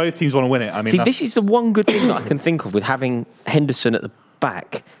to win yeah. it. Both teams want to win it. I mean, See, that's- this is the one good thing that I can think of with having Henderson at the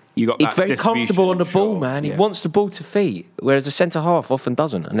back. You got He's that very distribution, comfortable on the ball, sure, man. He yeah. wants the ball to feet, whereas a centre half often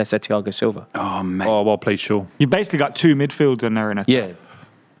doesn't, unless they're Thiago Silva. Oh, man. oh, well played, Shaw. You've basically got two midfielders in there in a Yeah.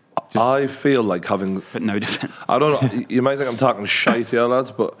 I feel like having. But no defence. I don't know. You might think I'm talking shite here, lads,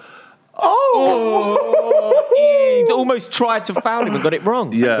 but Oh, he almost tried to foul him and got it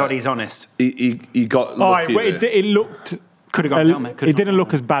wrong. Yeah. God, he's honest. He got lucky there. It looked. Could have gone down there. It didn't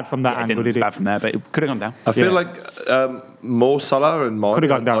look as bad from that It angle, didn't did look it? bad from there, but it could have gone down. I feel like Mo Salah and Could've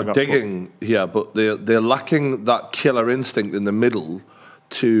gone Mane down are and got digging here, but they're lacking that killer instinct in the middle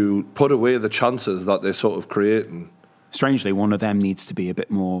to put away the chances that they're sort of creating. Strangely, one of them needs to be a bit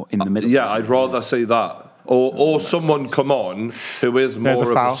more in the middle. Yeah, I'd rather see that. Or someone come on who is more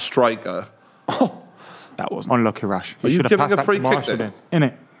of foul. a striker. That wasn't. Unlucky, Rash. Are you should have giving passed a that free to kick Marshall there? then,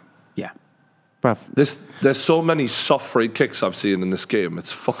 innit? Yeah. Bruv. There's so many soft free kicks I've seen in this game.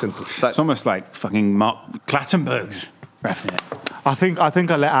 It's fucking pathetic. It's almost like fucking Mark Clattenburg's reffing it. I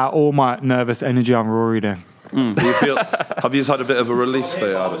think I let out all my nervous energy on Rory then. Do you feel? Have you had a bit of a release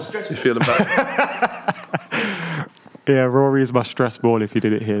there, Adam? You feeling better? Yeah, Rory is my stress ball if you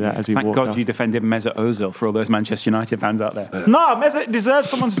didn't hear that as he Thank walked God off. you defended Mesut Ozil for all those Manchester United fans out there. No, Mesut deserves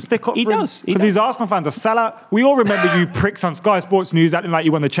someone to stick up He for him. does, he Because does. these Arsenal fans are sellout. We all remember you pricks on Sky Sports News acting like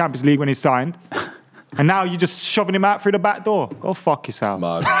you won the Champions League when he signed. And now you're just shoving him out through the back door. Go fuck yourself.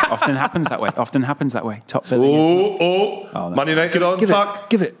 Man. Often happens that way. Top billing. Oh, Man United on track.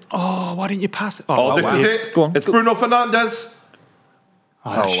 Give it. Oh, why didn't you pass it? Oh, this wow. is it. Go on. It's Bruno Fernandes.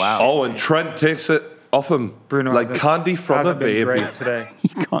 Oh, wow. Oh, and Trent takes it off him Bruno like hasn't- candy from a hasn't been baby. great today.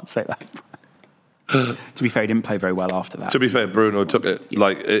 You can't say that. To be fair, he didn't play very well after that. To be fair, Bruno took it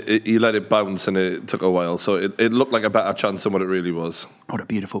like he let it bounce and it took a while, so it looked like a better chance than what it really was. What a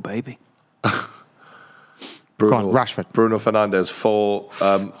beautiful baby. Bruno, on, Rashford. Bruno Fernandes for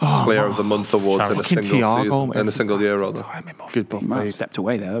Player of the Month awards in a Fucking single Thiago, season, in a single year rather. Good He might have stepped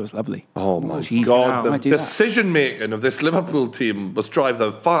away there. That was lovely. Oh my Jesus. God! Why The do that? decision making of this Liverpool team must drive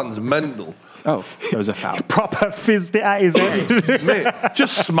the fans mental. Oh, there was a foul. Proper fizzed it at his head. Mate,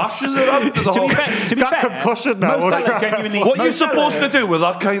 just smashes it up. The whole, To be That fair, concussion now, Mo wasn't Salah it? genuinely. what are Mo you supposed Salah- to do with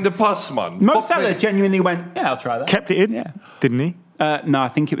that kind of pass, man? Mo Fuck Salah me. genuinely went, yeah, I'll try that. Kept it in, Yeah. didn't he? No, I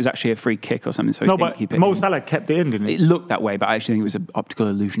think it was actually a free kick or something. So No, he didn't but keep it. Mo in. Salah kept it in, didn't he? It looked that way, but I actually think it was an optical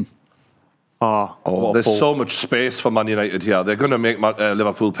illusion. Oh, Oh, there's so much space for Man United here. They're going to make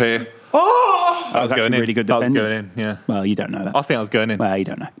Liverpool pay. That was actually going in. really good That was defending. going in, yeah. Well, you don't know that. I think I was going in. Well, you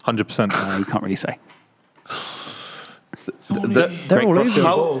don't know. 100%. You can't really say. They're all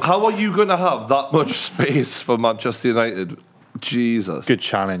over. How are you going to have that much space for Manchester United? Jesus. Good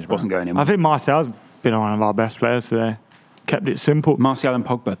challenge, man. Wasn't going in. I think Martial's been one of our best players today. Kept it simple, Martial and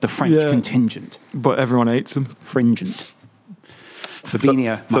Pogba, the French Yeah. contingent. but everyone hates him. Fringent.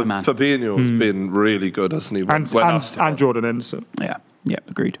 Fabinho, my man. Fabinho's been really good, hasn't he? And, When and, asked and about- Jordan Henderson. Yeah,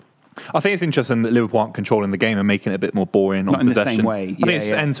 agreed. I think it's interesting that Liverpool aren't controlling the game and making it a bit more boring Not on in the possession. same way. I think Yeah, it's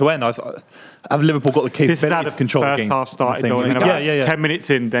yeah. end to end. Have Liverpool got the This is how capability the to control the first game? half started, I think. though. And Yeah, about yeah, yeah. 10 minutes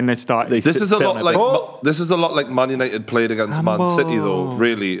in, then they started. This is a sit lot on like their this is a lot like Man United played against Man City, though.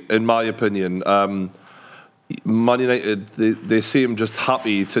 Really, in my opinion, Man United they seem just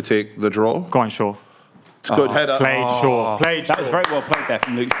happy to take the draw. Go on, Shaw. It's a good header. Played Shaw. Played That Shaw. was very well played there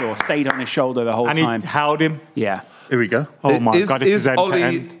from Luke Shaw. Stayed on his shoulder the whole And he time. held him. Yeah. Here we go. Oh my God, this is end to Ollie?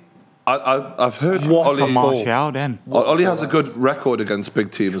 end. I've heard What for Ollie. Martial then? Ollie has a good record against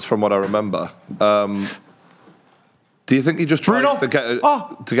big teams, from what I remember. Do you think he just tries Bruno? to get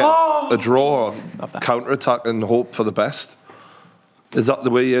a draw or counter attack and hope for the best? Is that the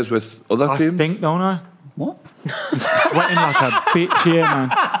way he is with other I teams? stink, don't I? What? Sweating like a bitch here, man.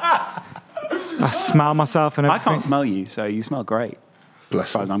 I smell myself and I everything. can't smell you, so you smell great, Bless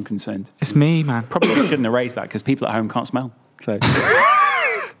as far him. as I'm concerned. It's me, man. Probably shouldn't have raised that because people at home can't smell. So.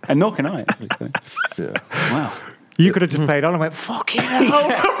 And nor can I, actually. So. Yeah. Wow. You could have just played on and went, fucking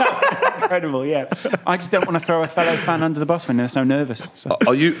hell. Incredible, yeah. I just don't want to throw a fellow fan under the bus when they're so nervous. So.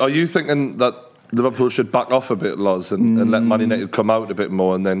 Are you thinking that Liverpool should back off a bit, Loz, and let Man United come out a bit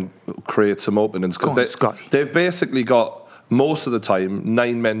more and then create some openings? Go on, Because Scotty. they've basically got, most of the time,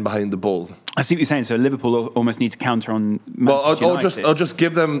 9 men behind the ball. I see what you're saying. So Liverpool almost need to counter on Well, Manchester United. I'll just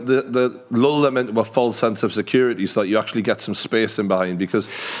give them the lull them into a false sense of security so that you actually get some space in behind, because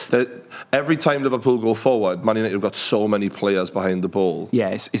every time Liverpool go forward, Man United have got so many players behind the ball. Yeah,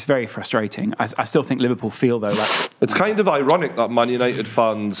 it's very frustrating. I still think Liverpool feel, though, that It's kind of ironic that Man United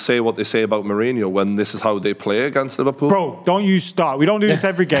fans say what they say about Mourinho when this is how they play against Liverpool. Bro, don't you start. We don't do this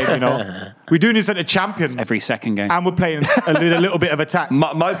every game, you know. We do this at the Champions. every second game. And we're playing a little bit of attack.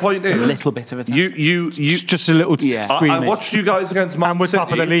 My point is, A little bit of attack. you Just a little Yeah. squeeze. I watched you guys against Man And we're City.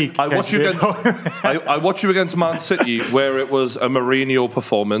 top of the league. I watched you against I watched you against Man City, where it was a Mourinho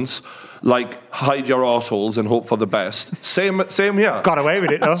performance, like hide your arseholes and hope for the best. Same here. Got away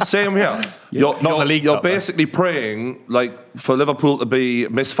with it, though. Same here. You're Not the League You're Cup, though. basically praying like for Liverpool to be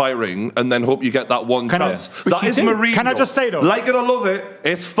misfiring and then hope you get that one chance. That is do. Mourinho. Can I just say, though? Like it or love it,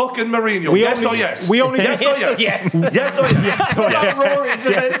 It's fucking Mourinho. Yes or yes? We only yes or yes? Yes or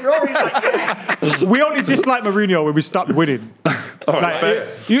yes? Rory's like, yes. We only dislike Mourinho when we stop winning. All right, fair.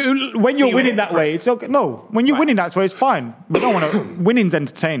 When you're winning that way, it's okay. No, when you're winning that way, it's fine. We don't want to. Winning's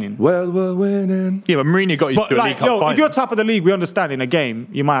entertaining. Well, we're winning. Yeah, but Mourinho got you But to a League Cup final. if you're top of the league, we understand in a game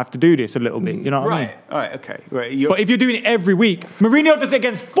you might have to do this a little bit. You know what I mean? Right. All right. Okay. Right. But if you're doing it every week, Mourinho does it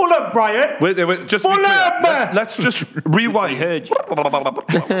against Fulham, Brian. Wait, just to be clear, let's just rewind. heard you.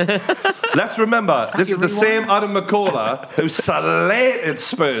 Let's remember, this is the same Adam McCullough who slated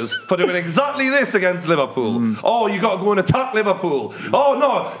Spurs for doing exactly this against Liverpool. Oh, you got to go and attack Liverpool. Oh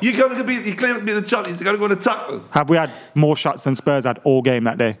no, you claim to be the champions. You got to go and attack them. Have we had more shots than Spurs had all game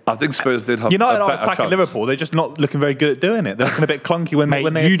that day? I think Spurs did have United a are better attacking chance. Liverpool. They're just not looking very good at doing it. They're looking a bit clunky when Mate,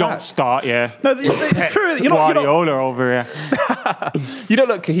 they you attack. don't start, yeah. No, it's true. You're Guardiola over here. you don't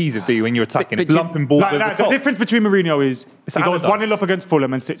look cohesive, do you, when you're attacking? But It's lumping balls over the The top. difference between Mourinho is It's he goes Allardyce. 1-0 up against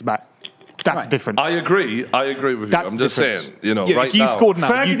Fulham and sits back. That's different. I agree with you. That's I'm just different. saying, you know, Yeah, right if you now. scored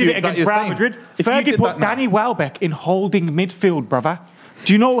now, Fergie you did do it exactly against the Real same. Madrid. If you Fergie did put that now- Danny Welbeck in holding midfield, brother.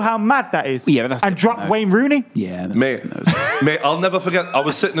 Do you know how mad that is? Yeah, but that's and different, drop though. Wayne Rooney. Yeah. Mate, I'll never forget. I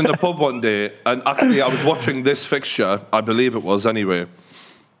was sitting in the pub one day, and actually, I was watching this fixture. I believe it was anyway.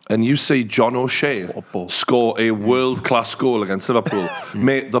 And you see John O'Shea score a world-class goal against Liverpool.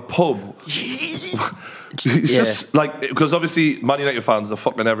 Mate, the pub. It's just like, because obviously Man United fans are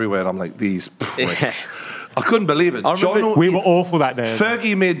fucking everywhere, and I'm like, these pricks. I couldn't believe it. We were awful that day.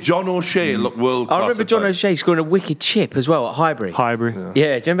 Fergie made John O'Shea look world-class. I remember at John times. O'Shea scoring a wicked chip as well at Highbury. Highbury. Yeah, do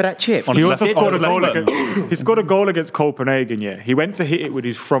you remember that chip? He also left- scored a on his goal left against. He scored a goal against Copenhagen. Yeah, he went to hit it with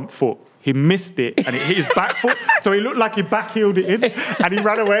his front foot. He missed it and it hit his back foot, so he looked like he backheeled it in, and he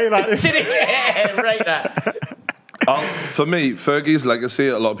ran away like this. Yeah, right that. For me, Fergie's legacy,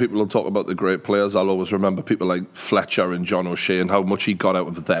 a lot of people will talk about the great players. I'll always remember people like Fletcher and John O'Shea and how much he got out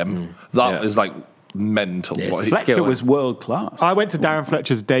of them. That is like mental. Yeah, what it's he- like- Fletcher was world class. I went to Darren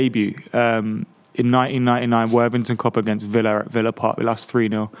Fletcher's debut in 1999 Worthington Cup against Villa at Villa Park. We lost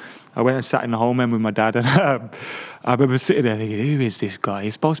 3-0. I went and sat in the home end with my dad, and I remember sitting there thinking, who is this guy?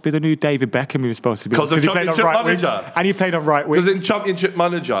 He's supposed to be the new David Beckham. He was supposed to be 'Cause of he played on Championship right wing, Manager. and he played on right wing. Because in Championship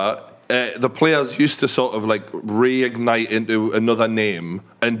Manager, the players used to sort of like reignite into another name,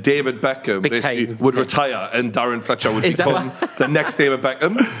 and David Beckham basically would retire, and Darren Fletcher would Is that become the next David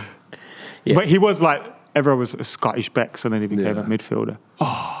Beckham. Yeah. But he was like, everyone was a Scottish Becks, and then he became Yeah. a midfielder.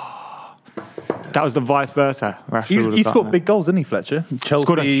 That was the vice versa. He scored big goals, didn't he, Fletcher? Chelsea.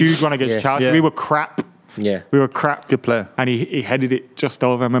 Scored a huge one against Yeah. Chelsea. Yeah. We were crap. Yeah. We were crap. Good player. And he headed it just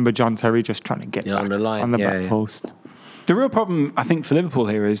over. I remember John Terry just trying to get Yeah, back on the line. on the Yeah, back yeah. post. The real problem, I think, for Liverpool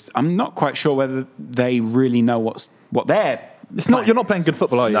here is I'm not quite sure whether they really know what they're. It's not. You're not playing good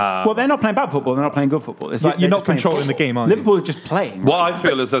football, are you? Well, they're not playing bad football. They're not playing good football. It's like You're they're not just playing controlling the football. game, are you? Liverpool are just playing. What I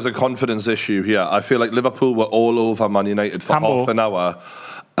feel is there's a confidence issue here. I feel like Liverpool were all over Man United for Handball. half an hour,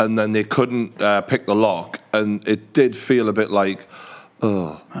 and then they couldn't pick the lock, and it did feel a bit like,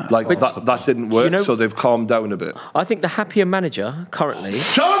 that didn't work. You know- So they've calmed down a bit. I think the happier manager currently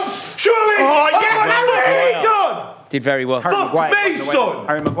Chance, surely. Oh, yes, Harry, God. did very well. Fuck me, son.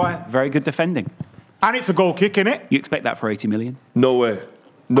 Harry Maguire, very good defending. And it's a goal kick, innit? You expect that for 80 million? No way.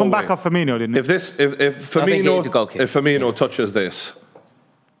 No Come way. back off Firmino, didn't it? If I think it is a goal kick. Firmino touches this,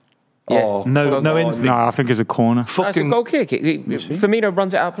 Yeah. oh No instinct. No, I think it's a corner. That's a fucking goal kick. Firmino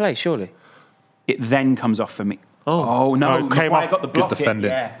runs it out of play, surely. It then comes off for me. Oh no! Oh, it came Maguire off. got the block. defending.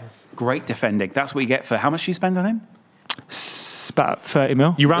 Yeah, great defending. That's what you get for how much do you spend on him? It's about 30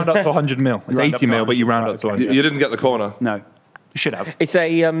 mil. You round up to 100 mil. It's round up 80 to mil, but you 100, round right, up to okay. 100. You didn't get the corner. No, you should have. It's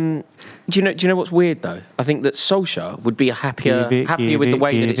a. Do you know what's weird though? I think that Solskjaer would be happier Give with the it,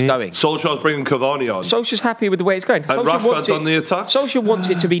 way that give it's it. going. Solskjaer's bringing Cavani on. Solskjaer's happy with the way it's going. Rashford's on the attack. Solskjaer wants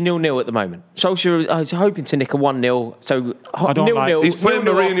it to be 0-0 at the moment. Solskjaer is hoping to nick a 1-0. So I don't 0-0. like- He's playing 0-0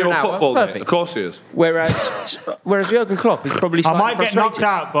 after Mourinho an hour, football, mate. perfect. Of course he is. Whereas Jurgen Klopp is probably I slightly might get knocked frustrated.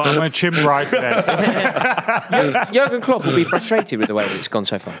 out, but I'm going to chim right today. Jurgen Klopp will be frustrated with the way that it's gone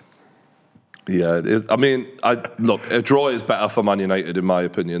so far. Yeah, it is. I mean, look, a draw is better for Man United, in my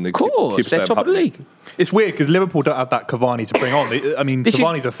opinion. Of course, they're top of the league. It's weird because Liverpool don't have that Cavani to bring on. I mean, This is-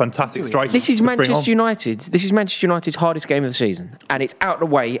 Cavani's a fantastic striker. This is to bring on. Manchester United. This is Manchester United's hardest game of the season, and it's out of the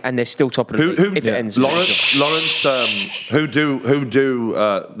way, and they're still top of the league. If it ends, Lawrence,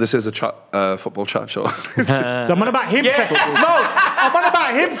 this is a chat, football chat show. I'm on about him saying, no, I'm on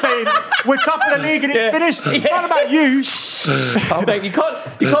about him saying, we're top of the league and it's finished. It's not about you. Mate, you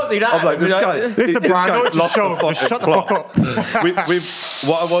can't do that. I'm like, this You know, Listen, Brian, don't just lost show. the Just shut the fuck up.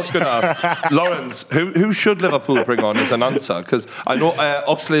 What I was going to ask, Lawrence, who should Liverpool bring on as an answer? Because I know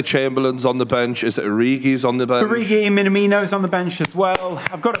Oxlade-Chamberlain's on the bench. Is it Origi's on the bench? Origi and Minamino's on the bench as well.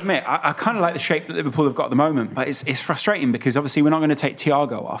 I've got to admit, I kind of like the shape that Liverpool have got at the moment, but it's frustrating because obviously we're not going to take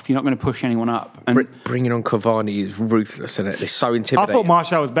Thiago off. You're not going to push anyone up. And Bringing on Cavani is ruthless, isn't it? It's so I intimidating. thought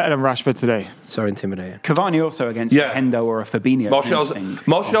Martial was better than Rashford today. So intimidating. Cavani also against a Hendo or a Fabinho.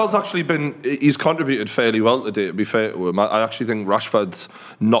 Martial's actually he's contributed fairly well today, to be fair to him. I actually think Rashford's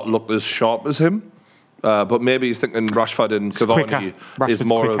not looked as sharp as him. But maybe he's thinking Rashford and Cavani is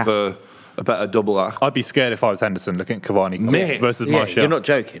more of a better double act. I'd be scared if I was Henderson looking at Cavani versus Martial. You're not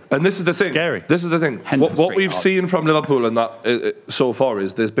joking. And this is the thing. Scary. This is the thing. What we've seen from Liverpool and that so far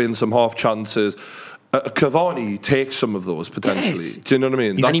is there's been some half chances. Cavani takes some of those potentially. Yes. Do you know what I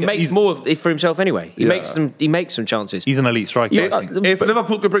mean? And he makes more of it for himself anyway. He Yeah. makes some chances. He's an elite striker. If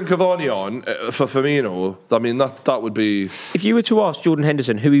Liverpool could bring Cavani on for Firmino, I mean that would be. If you were to ask Jordan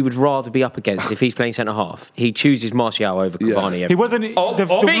Henderson who he would rather be up against if he's playing centre half, he'd choose his Martial over Cavani. He wasn't. Feet.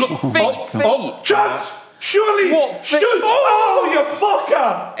 Chance! Surely! What? Shoot! Oh, you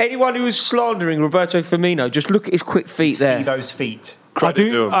fucker! Anyone who was slandering Roberto Firmino, just look at his quick feet there. See those feet. I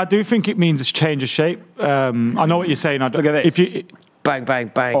do think it means a change of shape. I know what you're saying. Look at this. If you Bang,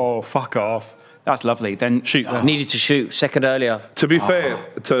 bang, bang. Oh, fuck off. That's lovely. Then Shoot. Needed to shoot second earlier. To be fair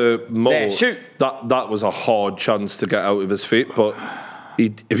to Mo, There, shoot. that was a hard chance to get out of his feet, but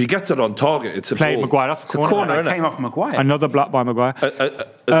if he gets it on target, it's a play goal. Maguire, that's a corner. it came off Maguire. Another block by Maguire. Is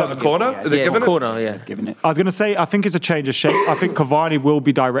that a corner? Is it Yeah, given it? corner, yeah. Giving it. I was going to say, I think it's a change of shape. I think Cavani will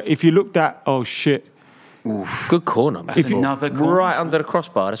be direct. If you looked at, oh shit. Good corner, man. Another corner. Right under the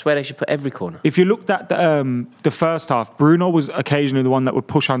crossbar. That's where they should put every corner. If you looked at the first half, Bruno was occasionally the one that would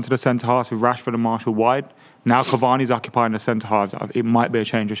push onto the centre half with Rashford and Martial wide. Now Cavani's occupying the centre half. It might be a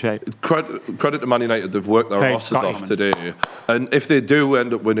change of shape. Credit to Man United, they've worked their asses off today. And if they do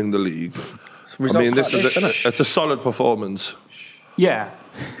end up winning the league, I mean, it's a solid performance. Yeah.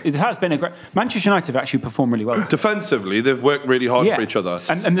 It has been a great... Manchester United have actually performed really well. Defensively, they've worked really hard for each other.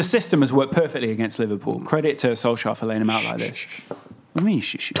 And the system has worked perfectly against Liverpool. Credit to Solskjaer for laying them out like this. What do you mean,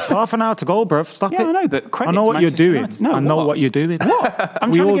 Half an hour to go, bruv. Stop it. Yeah, I know, but credit I know to what you're Manchester doing. United. No, I know what you're doing. What?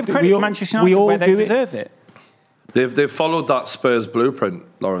 I'm trying to give credit to Manchester United where they deserve it. They've followed that Spurs blueprint,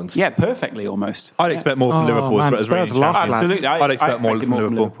 Lawrence. Yeah, perfectly almost. I'd expect more from Liverpool. man, as Spurs reigning lost, champions. lads. Absolutely. I'd expect more expected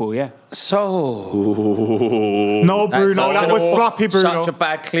from Liverpool. Yeah. So... No, Bruno, that was sloppy, Bruno. Such a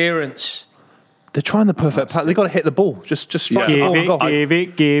bad clearance. They're trying the perfect pass. They've got to hit the ball. Just strike the ball.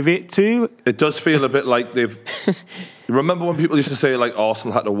 Give it to... It does feel a bit like they've... Remember when people used to say like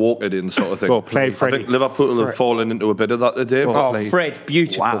Arsenal had to walk it in sort of thing? Well, play I Freddie. think Liverpool have fallen into a bit of that today. Oh, Fred,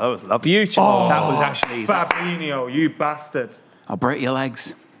 beautiful. Wow, that was lovely. Beautiful. That was actually... Fabinho, you bastard. I'll break your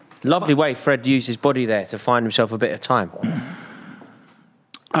legs. Lovely way Fred used his body there to find himself a bit of time.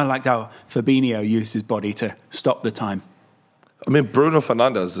 I liked how Fabinho used his body to stop the time. I mean, Bruno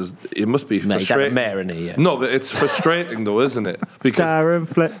Fernandes it must be Mate, he's had a frustrating. mare, isn't he? Yeah. No, but it's frustrating though, isn't it? Because Darren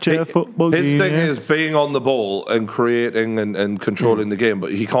Fletcher, football his thing genius. is being on the ball and creating and controlling the game,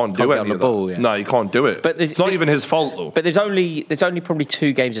 but he can't do Can't get any on the of ball, that. yeah. No, he can't do it. But it's not even his fault though. But there's only probably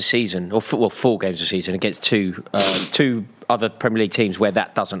 2 games a season, or 4 games a season against two other Premier League teams where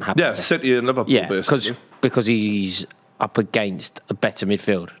that doesn't happen. Yeah, City and Liverpool. Yeah, basically. because he's up against a better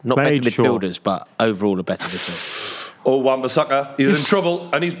midfield. Not Made better sure. midfielders, but overall a better midfield. Oh, Wan-Bissaka, he's in trouble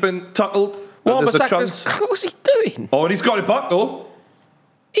and he's been tackled. And there's a chance. What's he doing? Oh, and he's got it back though.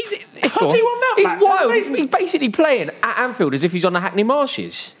 Has he won that He's back? That's wild. amazing. He's basically playing at Anfield as if he's on the Hackney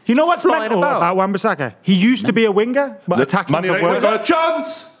Marshes. You know what's Flying mental about. about Wan-Bissaka? He used to be a winger, but attacking Man United work. got a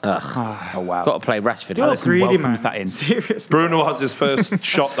chance. Oh, wow. Got to play Rashford. You're Alisson greedy, welcomes man. that in. Seriously. Bruno has his first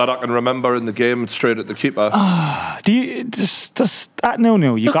shot that I can remember in the game straight at the keeper. Do you just at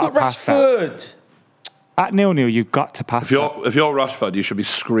 0-0? You Look got at to pass that. Rashford. At 0-0, you got to pass If that. you're Rashford, you should be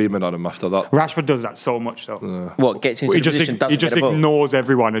screaming at him after that. Rashford does that so much, though. What gets into He the just, position? he Doesn't just get the ball. ignores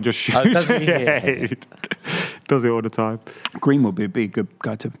everyone and just shoots. doesn't he? Yeah. Does it all the time. Green will be a good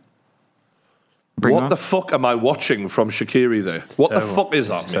guy to... Bring What on. the fuck am I watching from Shaqiri there? What the fuck is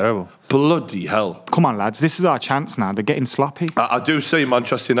that? Mate? terrible. Bloody hell. Come on, lads. This is our chance now. They're getting sloppy. I do see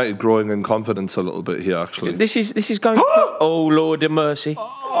Manchester United growing in confidence a little bit here, actually. This is going. Oh Lord of mercy!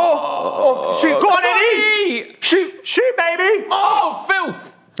 Shoot, go on, Eddie! Shoot, baby! Oh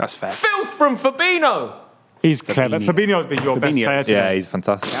filth! That's fair. Filth from Fabinho. He's clever. Fabinho's been your best Fabinho. player today. Yeah, he's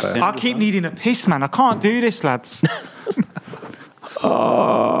fantastic. player. I keep needing a piss, man. I can't do this, lads.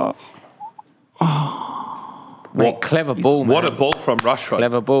 What Mate, clever ball, man. What a ball from Rashford.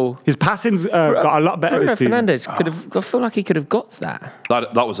 Clever ball. His passing's got a lot better Bruno this season. Fernandes could have. I feel like he could have got that.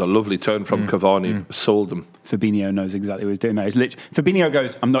 That was a lovely turn from Cavani. Sold him. Fabinho knows exactly what he's doing. Fabinho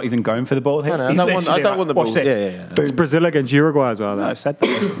goes, I'm not even going for the ball here. I He's don't want literally the ball. Watch this. Yeah. It's Brazil against Uruguay as well. No, I That. said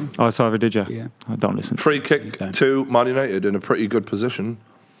that. Oh, sorry, did you? Yeah. I don't listen. Free kick to Man United in a pretty good position.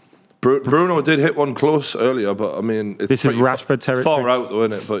 Bruno did hit one close earlier, but I mean, it's This is pretty Rashford territory. far out though,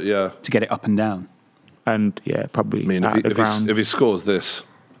 isn't it? But yeah, To get it up and down. And yeah, probably I mean, out of the if ground. he scores this,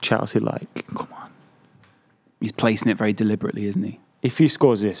 Chelsea, like, come on. He's placing it very deliberately, isn't he? If he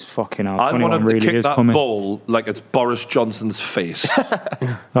scores this, fucking hell, I want 21 him to really kick is that coming. ball like it's Boris Johnson's face.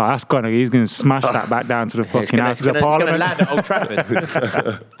 Oh, that's gonna. He's gonna smash that back down to the fucking House of Parliament. land at Old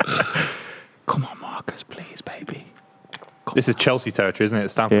Trafford. Come on, Marcus, please, baby. This is Chelsea territory, isn't it?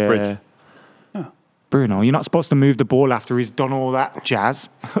 It's Stamford Bridge. Bruno, you're not supposed to move the ball after he's done all that jazz.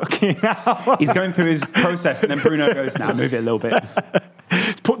 Fucking hell. He's going through his process, and then Bruno goes, now move it a little bit.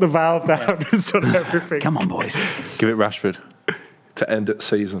 He's put the valve down and done everything. Come on, boys. Give it Rashford. To end it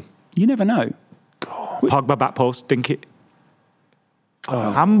season. You never know. Pogba back post, dink it.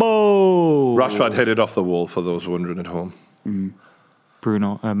 Hambo. Rashford hit it off the wall for those wondering at home.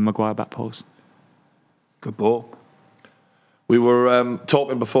 Bruno, Maguire back post. Good ball. We were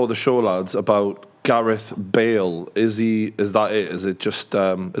talking before the show, lads, about Gareth Bale. Is that it? Is it just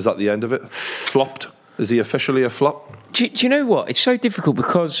is that the end of it? Flopped? Is he officially a flop? Do you know what? It's so difficult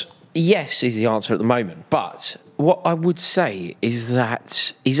because yes is the answer at the moment. But what I would say is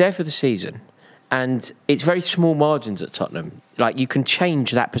that he's there for the season and it's very small margins at Tottenham. Like, you can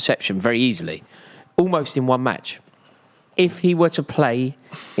change that perception very easily, almost in one match. If he were to play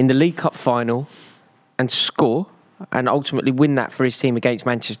in the League Cup final and score and ultimately win that for his team against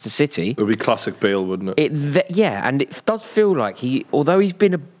Manchester City, It would be classic Bale, wouldn't it? and it does feel like although he's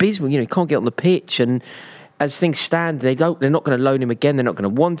been abysmal, he can't get on the pitch, and as things stand, they're not going to loan him again. They're not going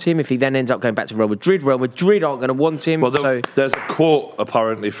to want him. If he then ends up going back to Real Madrid aren't going to want him. Well, so there's a quote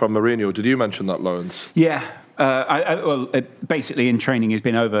apparently from Mourinho. Did you mention that, Lawrence? Yeah. Basically, in training, he's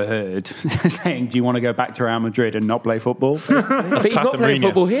been overheard saying, "Do you want to go back to Real Madrid and not play football?" but he's not playing Mourinho.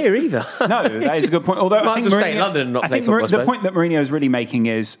 football here either. No, that is a good point. Although Might I think as well stay in London and not I play think football, I the suppose. point that Mourinho is really making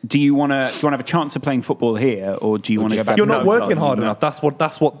is: do you want to have a chance of playing football here, or do you want to go back? You're to not Real working hard Madrid? enough.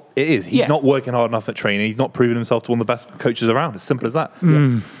 That's what it is. He's Yeah. not working hard enough at training. He's not proven himself to one of the best coaches around. As simple as that.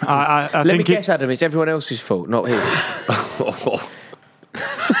 I Let me think guess, Adam, it's everyone else's fault, not his.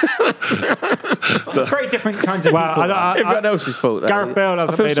 Very different kinds of Well, people. Everyone else's fault. Gareth Bale I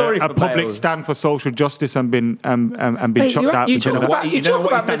has feel made sorry a for public Bale. stand for social justice and been Mate, chucked out. you because talk of about that. You know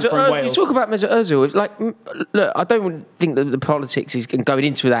what he stands for in Wales. You talk about Mesut Ozil. It's like, look, I don't think that the politics is going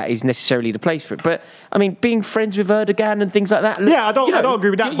into that is necessarily the place for it. But I mean, being friends with Erdogan and things like that. Yeah, I don't agree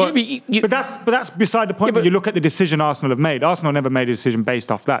with that. you- But that's beside the point. Yeah, but- when you look at the decision Arsenal have made. Arsenal never made a decision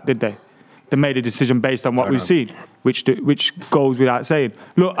based off that, did they? They made a decision based on what we've seen, which goes without saying.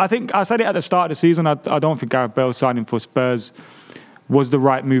 Look, I think I said it at the start of the season. I don't think Gareth Bale signing for Spurs was the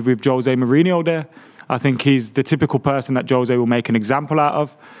right move with Jose Mourinho there. I think he's the typical person that Jose will make an example out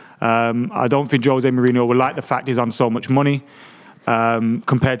of. I don't think Jose Mourinho will like the fact he's on so much money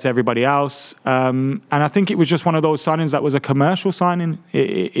compared to everybody else. And I think it was just one of those signings that was a commercial signing.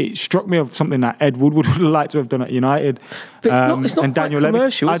 It struck me of something that Ed Woodward would have liked to have done at United. But it's not and quite Daniel Levy.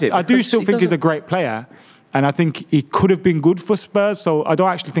 commercial, is it? I do Because still he think he's a doesn't- great player. And I think he could have been good for Spurs. So I don't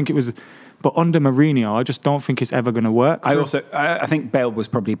actually think it was... But under Mourinho, I just don't think it's ever going to work. I think Bale was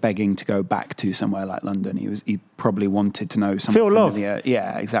probably begging to go back to somewhere like London. He probably wanted to know something. Feel love. familiar.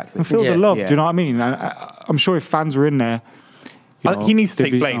 Yeah, exactly. And feel Yeah. the love. Yeah. Do you know what I mean? And I'm sure if fans were in there... you know, He needs to they'd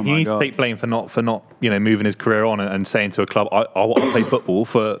take be- blame. oh He my needs God. to take blame for not moving his career on and saying to a club, I want to play football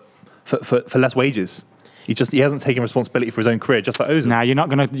for less wages. He hasn't taken responsibility for his own career, just like Ozil. Nah, you're not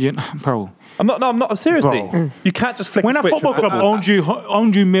going to... Bro... I'm not. Seriously, Bro. you can't just flick. When a a switch football and- club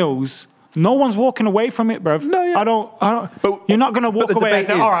owned you Mills, no one's walking away from it, bruv. No, yeah. I don't. But- You're not going to but walk the away and debate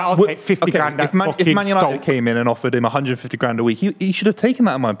say, is, all right, I'll would- take 50 okay, grand. If Man United Stoke. came in and offered him 150 grand a week, he should have taken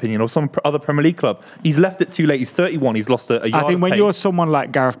that, in my opinion, or some other Premier League club. He's left it too late. He's 31. He's lost a yard I think of when pace. you're someone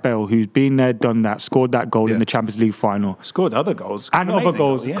like Gareth Bale, who's been there, done that, scored that goal in the Champions League final, Scored other goals. and Amazing other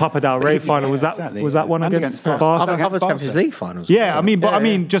goals, yeah. Copa del Rey final, was that exactly, was that one And against Barca. Barca? Other Barca. Champions League finals. Yeah, I mean, Yeah, but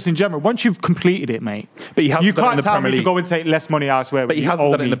yeah. just in general, once you've completed it, mate, But he hasn't you done it in can't the tell Premier me to League. go and take less money elsewhere. But he when you hasn't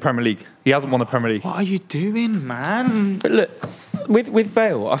owe done it in me. the Premier League. He hasn't won the Premier League. What are you doing, man? But look, with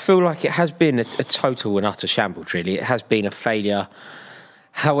Bale, I feel like it has been a total and utter shambles, really. It has been a failure.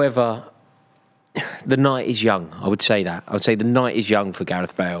 However, the night is young, I would say that. I would say the night is young for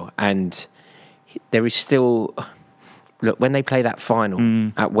Gareth Bale. And there is still... Look, when they play that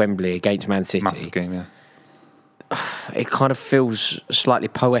final at Wembley against Man City... Massive game, yeah. it kind of feels slightly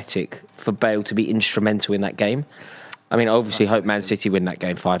poetic for Bale to be instrumental in that game. I mean, I obviously hope Man City win that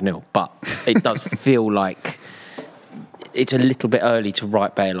game 5-0, but it does feel like it's a little bit early to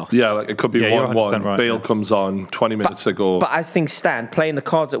write Bale off. Yeah, like it could be 1-1. Right, Bale comes on 20 minutes ago. But as things stand, playing the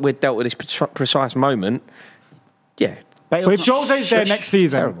cards that we're dealt with this precise moment, yeah. So if Jose's there next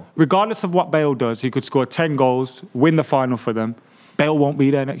season, terrible. regardless of what Bale does, he could score 10 goals, win the final for them. Bale won't be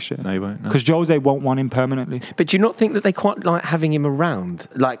there next year. No, he won't. Because Jose won't want him permanently. But do you not think that they quite like having him around?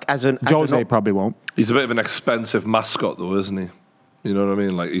 Like Jose probably won't. He's a bit of an expensive mascot, though, isn't he? You know what I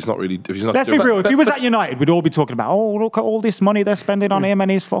mean? Like he's not really. If he's not. Let's be real. If he was at United, we'd all be talking about, oh, look at all this money they're spending on him,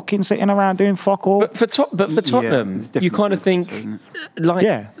 and he's fucking sitting around doing fuck all. But for Tottenham, you kind of think,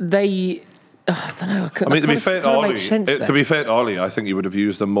 like, they. I don't know. I mean, to be fair to Ollie, I think he would have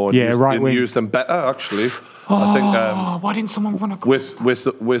used them more. Yeah, right. Used them better, actually. I think. Why didn't someone run a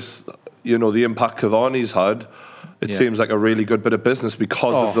with you know the impact Cavani's had, it seems like a really good bit of business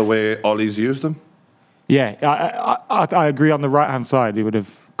because of the way Ollie's used them. Yeah, I agree. On the right hand side, he would have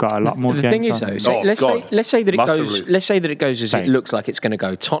got a lot more. The thing is, though, let's say that it Massively. goes. Let's say that it goes as it looks like it's going to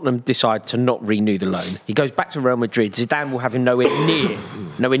go. Tottenham decide to not renew the loan. He goes back to Real Madrid. Zidane will have him nowhere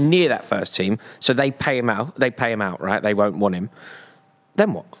near that first team. So they pay him out. Right? They won't want him.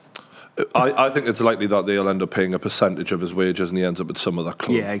 Then what? I think it's likely that they'll end up paying a percentage of his wages and he ends up at some other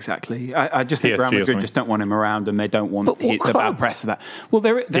club. Yeah, exactly. I just think PSG Real Madrid just don't want him around and they don't want the club? bad press of that. Well,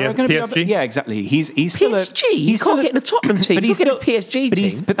 there are going to be other... Yeah, exactly. He's still PSG? You can't get in a Tottenham team. But he's still still a PSG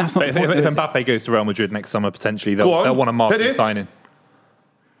team. But that's not If the point. Mbappe goes to Real Madrid next summer, potentially, they'll want a market signing.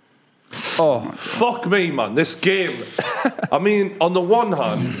 Oh, fuck me, man. This game. I mean, on the one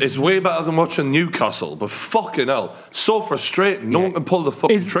hand, it's way better than watching Newcastle, but fucking hell, so frustrating. No one can pull the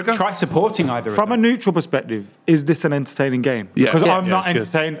fucking trigger. Try supporting either From of a them. neutral perspective, is this an entertaining game? Yeah. Because Yeah. I'm not it's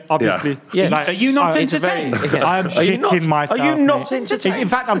good. entertained, obviously. Yeah. Like, Are you not entertained? I am shitting myself. Are you not mate. entertained? In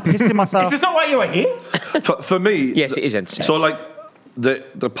fact, I'm pissing myself. Is this not why you are here? For me, Yes, it is entertaining. So, like,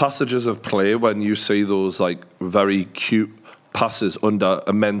 the passages of play when you see those, like, very cute passes under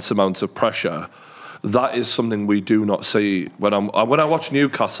immense amounts of pressure, that is something we do not see. When I watch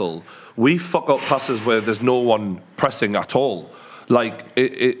Newcastle, we fuck up passes where there's no one pressing at all. Like,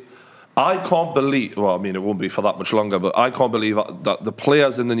 I can't believe, well, I mean, it won't be for that much longer, but I can't believe that the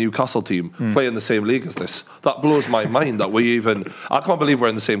players in the Newcastle team play in the same league as this. That blows my mind that I can't believe we're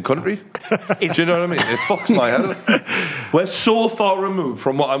in the same country. Do you know what I mean? It fucks my head. We're so far removed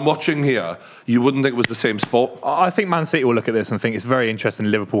from what I'm watching here, you wouldn't think it was the same sport. I think Man City will look at this and think it's very interesting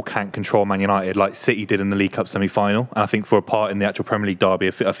Liverpool can't control Man United like City did in the League Cup semi-final, and I think for a part in the actual Premier League derby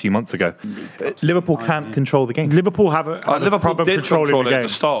a few months ago. Liverpool can't control the game. Liverpool have a problem did controlling control the it game. at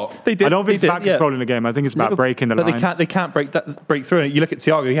the start. They did. I don't think it's They about did, yeah. controlling the game. I think it's about breaking the lines. But they can't break through it. You look at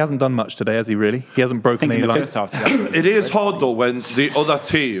Thiago, he hasn't done much today, has he really? He hasn't broken any In the lines. first half. It is hard though when the other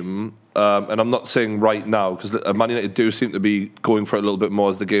team, and I'm not saying right now because Man United do seem to be going for it a little bit more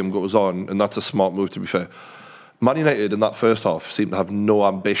as the game goes on, and that's a smart move to be fair. Man United in that first half seemed to have no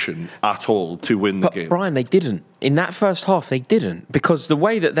ambition at all to win the game. Brian, they didn't. In that first half, they didn't. Because the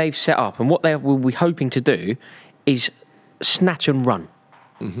way that they've set up and what they will be hoping to do is snatch and run.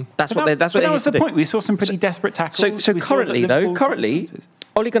 Mm-hmm. That's what that was the point. We saw some pretty desperate tackles. So We saw that currently, Liverpool-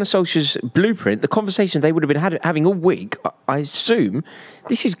 Ole Gunnar Solskjaer's blueprint, the conversation they would have been having all week, I assume,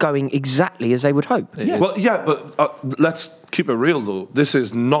 this is going exactly as they would hope. Well, yeah, but let's keep it real though. This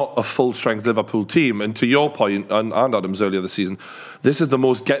is not a full-strength Liverpool team, and to your point, and Adam's earlier this season, this is the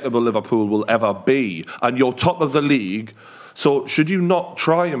most gettable Liverpool will ever be, and you're top of the league. So should you not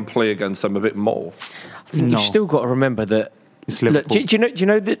try and play against them a bit more? I think you've still got to remember that. Look, do you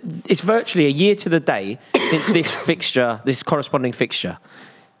know that it's virtually a year to the day since this corresponding fixture.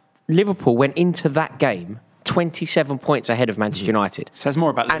 Liverpool went into that game 27 points ahead of Manchester United. Says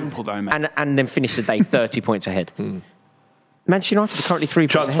more about Liverpool, though, mate. And then finished the day 30 points ahead. Manchester United are currently 3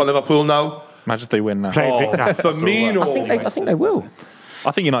 points Chance ahead. for Liverpool now. Imagine if they win now. Firmino. I think they will.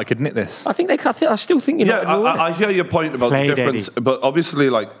 I think United could knit this. I still think United will win it. I hear your point about the difference, but obviously,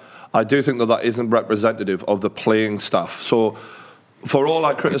 like, I do think that isn't representative of the playing staff. So, for all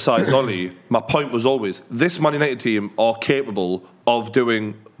I criticise Ollie, my point was always, this Man United team are capable of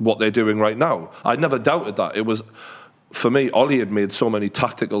doing what they're doing right now. I never doubted that. It was, for me, Ollie had made so many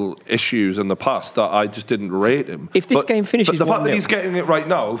tactical issues in the past that I just didn't rate him. If this game finishes but the fact that 1-0. he's getting it right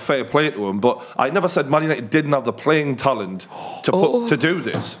now, fair play to him, but I never said Man United didn't have the playing talent to do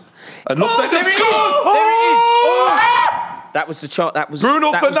this. And looks like they've scored! There it is! That was the chart. That was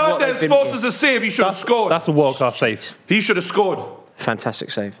Bruno that was what Fernandes they've been- forces a save. He should have scored. That's a world-class save. He should have scored.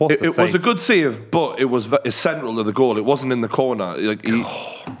 Fantastic save. It was a good save, but it was central to the goal. It wasn't in the corner. Like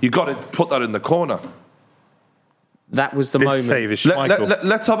you got to put that in the corner. That was the This moment. save is Schmeichel.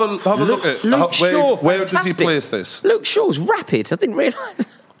 Let's have a look at Luke Shaw, where does he fantastic. place this? Luke Shaw's rapid. I didn't realise.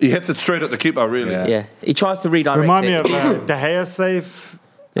 He hits it straight at the keeper, really. Yeah, he tries to redirect Remind me it. of De Gea save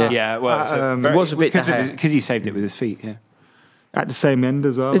Yeah, well, it was a bit because he saved it with his feet. Yeah. at the same end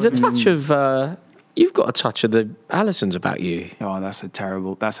as well. There's a touch of. You've got a touch of the Allisons about you. Oh, that's a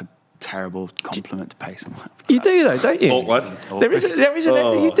terrible compliment to pay someone. You do though, don't you? Awkward. There is.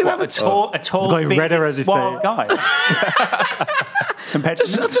 You do have a A tall, going big, redder as he suave say. guy. Compared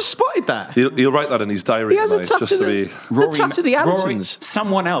to I just spotted that. He'll write that in his diary He has a tonight, touch just of to the, be. the touch of the Allisons.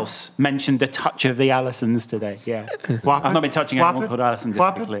 someone else mentioned a touch of the Allisons today. Yeah, What I've not been touching What anyone happened? called Allison. Just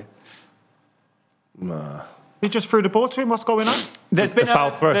What to be clear. He just threw the ball to him. What's going on? There's been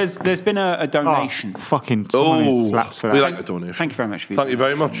foul throw. there's been a donation. Fucking someone slaps for that. We like the donation. Thank you very much for your Thank you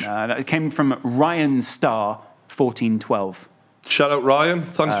very donation. much. It came from Ryan Starr 1412. Shout out Ryan.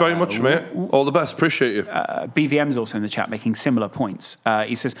 Thanks very much, mate. All the best. Appreciate you. BVM's also in the chat making similar points.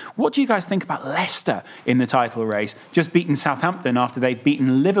 He says, what do you guys think about Leicester in the title race? Just beaten Southampton after they've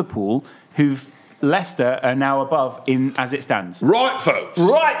beaten Liverpool, Leicester are now above in as it stands. Right, folks.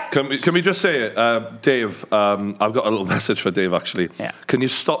 Right. Can we just say it? Dave, I've got a little message for Dave, actually. Yeah. Can you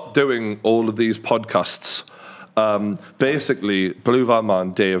stop doing all of these podcasts? Basically, Blue Van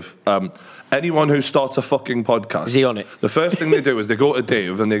Man, Dave, anyone who starts a fucking podcast. Is he on it? The first thing they do is they go to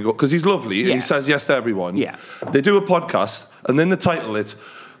Dave and they go, because he's lovely and Yeah. he says yes to everyone. Yeah. They do a podcast and then the title it's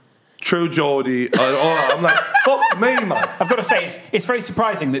True Geordie. I'm like, fuck me, man. I've got to say, it's very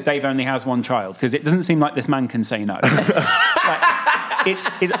surprising that Dave only has one child because it doesn't seem like this man can say no.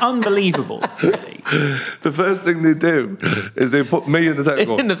 It's unbelievable, really. The first thing they do is they put me in the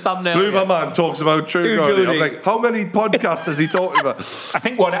title. In the thumbnail, Blue yeah. Man talks about True True Geordie. I'm Geordie. like, how many podcasts is he talking about? I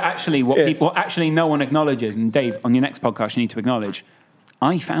think what actually no one acknowledges, and Dave, on your next podcast, you need to acknowledge,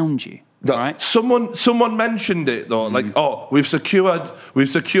 I found you. That Right? Someone mentioned it though, like, oh, we've secured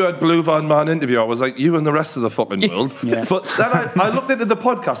Blue Van Man interview. I was like, you and the rest of the fucking world. Yeah. But then I looked into the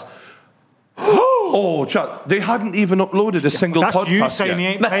podcast. Oh, chat! They hadn't even uploaded a single That's podcast you saying he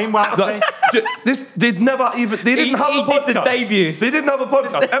yet. ain't playing well today. They'd never even. They didn't have a he podcast. did the debut. They didn't have a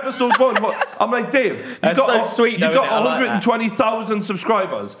podcast. Episode 1. I'm like, Dave, you That's got so sweet, You though, got isn't it? I like that. 120,000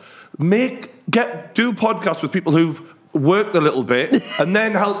 subscribers. Do podcasts with people who've worked a little bit and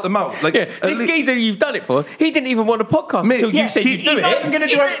then help them out. Like Yeah, this geezer you've done it for, he didn't even want a podcast Mate, until you said he- you'd do He's not even it. going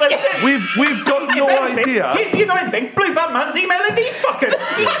to do episode 2. We've got no idea. Here's the annoying thing. Blue Van Man's emailing these fuckers.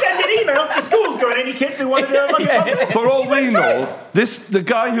 He's sending emails to schools going, any kids who want to do a fucking podcast? For all we know, the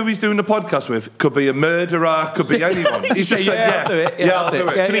guy who he's doing the podcast with could be a murderer, could be anyone. He's just said, I'll do it. yeah, I'll do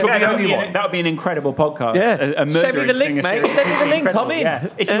it. Yeah, Could yeah. be That would be an incredible podcast. Yeah. A Send me the murdering link, thing of mate. series. Send me the link. Incredible, I'm in. yeah.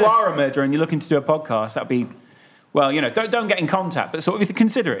 If you are a murderer and you're looking to do a podcast, that'd be, well, don't get in contact, but sort of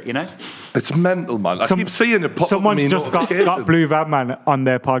consider it, It's mental, man. I keep seeing it pop up. Someone's in just got notifications. Blue Van Man on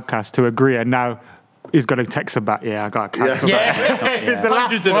their podcast to agree, and now he's going to text her back. Yeah, I got to cancel. Yeah, The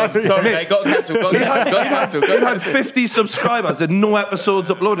last hundreds of them. one. Sorry, mate, got to cancel. Got to cancel. He had 50 subscribers and no episodes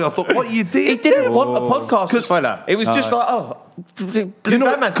uploaded. I thought, what you did? He didn't want a podcast, fella. It was just like, Blue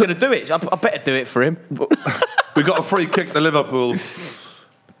Van Man's going to do it. I better do it for him. We got a free kick to Liverpool.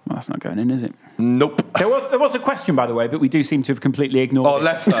 Well, that's not going in, is it? Nope. There was a question, by the way, but we do seem to have completely ignored Oh, it.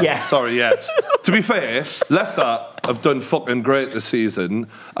 Leicester. Yeah. Sorry, yes. To be fair, Leicester have done fucking great this season,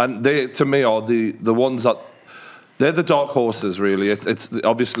 and they, to me, are the ones that they're the dark horses. Really, it's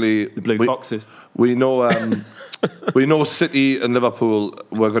obviously the Blue Foxes. We know, we know City and Liverpool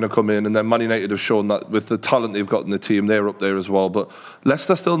were going to come in, and then Man United have shown that with the talent they've got in the team, they're up there as well. But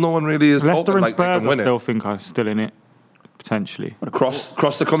Leicester still, no one really is. Leicester and like they Spurs, can I win still it. think are still in it, potentially.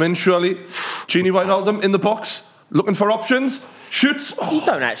 Cross to come in, surely. Genie Wijnaldum in the box, looking for options. Shoots. Oh, You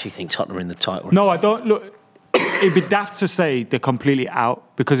don't actually think Tottenham are in the title race? No, I don't. Look, it'd be daft to say they're completely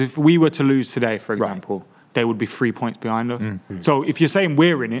out, because if we were to lose today, for example, they would be 3 points behind us. So if you're saying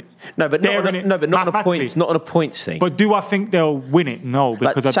we're in it, No, but they're not on in a, it not on a mathematically. points. Not on a points thing. But do I think they'll win it? No,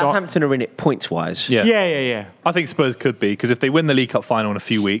 like because I don't. Southampton are in it points wise. Yeah. Yeah. I think Spurs could be, because if they win the League Cup final in a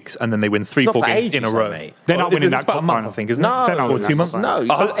few weeks and then they win 3-4 Not for games in a ages, row, mate. They're not winning it's that about a cup month, final. I think, isn't No, it? They're not Or winning 2 that months.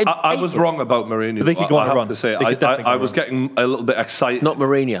 cup No, I was wrong about Mourinho. They could go on a I run. have to say, They could definitely go I on a was run. getting a little bit excited. Not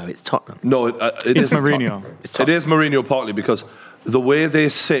Mourinho. It's Tottenham. No, it It's is Mourinho. It is Mourinho partly because the way they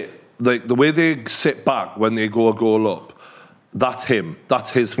sit, like the way they sit back when they go a goal up, that's him.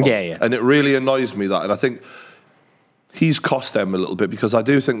 That's his fault. Yeah. And it really annoys me that. And I think he's cost them a little bit, because I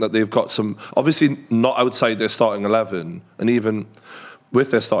do think that they've got some, obviously not outside their starting 11, and even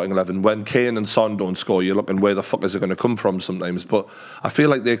with their starting 11. When Kane and Son don't score, you're looking, where the fuck is it going to come from sometimes? But I feel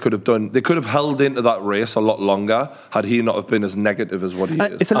like they could have held into that race a lot longer had he not have been as negative as what he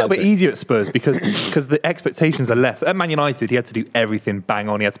is. It's a little bit easier at Spurs because the expectations are less. At Man United, he had to do everything bang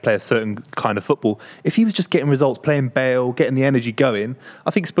on. He had to play a certain kind of football. If he was just getting results, playing Bale, getting the energy going,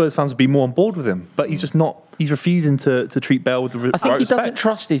 I think Spurs fans would be more on board with him. But he's just not. He's refusing to treat Bale with the right respect. I think he doesn't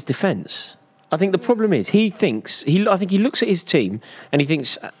trust his defence. I think the problem is I think he looks at his team and he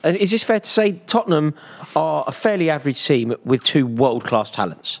thinks, is this fair to say Tottenham are a fairly average team with 2 world-class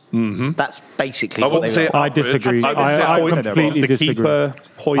talents? Mm-hmm. That's basically what they are. I disagree. I completely disagree.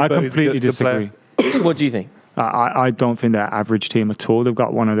 I completely disagree. What do you think? I don't think they're an average team at all. They've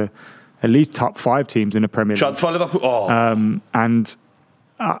got one of the at least top 5 teams in the Premier League. Chance for Liverpool. And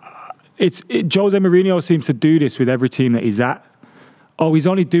Jose Mourinho seems to do this with every team that he's at. Oh, he's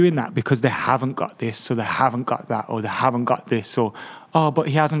only doing that because they haven't got this, so they haven't got that, or they haven't got this, or, oh, but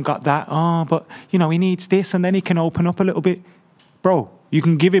he hasn't got that, oh, but, he needs this, and then he can open up a little bit. Bro, you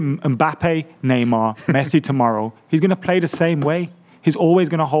can give him Mbappe, Neymar, Messi tomorrow. He's going to play the same way. He's always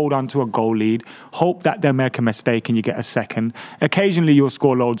going to hold on to a goal lead, hope that they'll make a mistake and you get a second. Occasionally, you'll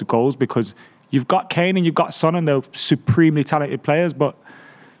score loads of goals because you've got Kane and you've got Son, and they're supremely talented players, but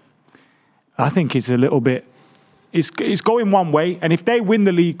I think it's a little bit... It's going one way, and if they win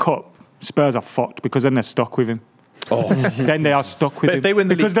the League Cup, Spurs are fucked because then they're stuck with him. Oh, then they are stuck with him. If they win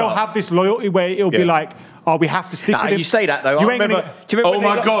the because League they'll Cup, have this loyalty where it'll be like, oh, we have to stick with him. You say that though. You I remember. Do you remember?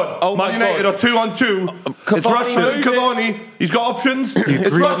 Oh my God! Man United are 2-on-2. It's Rashford and Cavani. He's got options.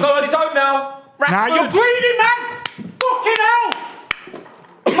 It's Rashford on his own now. Now you're greedy, man. Fucking hell!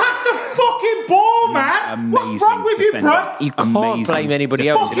 Pass the fucking ball, man. What's wrong with you, bro? You can't blame anybody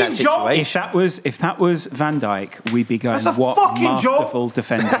else in that situation. If that was Van Dijk, we'd be going, That's a what fucking masterful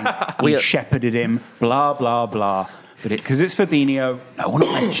defending. We shepherded him, blah, blah, blah. But because it's Fabinho, no one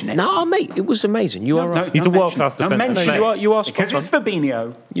will mention it. No, mate, it was amazing. You are right. He's a world-class defender. Don't mention it. You are spot because on. it's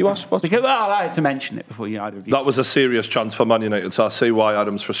Fabinho. You are spot on. Because I like to mention it before either of you. That was a serious chance for Man United, so I see why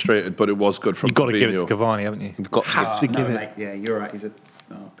Adam's frustrated, but it was good from You've got to give it to Fabinho. Cavani, haven't you? You've got to give it. Mate, yeah, you're right. He's a...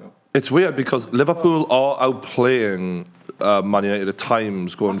 Oh, God. It's weird because Liverpool are outplaying Man United at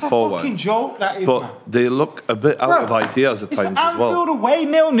times going forward. Fucking joke, that is, but man. they look a bit out of ideas at It's times as Anfield well. away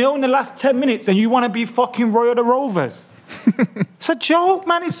 0-0 in the last 10 minutes, and you want to be fucking Royal the Rovers. It's a joke,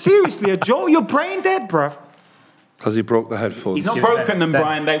 man. It's seriously a joke. You're brain dead, bruv. Because he broke the headphones. He's not broken them,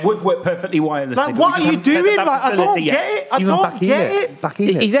 Brian. They would work perfectly wirelessly. Like, what are you doing? Like, I don't get it. I don't get it. Back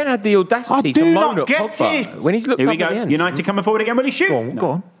in He then had the audacity I do to not moan at get Pogba it. when he's looked Here up we go. at the end. United coming forward again. Will he shoot?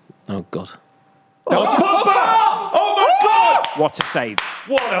 Go on. Oh God. Oh, Pogba! Oh my God! What a save.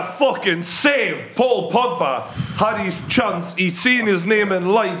 What a fucking save! Paul Pogba had his chance. He'd seen his name in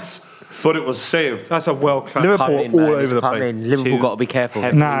lights, but it was saved. That's a world-class. Liverpool all over the place. Liverpool got to be careful.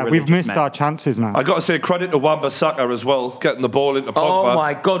 Nah, we've religious missed men. our chances now. I got to say credit to Wan-Bissaka as well, getting the ball into Pogba. Oh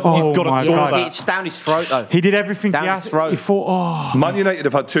my God. Oh He's got my to God. It's down his throat though. He did everything Down he his asked. throat. He thought, Man United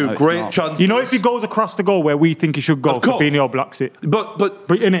have had 2 it's great not. chances. You know, if he goes across the goal where we think he should go, Of course. Fabinho blocks it. But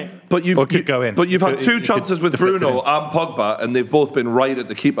innit? But you've Or it could go in. But you've had It 2 could chances with deflect it Bruno in. and Pogba, and they've both been right at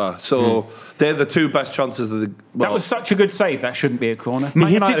the keeper. So they're the 2 best chances of the. Well, That was such a good save. That shouldn't be a corner. He Man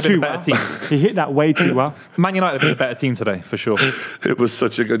hit United it have been too a better well. team. He hit that way too well. Man United have been a better team today, for sure. it was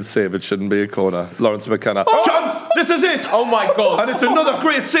such a good save. It shouldn't be a corner. Lawrence McKenna. Chance! This is it. Oh my God. And it's another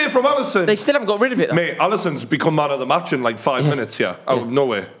great save from Alisson. They still haven't got rid of it though. Mate, Alisson's become man of the match in like 5 minutes here, out of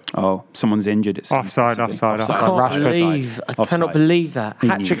nowhere. Oh, someone's injured. It seems, Offside. I cannot believe that.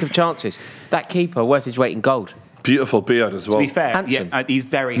 Hat trick of chances. That keeper worth his weight in gold. Beautiful beard as well. To be fair, Handsome. yeah, he's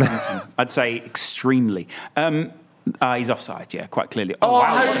very handsome. I'd say extremely. He's offside, yeah, quite clearly. Oh,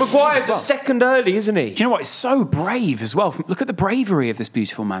 wow, Harry what a Maguire's save a as well. second early, isn't he? Do you know what? It's so brave as well. Look at the bravery of this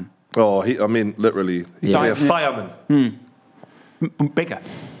beautiful man. Oh, I mean, literally, he could be a fireman. Bigger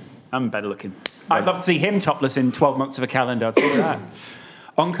and better looking. I'd love to see him topless in 12 months of a calendar, I'll tell you that.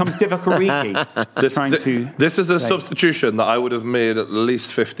 On comes Divock Origi. This is a substitution that I would have made at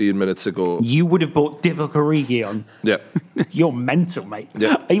least 15 minutes ago. You would have brought Divock Origi on. Yeah. You're mental, mate.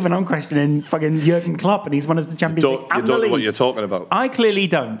 Yeah. Even I'm questioning fucking Jurgen Klopp, and he's won us the Champions League. You and the don't know what league. you're talking about. I clearly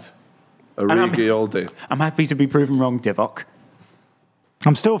don't. Origi all day. I'm happy to be proven wrong, Divock.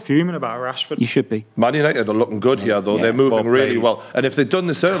 I'm still fuming about Rashford. You should be. Man United are looking good here, though. Yeah, They're moving well really played. well. And if they'd done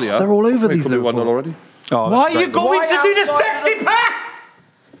this earlier, They're all over these They could be 1-0 Liverpool. already. Oh, Why that's are you great. going Why to do the outside sexy pass?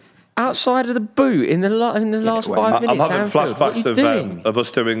 Outside of the boot in the last away. 5 I'm minutes. having Anfield. What are you doing? flashbacks of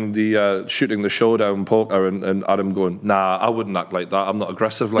us doing the shooting the showdown poker and Adam going, nah, I wouldn't act like that. I'm not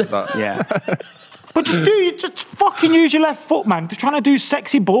aggressive like that. Yeah. But just fucking use your left foot, man. Just trying to do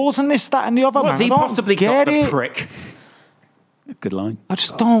sexy balls and this, that, and the other, What's man. he I don't possibly get got, the it. prick? Good line. I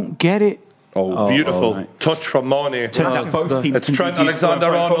just don't get it. Oh, beautiful. right. Touch from Mane. Turns out both teams It's can Trent do beautiful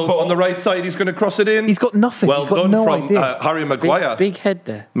Alexander-Arnold football. on the right side. He's going to cross it in. He's got nothing. Well He's got done no from idea. Harry Maguire. Big head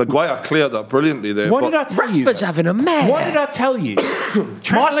there. Maguire cleared that brilliantly there. What but did I tell you? Rashford's having a mare. What did I tell you? Trent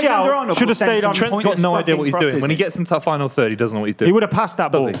Martial Alexander-Arnold should have will send stayed some on. Trent's got pointless no idea what fucking he's doing. crosses When he in. gets into that final third, he doesn't know what he's doing. He would have passed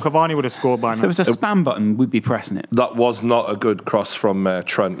that ball. he? Cavani would have scored by If now. there was a spam button, we'd be pressing it. that was not a good cross from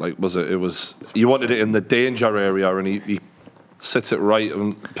Trent, like, was it? It was. You wanted it in the danger area, and he sits it right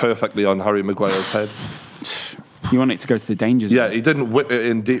and perfectly on Harry Maguire's head. You want it to go to the danger zone? Yeah, he didn't whip it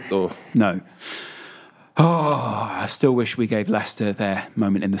in deep, though. No. Oh, I still wish we gave Leicester their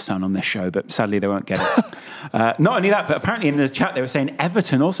moment in the sun on this show, but sadly they won't get it. Not only that, but apparently in the chat they were saying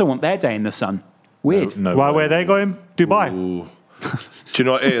Everton also want their day in the sun. Weird. No Why way. were they going? Dubai. Ooh. Do you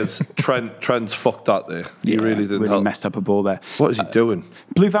know what it is? Trent's fucked that there. He really didn't help. messed up a ball there. What is he doing?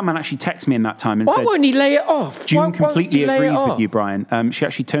 Blue Van Man actually texted me in that time and Why said, won't he lay it off? June Why won't completely he lay it agrees with off? you, Brian. She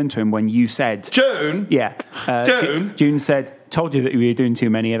actually turned to him when you said... June? Yeah. June? June said, told you that we were doing too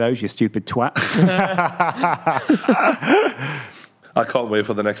many of those, you stupid twat. I can't wait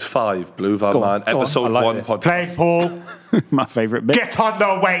for the next 5 Blue Van Go on, Man go on. episode I like 1 this. podcast. Play Paul. My favourite bit. Get on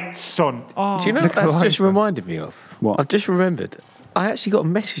the weight, son. Oh, Do you know what that's just reminded me of? What? I've just remembered. I actually got a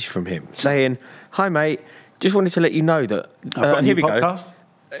message from him saying, "Hi mate, just wanted to let you know that I've got a new here we podcast.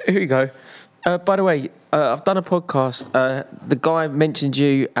 go. Here we go. By the way, I've done a podcast. The guy mentioned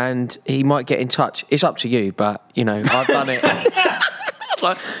you, and he might get in touch. It's up to you, but you know I've done it.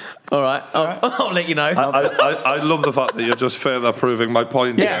 Like, all right, I'll let you know. I love the fact that you're just further proving my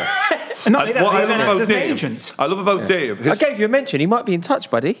point. Yeah. here. And not only And that, what I he love then about acts as an Dave, agent. I love about Dave. I gave you a mention. He might be in touch,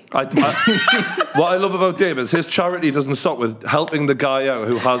 buddy. What I love about Dave is his charity doesn't stop with helping the guy out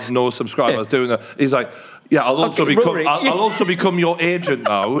who has no subscribers. Doing that, he's like, yeah, I'll also Okay, become. Rory. I'll also become your agent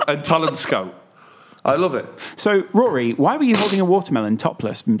now and talent scout. I love it. So, Rory, why were you holding a watermelon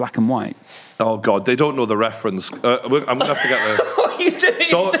topless in black and white? Oh God, they don't know the reference. I'm gonna have to get there. What are you doing?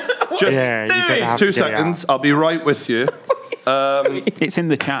 Don't, just Yeah, you're gonna have 2 to get it seconds. I'll be right with you. It's in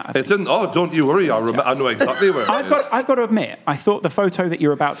the chat. I think. It's in. Oh, don't you worry. I know exactly where it is. I've got to admit, I thought the photo that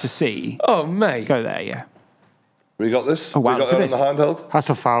you're about to see. Oh mate. Go there, yeah. We got this. Oh, wow, We got look it at on the handheld.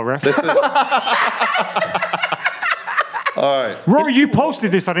 that's a foul, ref. This is. All right. Rory, you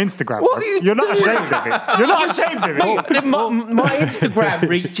posted this on Instagram. What are you You're not doing? ashamed of it. You're not ashamed of it. My Instagram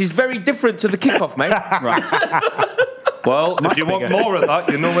reach is very different to the kickoff, mate. Well, if you want more of that,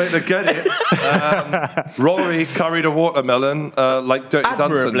 you know where to get it. Rory carried a watermelon like Dirty Dancing.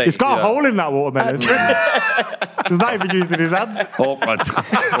 Admirably. It's got Yeah. a hole in that watermelon. He's not even using his hands. Awkward.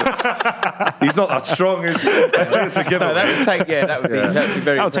 He's not that strong, is he? It's a No, giveaway. that would take. Yeah, that would be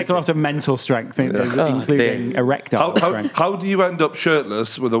very. That'll take a lot of mental strength, including erectile strength How do you end up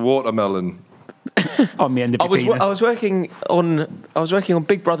shirtless with a watermelon? on the end of your penis. I was working on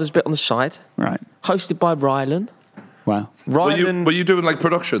Big Brother's bit on the side, Right. hosted by Rylan. Wow. Rylan. Were you doing like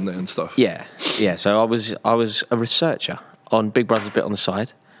production there and stuff? Yeah. So I was a researcher on Big Brother's bit on the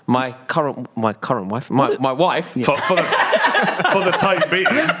side. My current wife, my wife, For the time being.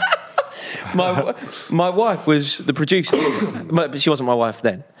 my wife was the producer, but she wasn't my wife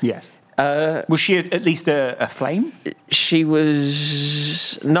then. Yes. Was she at least a flame? She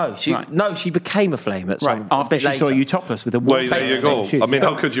was she became a flame at some After bit she saw later. you topless with a Well, watermelon. there you go. Shoot. I mean,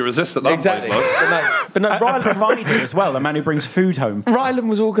 how could you resist at that Exactly. point, bud? But no, A Rylan, provider as well, a man who brings food home. Rylan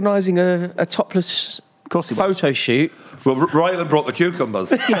was organising a topless Of course he was. photo shoot. Well, Rylan brought the cucumbers.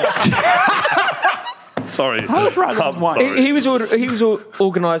 Sorry. How's Rylan's I'm wife? sorry. He was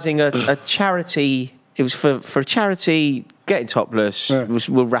organising a charity. It was for a charity. Getting topless.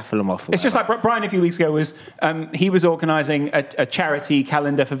 We'll raffle them off. It's just like Brian a few weeks ago was, he was organising a charity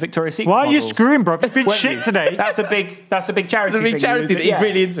calendar for Victoria's Secret Why are you models. screwing, bro? You've been Weren't shit you? today. That's a big charity. It's a big thing charity that he's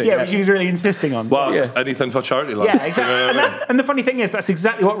really into, Yeah, yeah. which he was really insisting on. Well, Yeah. just anything for charity, lads. Yeah, exactly. And the funny thing is, that's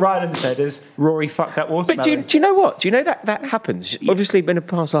exactly what Rylan said. Is Rory fucked that watermelon? But do you know what? Do you know that happens? Obviously, in a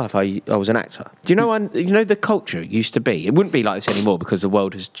past life, I was an actor. Do you know the culture used to be? It wouldn't be like this anymore because the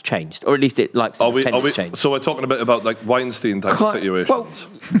world has changed, or at least it likes to pretend it's changed. So we're talking a bit about like Weinstein type of situation. Well,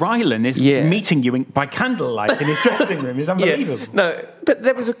 Rylan is Yeah. meeting you by candlelight in his dressing room. It's unbelievable. No, but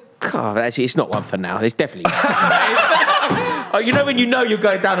there was a car. Actually, it's not one for now. It's definitely. Oh, you know when you know you're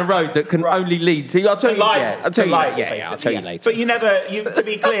going down a road that can only lead to. I'll tell you. I'll tell you. I'll tell you later. But to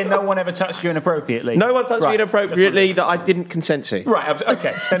be clear, no one ever touched you inappropriately. No one touched me Right. inappropriately that I didn't consent to. Right.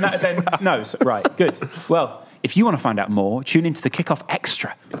 Okay. Then no. Right. Good. Well, if you want to find out more, tune into the Kickoff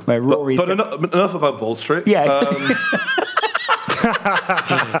Extra, where Rory. But enough about Ball Street. Yeah.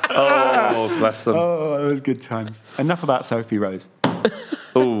 Oh, bless them. Oh, it was good times. Enough about Sophie Rose.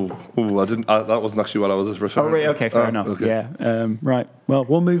 Oh, I didn't. That wasn't actually what I was referring. Oh, right. Okay, fair to. enough. Okay. Yeah. Right. Well,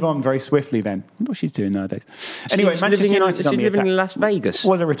 we'll move on very swiftly then. I wonder what she's doing nowadays. Anyway, She's Manchester living in, United she's on the living in attack. Las Vegas.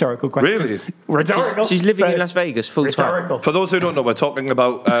 Was a rhetorical question. Really? Rhetorical. She's living So- in Las Vegas full time. Rhetorical. For those who don't know, we're talking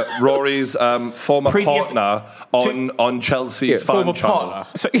about Rory's former Previous- partner on Chelsea's fan former channel. partner.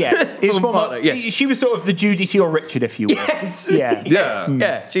 So yeah, his Former former, partner, yes. she was sort of the Judy to your Richard, if you will. Yes. Yeah. Yeah.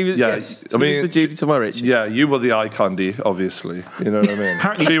 Yeah, she was. Yeah, Yes, I mean, she was the Judy to my Richard. Yeah, you were the eye candy, obviously. You know what I mean?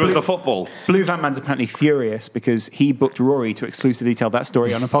 Apparently- She was the football. Blue Van Man's apparently furious because he booked Rory to exclusively tell that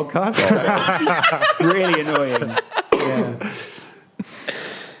story on a podcast. Really annoying. Yeah.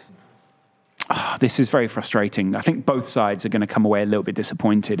 This is very frustrating. I think both sides are going to come away a little bit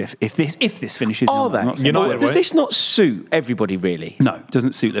disappointed if this finishes. Are nil-nil. I'm not they? saying Well, that. does this not suit everybody really? No, it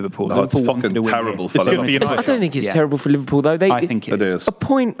doesn't suit Liverpool. No, it's Liverpool wanted fucking to win terrible here. for good for Liverpool. United. I don't think it's Yeah. terrible for Liverpool though. I think It is. a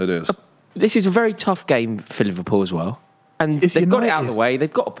point. It is. This is a very tough game for Liverpool as well, and they've got it out of the way.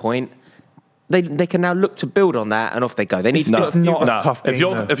 They've got a point. They can now look to build on that, and off they go. They need to. It's not a tough game, If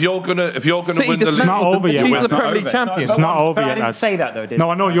you're though. if you're gonna City win the just league, not over yet. These Well, are it's the not Premier League over. champions. It's not over But I yet, didn't lads. say that though, did No,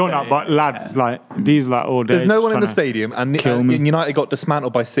 I know I? you're not, but lads, like these, like all day. There's no one in the just trying to- stadium, and kill me. United got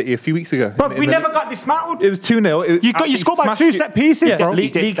dismantled by City a few weeks ago. But we never got dismantled. It was 2-0. You scored by two set pieces, bro.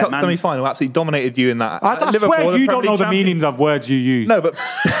 League did Cup that, man. semi-final absolutely dominated you in that. I Liverpool, swear the you don't Premier know the League meanings of words you use. No, but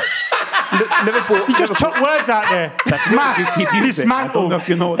Liverpool. You just chuck words out there. Smash. I don't know Dismantle. if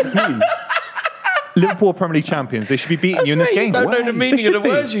you know what it means. Liverpool are Premier League champions. They should be beating you in this You game. don't know the meaning of the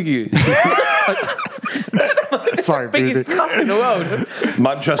words you use. Sorry, Biggest Booty. cup in the world.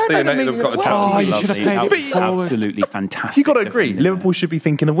 Manchester I don't know the United have meaning got a of chance. Oh, to you love should have me. played it forward. Absolutely fantastic. You got to agree. defending. Liverpool should be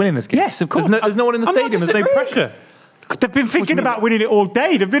thinking of winning this game. Yes, of course. There's no one in the I'm not stadium. There's no disagreeing. pressure. They've been thinking about winning it all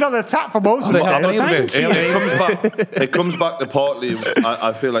day. They've been on the tap for most of the I'm not game. saying it comes back to partly.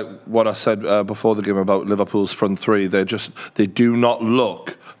 I feel like what I said before the game about Liverpool's front three. They do not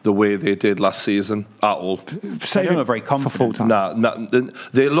look the way they did last season at all. They don't look very confident. full time. Nah,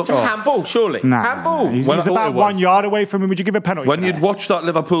 they look. Handball, surely. Nah, Handball. He's, When I he's thought about it was. 1 yard away from him. Would you give a penalty? When for you'd that? watch that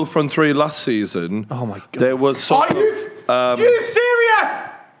Liverpool front three last season, Oh my God. there was sort Are you? You serious?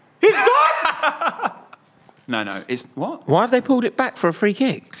 He's gone. No, it's what? Why have they pulled it back for a free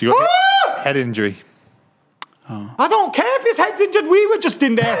kick? You got head injury. I don't care if his head's injured. We were just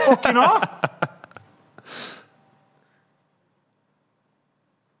in there fucking off.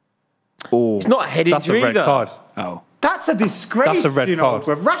 It's not a head That's a injury red either. card. Oh, That's a disgrace. That's a red you know, card.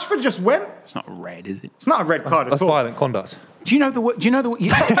 where Rashford just went. it's not red, is it? It's not a red card That's at all. violent conduct. Do you know the word? Do you know the word?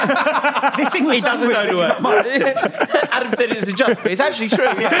 This English He doesn't know the word. Adam said it's a joke, but it's actually true.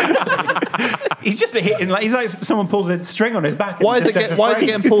 He's just hitting like he's like someone pulls a string on his back. and Why is just it says a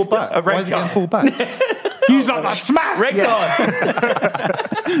getting phrase. pulled back? A red Why is it getting card. pulled back? He's like that smash. Red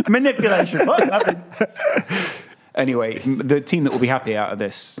card. Manipulation. What happened? Anyway, the team that will be happy out of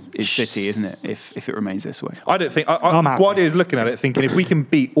this is City, isn't it? If it remains this way. I don't think. I'm happy. Guardiola's looking at it thinking if we can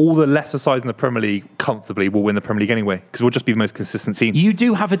beat all the lesser sides in the Premier League comfortably, we'll win the Premier League anyway because we'll just be the most consistent team. You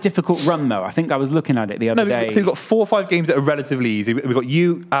do have a difficult run, though. I think I was looking at it the other No, day. we've got 4 or 5 games that are relatively easy. We've got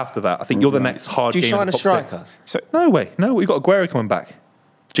you after that. I think you're the next hard Do you game. sign in a the top striker? 6. No way. No, we've got Aguero coming back.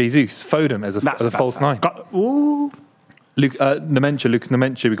 Jesus, Foden as That's a a bad false fact. 9. Ooh. Lucas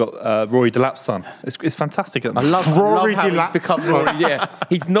Nemencha. We've got Rory Delap's son. It's fantastic. I love Rory how he's Delap. become Rory. Yeah,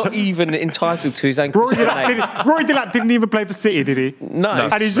 he's not even entitled to his own Rory Christian Delap, name. Rory Delap didn't even play for City, did he? No,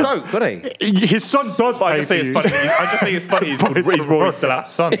 And he's just- stroke, wasn't he? His son does I play just for think it's you. funny. I just think it's funny. He's Rory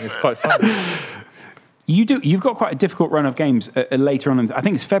Delap's son. It's quite funny. You've got quite a difficult run of games later on. I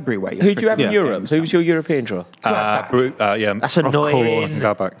think it's February where you Who do you have in Yeah. Europe? Who was your European draw? Yeah, That's of annoying. course.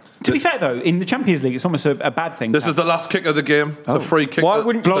 Go back. To be fair, though, in the Champions League, it's almost a bad thing. This is the last kick of the game. It's a free kick. Why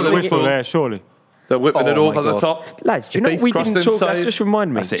wouldn't Blow you the bring whistle it- there, surely. They're whipping it Oh over my the God. top. Lads, do you If know they what we crossed didn't talk? inside- That's just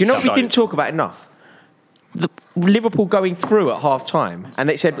remind me. That's Do it, you know what we shite. didn't talk about enough? The Liverpool going through at half time, and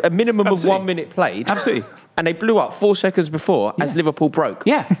they said a minimum of Absolutely. 1 minute played. Absolutely. And they blew up 4 seconds before as Liverpool broke.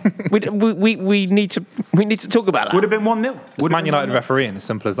 Yeah. we need to talk about that. Would have been 1-0. It's Man United refereeing, as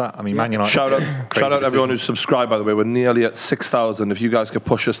simple as that. I mean, Man United. Shout out Crazy to everyone decision. who's subscribed, by the way. We're nearly at 6,000. If you guys could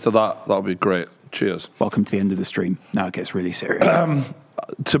push us to that would be great. Cheers. Welcome to the end of the stream. Now it gets really serious.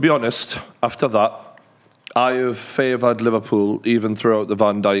 To be honest, after that, I have favoured Liverpool even throughout the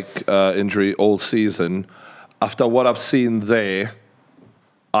Van Dijk injury all season. After what I've seen there,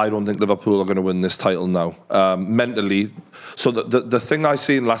 I don't think Liverpool are going to win this title now. Mentally, so the thing I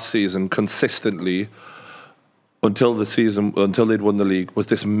seen last season consistently until they'd won the league was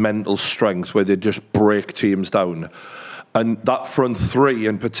this mental strength where they just break teams down, and that front three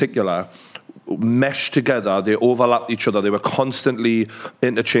in particular meshed together. They overlapped each other. They were constantly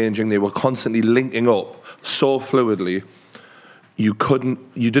interchanging. They were constantly linking up so fluidly. you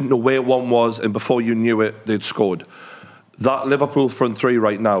didn't know where one was, and before you knew it, they'd scored. That Liverpool front three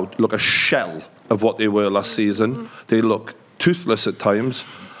right now look a shell of what they were last season. They look toothless at times.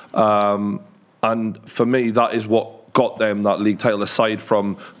 And for me, that is what got them that league title, aside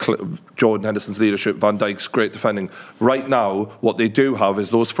from Jordan Henderson's leadership, Van Dijk's great defending. Right now, what they do have is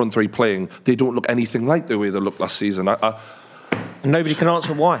those front three playing. They don't look anything like the way they looked last season. And nobody can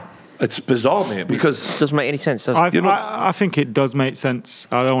answer why. It's bizarre, mate, because... It doesn't make any sense, does it? I think it does make sense.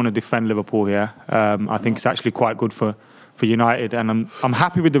 I don't want to defend Liverpool here. I think it's actually quite good for United, and I'm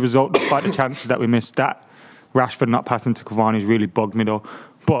happy with the result, despite the chances that we missed. That Rashford not passing to Cavani's really bugged me, though.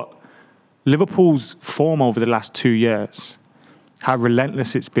 But Liverpool's form over the last 2 years, how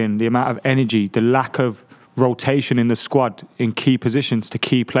relentless it's been, the amount of energy, the lack of rotation in the squad in key positions to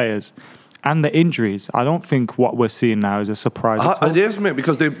key players, and the injuries. I don't think what we're seeing now is a surprise at all. It is, mate,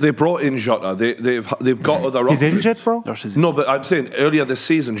 because they brought in Jota. They've got other options. He's injured, bro? No, but I'm saying earlier this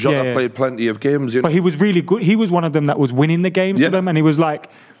season, Jota played plenty of games. But he was really good. He was one of them that was winning the games for them, and he was like...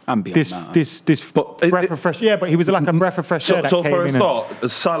 This breath of fresh air, but he was like a breath of fresh air. So for a start,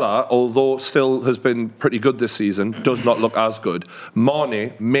 Salah, although still has been pretty good this season, does not look as good. Mane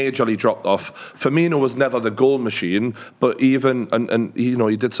majorly dropped off. Firmino was never the goal machine, but even and you know,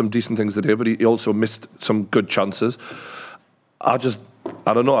 he did some decent things today, but he also missed some good chances. I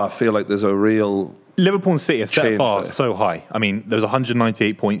don't know. I feel like there's a real... Liverpool and City have set the bar there. so high. I mean, there was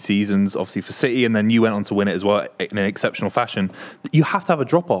 198-point seasons, obviously, for City, and then you went on to win it as well in an exceptional fashion. You have to have a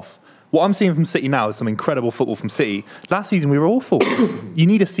drop-off. What I'm seeing from City now is some incredible football from City. Last season, we were awful. You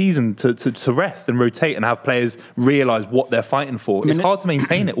need a season to rest and rotate and have players realise what they're fighting for. It's hard to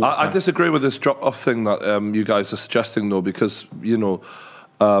maintain it all the time. I disagree with this drop-off thing that you guys are suggesting, though, because, you know,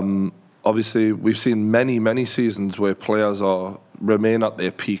 obviously, we've seen many seasons where players remain at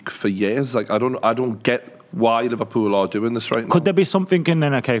their peak for years. Like I don't get why Liverpool are doing this right now. Could there be something in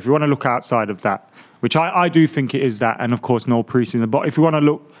then? Okay, if you want to look outside of that, which I do think it is that, and of course no preseason. But if you want to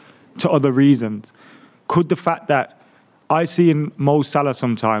look to other reasons, could the fact that I see in Mo Salah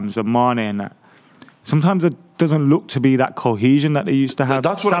sometimes, and Mane and that, sometimes it doesn't look to be that cohesion that they used to have.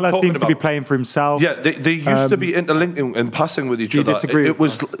 That's what Salah I'm talking seems to be playing for himself. Yeah, they used to be interlinking and passing with each other. Disagree? It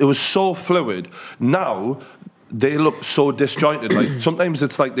was so fluid. Now they look so disjointed. Like sometimes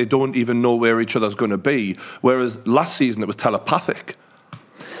it's like they don't even know where each other's going to be. Whereas last season it was telepathic.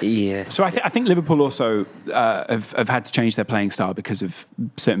 Yes. So I think Liverpool also have had to change their playing style because of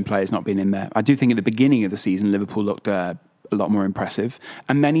certain players not being in there. I do think at the beginning of the season Liverpool looked a lot more impressive.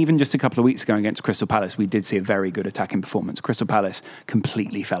 And then even just a couple of weeks ago against Crystal Palace, we did see a very good attacking performance. Crystal Palace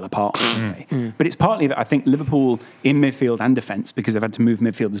completely fell apart. But it's partly that I think Liverpool in midfield and defence, because they've had to move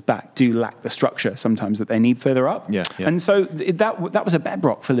midfielders back, do lack the structure sometimes that they need further up. Yeah. And so that was a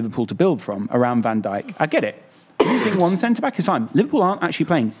bedrock for Liverpool to build from around Van Dijk. I get it. Using one centre-back is fine. Liverpool aren't actually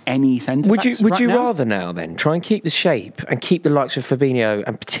playing any centre-backs Would you now. rather now then try and keep the shape and keep the likes of Fabinho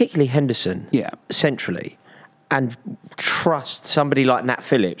and particularly Henderson centrally and trust somebody like Nat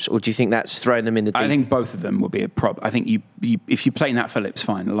Phillips, or do you think that's throwing them in the deep? I think both of them will be a problem. I think you if you play Nat Phillips,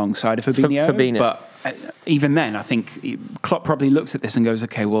 fine, alongside of Fabinho. But even then, I think Klopp probably looks at this and goes,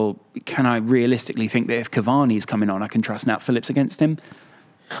 okay, well, can I realistically think that if Cavani's coming on, I can trust Nat Phillips against him?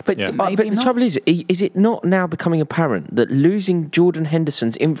 But the trouble is it not now becoming apparent that losing Jordan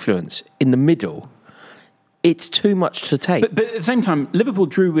Henderson's influence in the middle, it's too much to take? But at the same time, Liverpool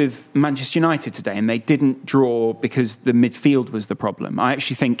drew with Manchester United today, and they didn't draw because the midfield was the problem. I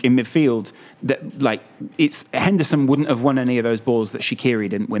actually think in midfield that Henderson wouldn't have won any of those balls that Shaqiri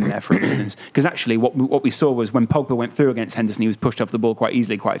didn't win there, for instance. Because actually, what we saw was when Pogba went through against Henderson, he was pushed off the ball quite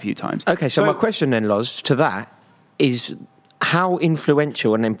easily, quite a few times. Okay, so my question then, Loz, to that is, how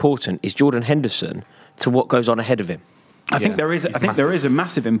influential and important is Jordan Henderson to what goes on ahead of him? I think there is a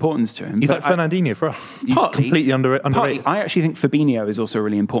massive importance to him. He's like Fernandinho for us. He's completely underrated. I actually think Fabinho is also a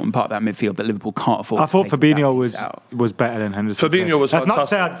really important part of that midfield that Liverpool can't afford. I thought Fabinho was better than Henderson. Fabinho was That's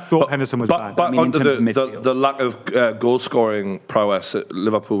fantastic. not to say I thought Henderson was bad. But in terms of the lack of goal scoring prowess at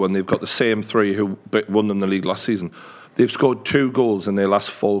Liverpool, when they've got the same three who won them the league last season, they've scored 2 goals in their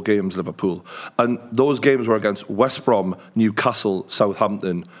last 4 games, Liverpool. And those games were against West Brom, Newcastle,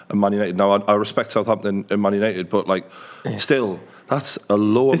 Southampton and Man United. Now, I respect Southampton and Man United, but still, that's a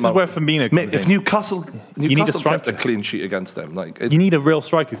low amount. This is where Firmino comes If in. Newcastle need a kept striker. a clean sheet against them. You need a real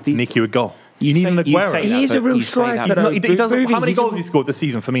striker to nick you a goal. You need an Aguero. He is a real striker. He's not, he doesn't. How many He's goals he scored this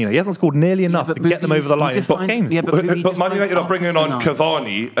season for Firmino? He hasn't scored nearly enough to get them over the line in top games. But Man United are bringing on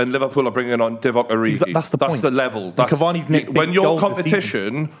Cavani and Liverpool are bringing on Divock Origi. That's the point. That's the level. That's, Cavani's when your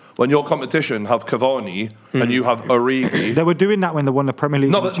competition have Cavani and you have Origi. They were doing that when they won the Premier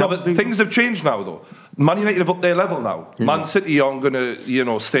League. No, but things have changed now, though. Man United have upped their level now. Man City aren't going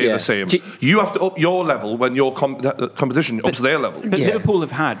to, stay the same. You have to up your level when your competition ups their level. But Liverpool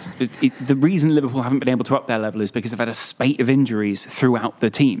have had the reason Liverpool haven't been able to up their level is because they've had a spate of injuries throughout the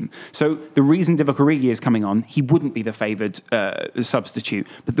team. So the reason Divock Origi is coming on, he wouldn't be the favoured substitute.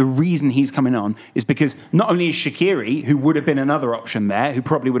 But the reason he's coming on is because not only is Shaqiri, who would have been another option there, who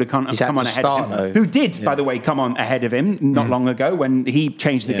probably would have come on ahead of him, who did, by the way, come on ahead of him not long ago when he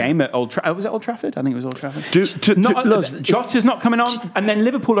changed the game at Old Trafford. Was it Old Trafford? I think it was Old Trafford. Jota's not coming on, and then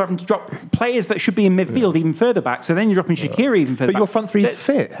Liverpool are having to drop players that should be in midfield even further back. So then you're dropping Shaqiri even further back. But your front three is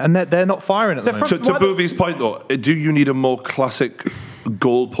fit, and they're not firing at the moment. To Boovy's point, though, do you need a more classic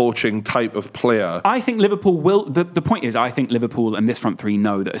goal poaching type of player? I think Liverpool will. The point is, I think Liverpool and this front three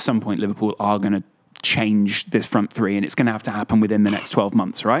know that at some point Liverpool are going to change this front three, and it's going to have to happen within the next 12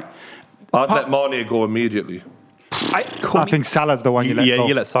 months, right? I'd let Mane go immediately. I think Salah's the one you let go. Yeah,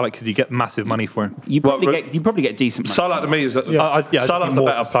 you let Salah because you get massive money for him. You probably get decent money. Salah to me is Salah's the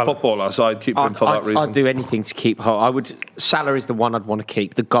better footballer, so I'd keep him for that reason. I'd do anything to keep Holt. Salah is the one I'd want to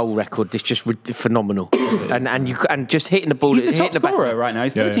keep. The goal record is just phenomenal, and just hitting the ball. He's the top scorer right now.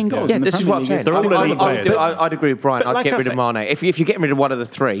 He's 13 goals. Yeah, this is what I'm saying. They're all elite players. I'd agree with Brian. I'd get rid of Mane. If you're getting rid of one of the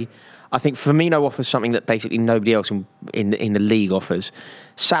three, I think Firmino offers something that basically nobody else in the league offers.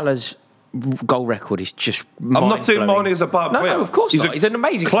 Salah's goal record is just I'm not saying Mane is a bad player. No, of course not. He's an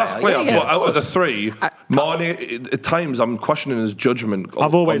amazing class player. Yeah, but out of the three, Mane, at times, I'm questioning his judgment.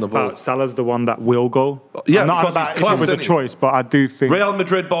 I've always felt Salah's the one that will go. Yeah, I'm not about if it was a choice, but I do think Real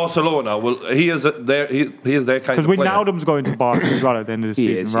Madrid, Barcelona. Well, he is their kind of player. Because Wijnaldum's going to Barca as well at the end of the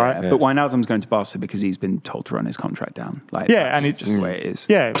season, right? Yeah. But Wijnaldum's going to Barca because he's been told to run his contract down. And it's just the way it is.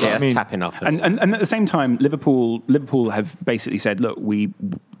 Yeah, I mean, tapping up. And at the same time, Liverpool have basically said, look,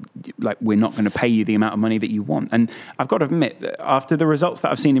 we're not going to pay you the amount of money that you want. And I've got to admit that after the results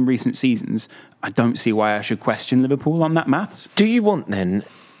that I've seen in recent seasons, I don't see why I should question Liverpool on that maths. Do you want then?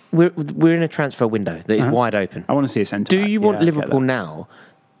 We're in a transfer window that is wide open. I want to see a centre back. Do you want Liverpool now?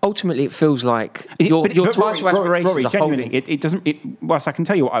 Ultimately, it feels like your title aspirations Rory, are holding. It doesn't. Whilst I can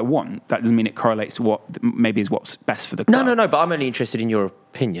tell you what I want, that doesn't mean it correlates to what maybe is what's best for the club. No. But I'm only interested in your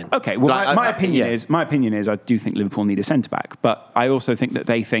opinion. Okay. Well, my opinion is I do think Liverpool need a centre back, but I also think that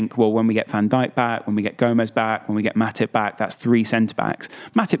they think, well, when we get Van Dijk back, when we get Gomez back, when we get Matip back, that's three centre backs.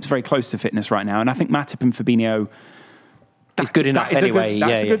 Matip's very close to fitness right now, and I think Matip and Fabinho. It's good enough anyway.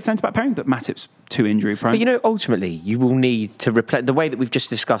 That's a good centre-back pairing, but Matip's too injury-prone. But ultimately, you will need to replenish the way that we've just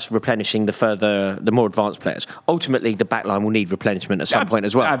discussed, replenishing the more advanced players. Ultimately, the back line will need replenishment at some point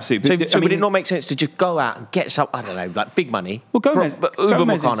as well. Absolutely. So would it not make sense to just go out and get some, I don't know, like big money? Well, Gomez,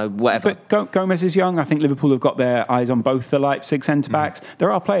 whatever. But Gomez is young. I think Liverpool have got their eyes on both the Leipzig centre-backs.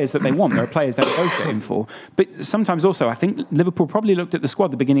 There are players that they want. There are players they're negotiating for. But sometimes also, I think Liverpool probably looked at the squad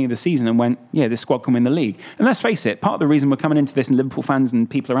at the beginning of the season and went, yeah, this squad can win the league. And let's face it, part of the reason we're coming into this and Liverpool fans and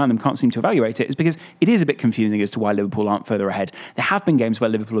people around them can't seem to evaluate it is because it is a bit confusing as to why Liverpool aren't further ahead. There have been games where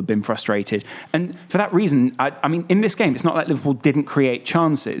Liverpool have been frustrated. And for that reason, I mean, in this game, it's not like Liverpool didn't create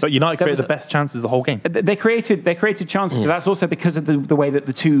chances. But United created the best chances the whole game. They created chances, but that's also because of the way that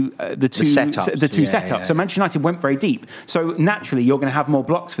the two setups. So Manchester United went very deep. So naturally, you're going to have more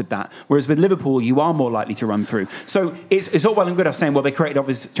blocks with that. Whereas with Liverpool, you are more likely to run through. So it's all well and good us saying, well, they created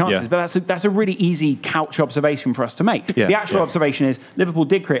obvious chances, but that's a really easy couch observation for us to make. The actual observation is Liverpool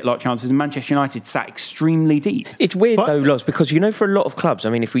did create a lot of chances and Manchester United sat extremely deep. It's weird though, Loz, because for a lot of clubs, I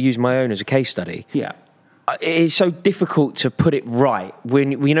mean, if we use my own as a case study, it's so difficult to put it right.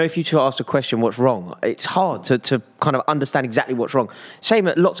 When if you ask a question, what's wrong? It's hard to kind of understand exactly what's wrong. Same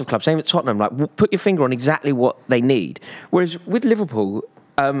at lots of clubs, same at Tottenham. Like, put your finger on exactly what they need. Whereas with Liverpool,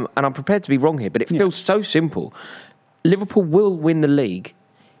 and I'm prepared to be wrong here, but it feels so simple. Liverpool will win the league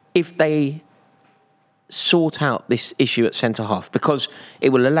if they sort out this issue at centre-half, because it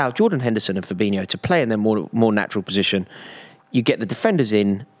will allow Jordan Henderson and Fabinho to play in their more natural position. You get the defenders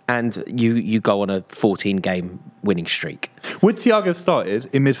in, and you go on a 14-game winning streak. Would Thiago have started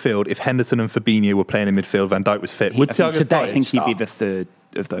in midfield if Henderson and Fabinho were playing in midfield, Van Dijk was fit? Would Thiago have started? I think he'd be the third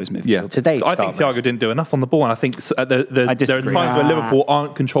of those midfield. Yeah. Today, so I think Thiago didn't do enough on the ball, and I think there are times where Liverpool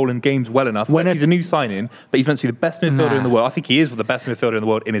aren't controlling games well enough. He's a new signing, but he's meant to be the best midfielder in the world. I think he is the best midfielder in the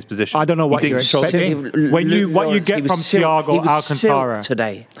world in his position. I don't know what you're expecting. What you get from Thiago Alcantara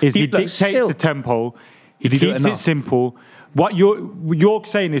today is he dictates the tempo, he keeps it simple, What you're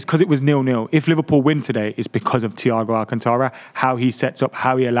saying is because it was 0-0. If Liverpool win today, it's because of Thiago Alcantara, how he sets up,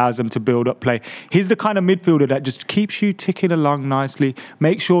 how he allows them to build up play. He's the kind of midfielder that just keeps you ticking along nicely,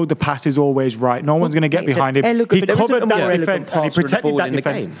 make sure the pass is always right. No one's going to get behind him. He covered that defence and he protected that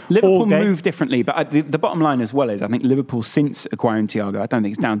defence. Liverpool move differently, but the bottom line as well is I think Liverpool, since acquiring Thiago, I don't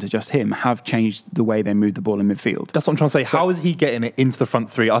think it's down to just him, have changed the way they move the ball in midfield. That's what I'm trying to say. How is he getting it into the front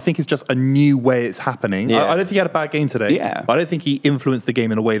three? I think it's just a new way it's happening. Yeah. I don't think he had a bad game today. Yeah. But I don't think he influenced the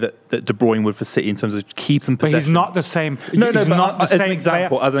game in a way that De Bruyne would for City in terms of keeping possession. But he's not the same. No, he's but not the as an same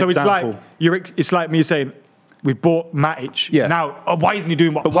example, player. as an so example. it's like me saying, we bought Matic. Yeah. Now, why isn't he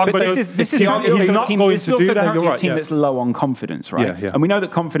doing what? But This is he's not going to do that. You're right, a team that's low on confidence, right? Yeah, yeah. And we know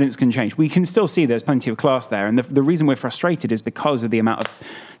that confidence can change. We can still see there's plenty of class there, and the reason we're frustrated is because of the amount of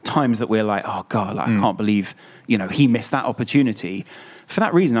times that we're like, oh God, I can't believe he missed that opportunity. For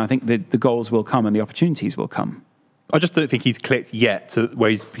that reason, I think the goals will come and the opportunities will come. I just don't think he's clicked yet to where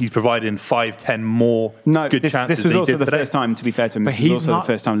he's providing 5-10 more good chances. This was than he also did the today. first time, to be fair to him, But this was he's also not- the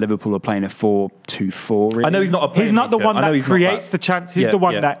first time Liverpool are playing a 4-2-4. Really. I know he's not a He's not the playmaker. one I know that he's not creates that. the chance. He's Yeah, the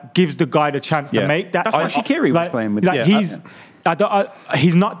one yeah. that gives the guy the chance Yeah. to make that. That's why Shaqiri was playing with.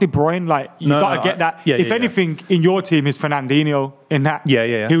 He's not De Bruyne. You got to get that. yeah, if yeah, anything, in your team is Fernandinho in that.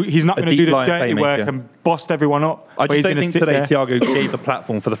 Yeah. He's not A going to do the deep-line dirty work playmaker. and bust everyone up. I but just he's don't gonna think sit today there. Thiago gave the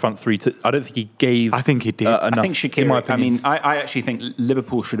platform for the front three. I don't think he gave. I think he did. Enough, I think Shaqiri, in my opinion. I actually think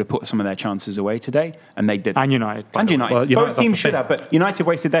Liverpool should have put some of their chances away today, and they did. And United. And United. Well, United, Both that's teams the should thing. have, but United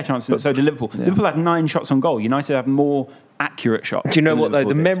wasted their chances, and so did Liverpool. Liverpool had 9 shots on goal. United have more accurate shots. Do you know than what, though?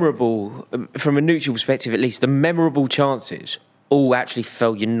 Liverpool The did. memorable, from a neutral perspective at least, the memorable chances all actually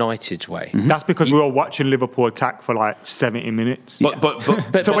fell United's way. That's because we were watching Liverpool attack for 70 minutes. But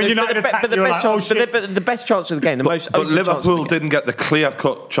So when United attacked, you were like, oh, shit. but the best chance of the game, the most But open chance of the Liverpool game. didn't get the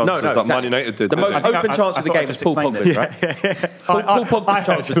clear-cut chances that Man United did. The most did they? open chance of the I game was just Paul explained Pogba's, it. right? Paul Pogba's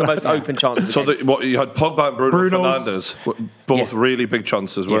chance was the most open chance of the So game. you had Pogba and Bruno Fernandes, both Yeah. really big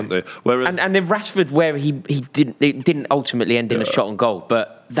chances, weren't they? Whereas And then Rashford, where it didn't ultimately end in a shot on goal,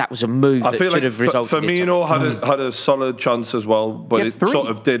 but that was a move I that feel should like have resulted in Firmino something. had a solid chance as well, but He had it 3. sort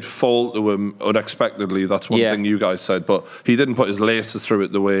of did fall to him unexpectedly. That's one Yeah. thing you guys said, but he didn't put his laces through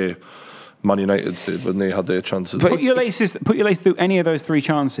it the way Man United did when they had their chances. Put your laces through any of those 3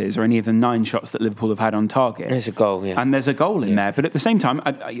 chances or any of the 9 shots that Liverpool have had on target. There's a goal, yeah. And there's a goal in there. But at the same time,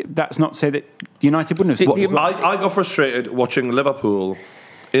 that's not to say that United wouldn't have scored. as well. I got frustrated watching Liverpool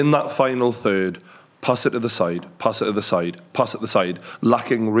in that final third. Pass it to the side, pass it to the side, pass it to the side,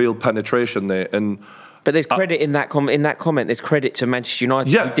 lacking real penetration there. And But there's credit in that comment. There's credit to Manchester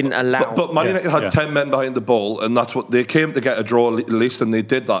United who didn't allow. But Man United had 10 men behind the ball, and that's what they came to get a draw at least, and they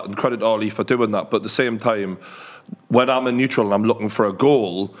did that. And credit Ollie for doing that. But at the same time, when I'm in neutral and I'm looking for a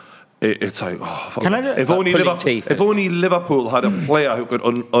goal, it's like, if only Liverpool had a player who could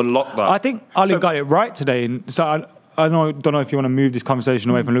unlock that. I think Ali got it right today. And so I don't know if you want to move this conversation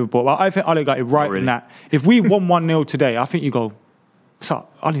away from Liverpool, but I think Ali got it right in that. If we won 1-0 today, I think you go, so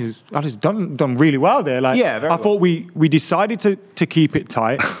Ali's done really well there. I thought we decided to keep it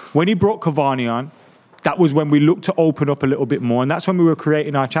tight. When he brought Cavani on, that was when we looked to open up a little bit more, and that's when we were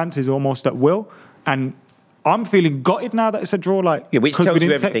creating our chances almost at will. And I'm feeling gutted now that it's a draw. Which tells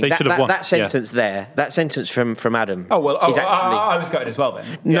you everything. They should have won. That sentence there, that sentence from Adam. is actually. I was gutted as well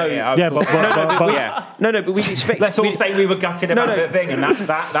then. No, but we expect. Let's all say we were gutted about the thing, and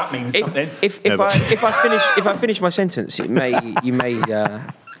that means something. If I finish my sentence, you may.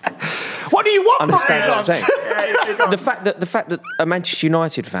 What do you want? Understand what I'm saying? The fact that a Manchester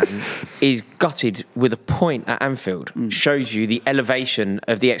United fan is gutted with a point at Anfield shows you the elevation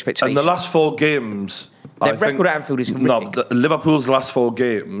of the expectation. And the last 4 games, their record at Anfield is horrific. Liverpool's last 4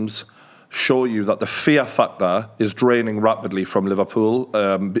 games show you that the fear factor is draining rapidly from Liverpool,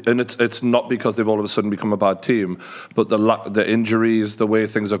 and it's not because they've all of a sudden become a bad team, but the injuries, the way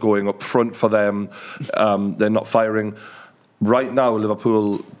things are going up front for them, they're not firing. Right now,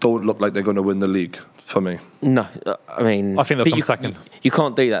 Liverpool don't look like they're going to win the league, for me. No, I mean... I think they'll come second. You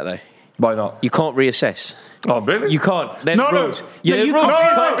can't do that, though. Why not? You can't reassess. Oh, really? You can't. There's rules. You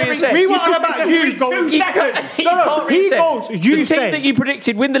can't reassess. We were on about you going seconds. He goes. The team that you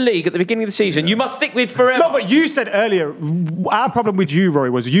predicted win the league at the beginning of the season, you must stick with forever. No, but you said earlier, our problem with you,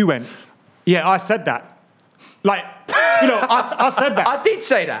 Roy, was you went, yeah, I said that. I said that. I did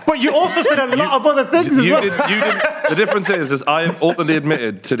say that. But you also said a lot of other things as well. You didn't. The difference is I have openly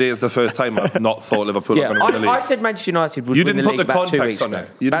admitted today is the first time I've not thought Liverpool are going to win the league. I said Manchester United would You win the didn't put league the about 2 context weeks on ago. it.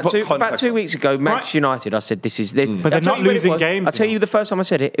 You didn't put About context 2 weeks ago, Manchester United, I said this is... But they're not losing games. I'll tell you the first time I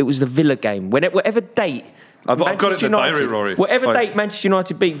said it, it was the Villa game. Whatever date I've got it in Manchester the diary, United, Rory. whatever Fine. date Manchester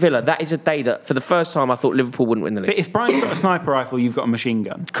United beat Villa, that is a day that, for the first time, I thought Liverpool wouldn't win the But league. if Brian's got a sniper rifle, you've got a machine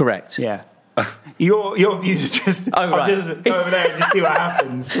gun. Correct. Yeah. Your views are just, Oh, right. I'll just go over there and just see what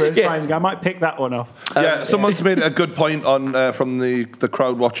happens. Whereas Yeah. Brian's going, I might pick that one off. Yeah, someone's made a good point on from the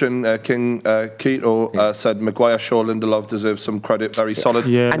crowd watching. King Keto said Maguire, Shaw, Lindelof deserve some credit. Very solid.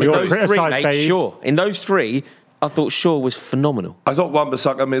 Yeah, And we in all those three, criticised mate, Bailly. Shaw. In those three, I thought Shaw was phenomenal. I thought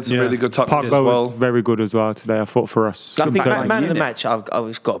Wan-Bissaka made some really good tackles as Pogba well. was very good as well today, I thought, for us. I think back man of the unit. match,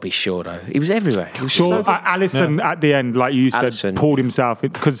 it's got to be Shaw, though. He was everywhere. He was Sure, so- Alisson at the end, like you said, Alisson. pulled himself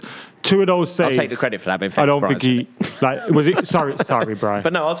because two of those I'll saves. take the credit for that. In fact, I don't Brian think said he like was it. Sorry, Brian.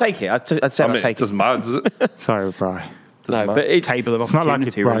 But no, I'll take it. I said I I'll mean, it take it. doesn't matter, does it? Sorry, Brian. No, but it's Table of It's not like it's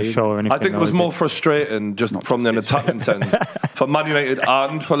opportunity, Brian really. Shaw or anything. I think it was though, is more frustrating just from an attacking sense for Man United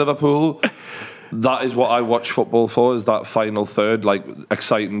and for Liverpool. That is what I watch football for, is that final third, like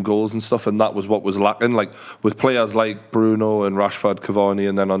exciting goals and stuff, and that was what was lacking. Like with players like Bruno and Rashford, Cavani,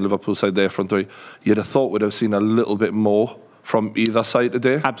 and then on Liverpool side, their front three, you'd have thought we'd have seen a little bit more from either side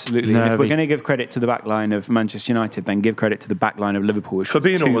today. Absolutely. And if Nervy. we're going to give credit to the back line of Manchester United, then give credit to the back line of Liverpool, which was two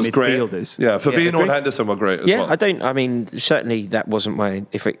Fabinho was great. midfielders. Yeah, Fabinho agree. and Henderson were great as yeah. well. I mean, certainly that wasn't my.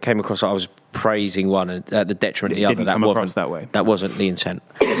 If it came across that I was praising one at the detriment of the It other, didn't that come wasn't across that way. That wasn't the intent.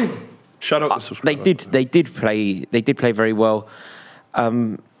 Shout out to They subscribers. did play very well.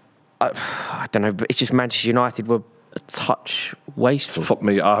 I don't know, but it's just Manchester United were a touch wasteful. Fuck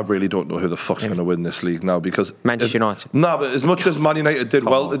me, I really don't know who the fuck's going to win this league now because Manchester United. No, but as much as Man United did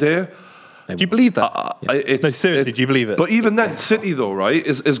well today, Do you believe that? No, seriously, do you believe it? But even then, City though, right,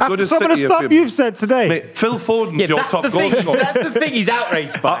 is as good After as some City of the have stuff been. you've said today. Mate, Phil Foden's Yeah, your that's top the goal thing. scorer. That's the thing he's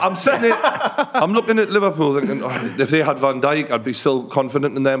outraged by. I'm sitting it. I'm looking at Liverpool thinking, if they had Van Dijk, I'd be still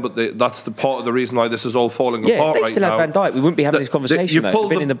confident in them. But that's the part of the reason why this is all falling Yeah, apart if they right still now. had Van Dijk, we wouldn't be having this conversation. You though. pulled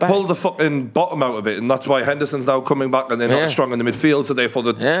It'd been in the back. pulled the fucking bottom out of it, and that's why Henderson's now coming back, and they're not Yeah. as strong in the midfield, so therefore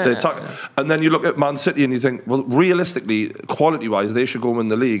the attack. And then you look at Man City, and you think, well, realistically, quality-wise, they should go win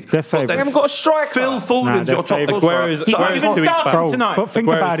the league. They're But favourites. then We haven't got a striker. Phil Nah, Foden's they're your top goal Aguero's- scorer. He's not Aguero's even 2 weeks starting back. tonight. But think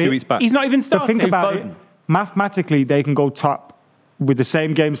Aguero's about 2 it. weeks back. He's not even But starting. think about it. Foden. Mathematically, they can go top with the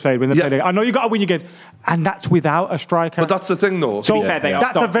same games played when they Yeah. play. I know you got to win your games, and that's without a striker. But that's the thing, though. So Fair, they are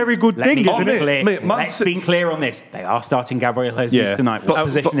that's a starting. very good Let thing, me isn't be it? clear. Mate, Man Let's City- be clear on this. They are starting Gabriel Jesus Yeah. tonight. What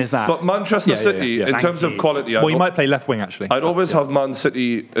position is that? But Manchester City, in Thank terms of you. quality, Well, he might play left wing, actually. I'd always have Man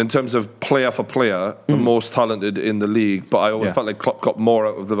City, in terms of player for player, the most talented in the league. But I always Yeah. felt like Klopp got more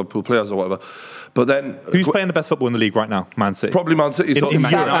out of Liverpool players or whatever. But then Who's playing the best football in the league right now? Man City. probably Man City's in, not- in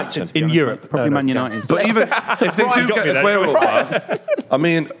Man Europe. United, to be In honest, Europe. probably No, Man no. United. But even if they Brian do got get me there. Aguero back, I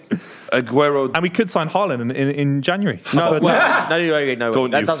mean, Aguero. And we could sign Haaland in January. No, But well, no,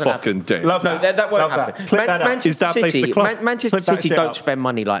 Don't that you doesn't fucking happen. dare. Love No, that won't Love happen. that. Clip that up. His dad plays for the club. Manchester Clip that City shit don't up. spend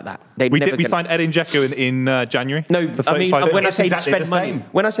money like that. They we never did. We gonna- signed Edin Dzeko in January. No, for I mean 35 when I million. say exactly spend the money, same.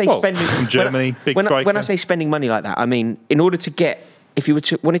 when I say Well, spending from Germany, big when I striker. say spending money like that, I mean in order to get. If you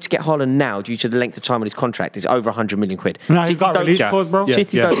wanted to get Haaland now, due to the length of time on his contract, it's over 100 million quid. No, he's City got a don't- release clause, bro. Yeah.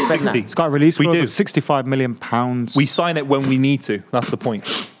 City Yeah. don't spend 60. that. It's got a release We clause do. of £65 million. We sign it when we need to. That's the point.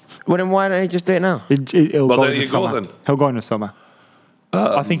 Well, then why don't they just do it now? He'll Well, go there in the you go summer. then. He'll go in the summer.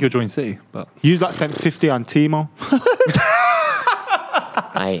 I think he'll join City, but You like spent 50 on Timo.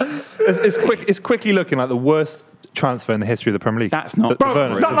 it's quickly looking like the worst transfer in the history of the Premier League. That's not- The Bro,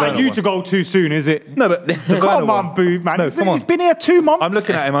 Werner- it's not the like Werner you one. to go too soon, is it? No, but the Come Werner on, one. Booth, man. No, He's come on. been here 2 months. I'm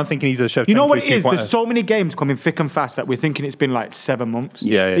looking at him. I'm thinking he's a chef. You know what it is? 2.0. There's so many games coming thick and fast that we're thinking it's been like 7 months.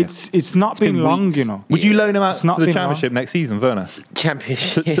 Yeah, yeah. It's not been, been long, weeks. you know. Would you loan him out It's not to the been Championship next season, Werner?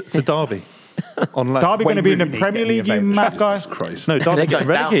 Championship. To Derby? On loan? Derby going to be in the Rooney Premier getting League, you available. mad guy. Christ. No, Derby They're getting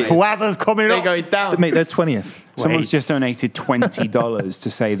going down, relegated. Wazza's coming They're up. going down. Mate, they're 20th. Someone's just donated $20 to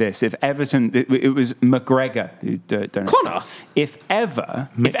say this. If Everton, it was McGregor who donated. Connor? If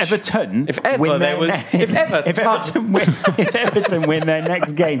Everton If ever win there was- if Everton win their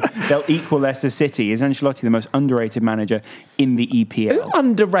next game, they'll equal Leicester City. Is Ancelotti the most underrated manager in the Who EPL?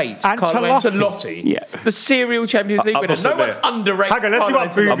 underrates Carlo Ancelotti. Ancelotti? Yeah. The serial Champions League I winner. must No one admit- underrates Hang on, let's see Carlo what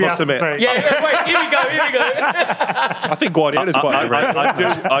Ancelotti. Booth I must has to admit. say. Yeah, wait, here we go. I think Guardiola's quite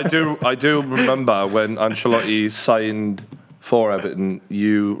underrated. I do remember when Ancelotti signed for Everton,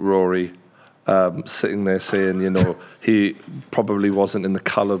 you, Rory, sitting there saying, you know, he probably wasn't in the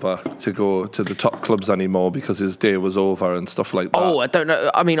calibre to go to the top clubs anymore because his day was over and stuff like that. Oh, I don't know.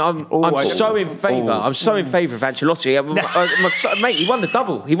 I mean, I'm so in favour. I'm so in favour of Ancelotti. Mate, he won the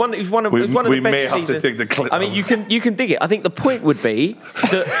double. He won. He's one of We- the best. we may have to seasons. dig the clip I mean, out. you can dig it. I think the point would be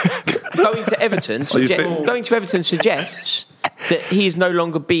that going to Everton, you saying- going to Everton suggests that he is no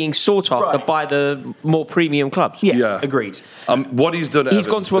longer being sought after Right. by the more premium clubs. Yes, Yeah. agreed. What he's done at He's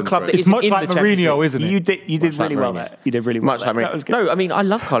gone Everton's to a been club great. that It's isn't much in like the Champions Mourinho, League. isn't it? You did like really well Mourinho. there. You did really well. Much like there. Mourinho. That was good. No, I mean, I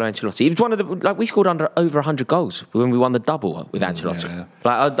love Carlo Ancelotti. He was one of the, like, we scored over 100 goals when we won the double with Ancelotti. yeah.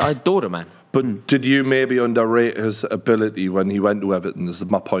 Like, I adored him, man. But did you maybe underrate his ability when he went to Everton? Is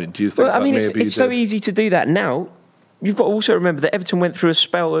my point. Do you think Well, I that mean, maybe it's he so did? easy to do that now. You've got to also remember that Everton went through a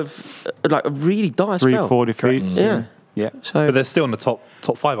spell of, like, a really dire spell. 3-4 defeats. Yeah. Yeah. So But they're still in the top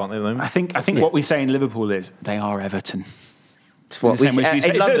 5, aren't they? At the moment? I think what we say in Liverpool is they are Everton. it's what In the same we way as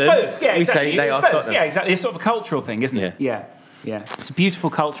you in say- London, Spurs. Yeah, we exactly. say they are Spurs. Tottenham. Yeah, exactly. It's sort of a cultural thing, isn't it? Yeah. Yeah. It's a beautiful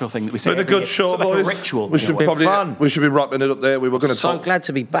cultural thing that we say. Been a every good year. show, Sort of like boys. a ritual. We in a should way. probably fun. we should be wrapping it up there. We were going to So talk. glad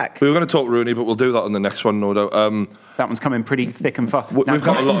to be back. We were going to talk Rooney, but we'll do that on the next one, no doubt. That one's coming pretty thick and fast. We've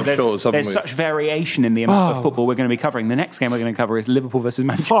got a lot of there's- shows, haven't There's we? such variation in the amount of football we're going to be covering. The next game we're going to cover is Liverpool versus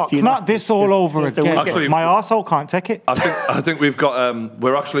Manchester Fuck, United. not this all over It's the again. weekend. Actually- My arsehole can't take it. I think we've got.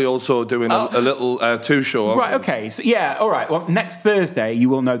 We're actually also doing a little two show. aren't Right, we? okay. So, yeah, all right. Well, next Thursday, you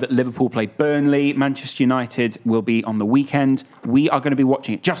will know that Liverpool play Burnley. Manchester United will be on the weekend. We are going to be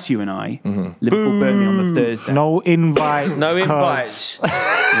watching it, just you and I. Liverpool-Burnley on the Thursday. No invites. No 'cause- invites.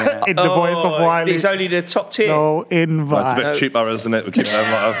 In the voice of Wiley. It's only the top tier. No Well, it's a invites. bit cheaper, isn't it? We keep them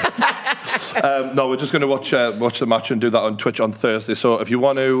out. No, we're just going to watch the match and do that on Twitch on Thursday. So if you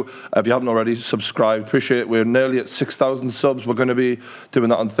want to, if you haven't already, subscribe. Appreciate it. We're nearly at 6,000 subs. We're going to be doing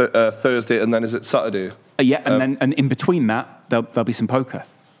that on Thursday, and then is it Saturday? Yeah, and in between that, there'll be some poker.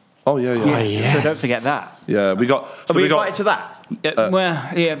 Oh yeah. So don't forget that. Yeah, we got. Are So we we invited got. to that?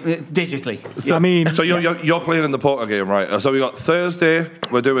 Digitally. I mean, So you're playing in the poker game, right? So we got Thursday.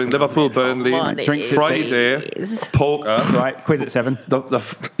 We're doing Liverpool, Burnley. Money. Drinks at Friday, poker. Right, quiz at 7.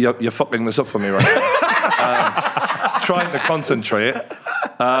 You're fucking this up for me, right? Trying to concentrate.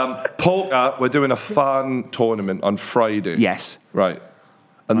 Poker. We're doing a fan tournament on Friday. Yes. Right.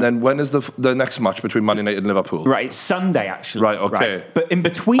 And then when is the next match between Man United and Liverpool? Right, it's Sunday actually. Right, okay. But in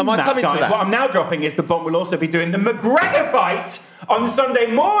between Am I that, coming to guys, that? what I'm now dropping is the bomb will also be doing the McGregor fight on Sunday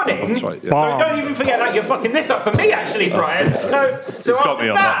morning. That's right, yeah. So don't even forget that you're fucking this up for me actually, Brian. So He's got after me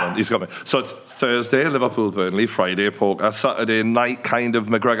on that one. He's got me. So it's Thursday, Liverpool, Burnley. Friday, poker. Saturday night, kind of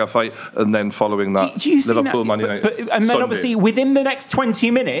McGregor fight, and then following that, Do you see Liverpool, that? Man United. And then Sunday. obviously within the next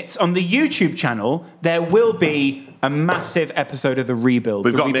 20 minutes on the YouTube channel, there will be a massive episode of The Rebuild.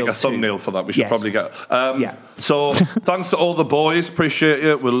 We've The got to make Rebuild a 2. thumbnail for that. We should Yes. probably get. Yeah. So thanks to all the boys. Appreciate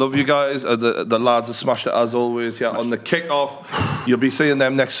you. We love you guys. The lads have smashed it as always. Yeah. On the kickoff, you'll be seeing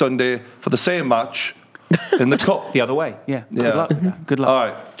them next Sunday for the same match in the cup. The other way. Yeah. Yeah. Good luck with that. Good luck. All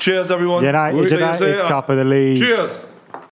right. Cheers, everyone. United, See you United, later. top of the league. Cheers.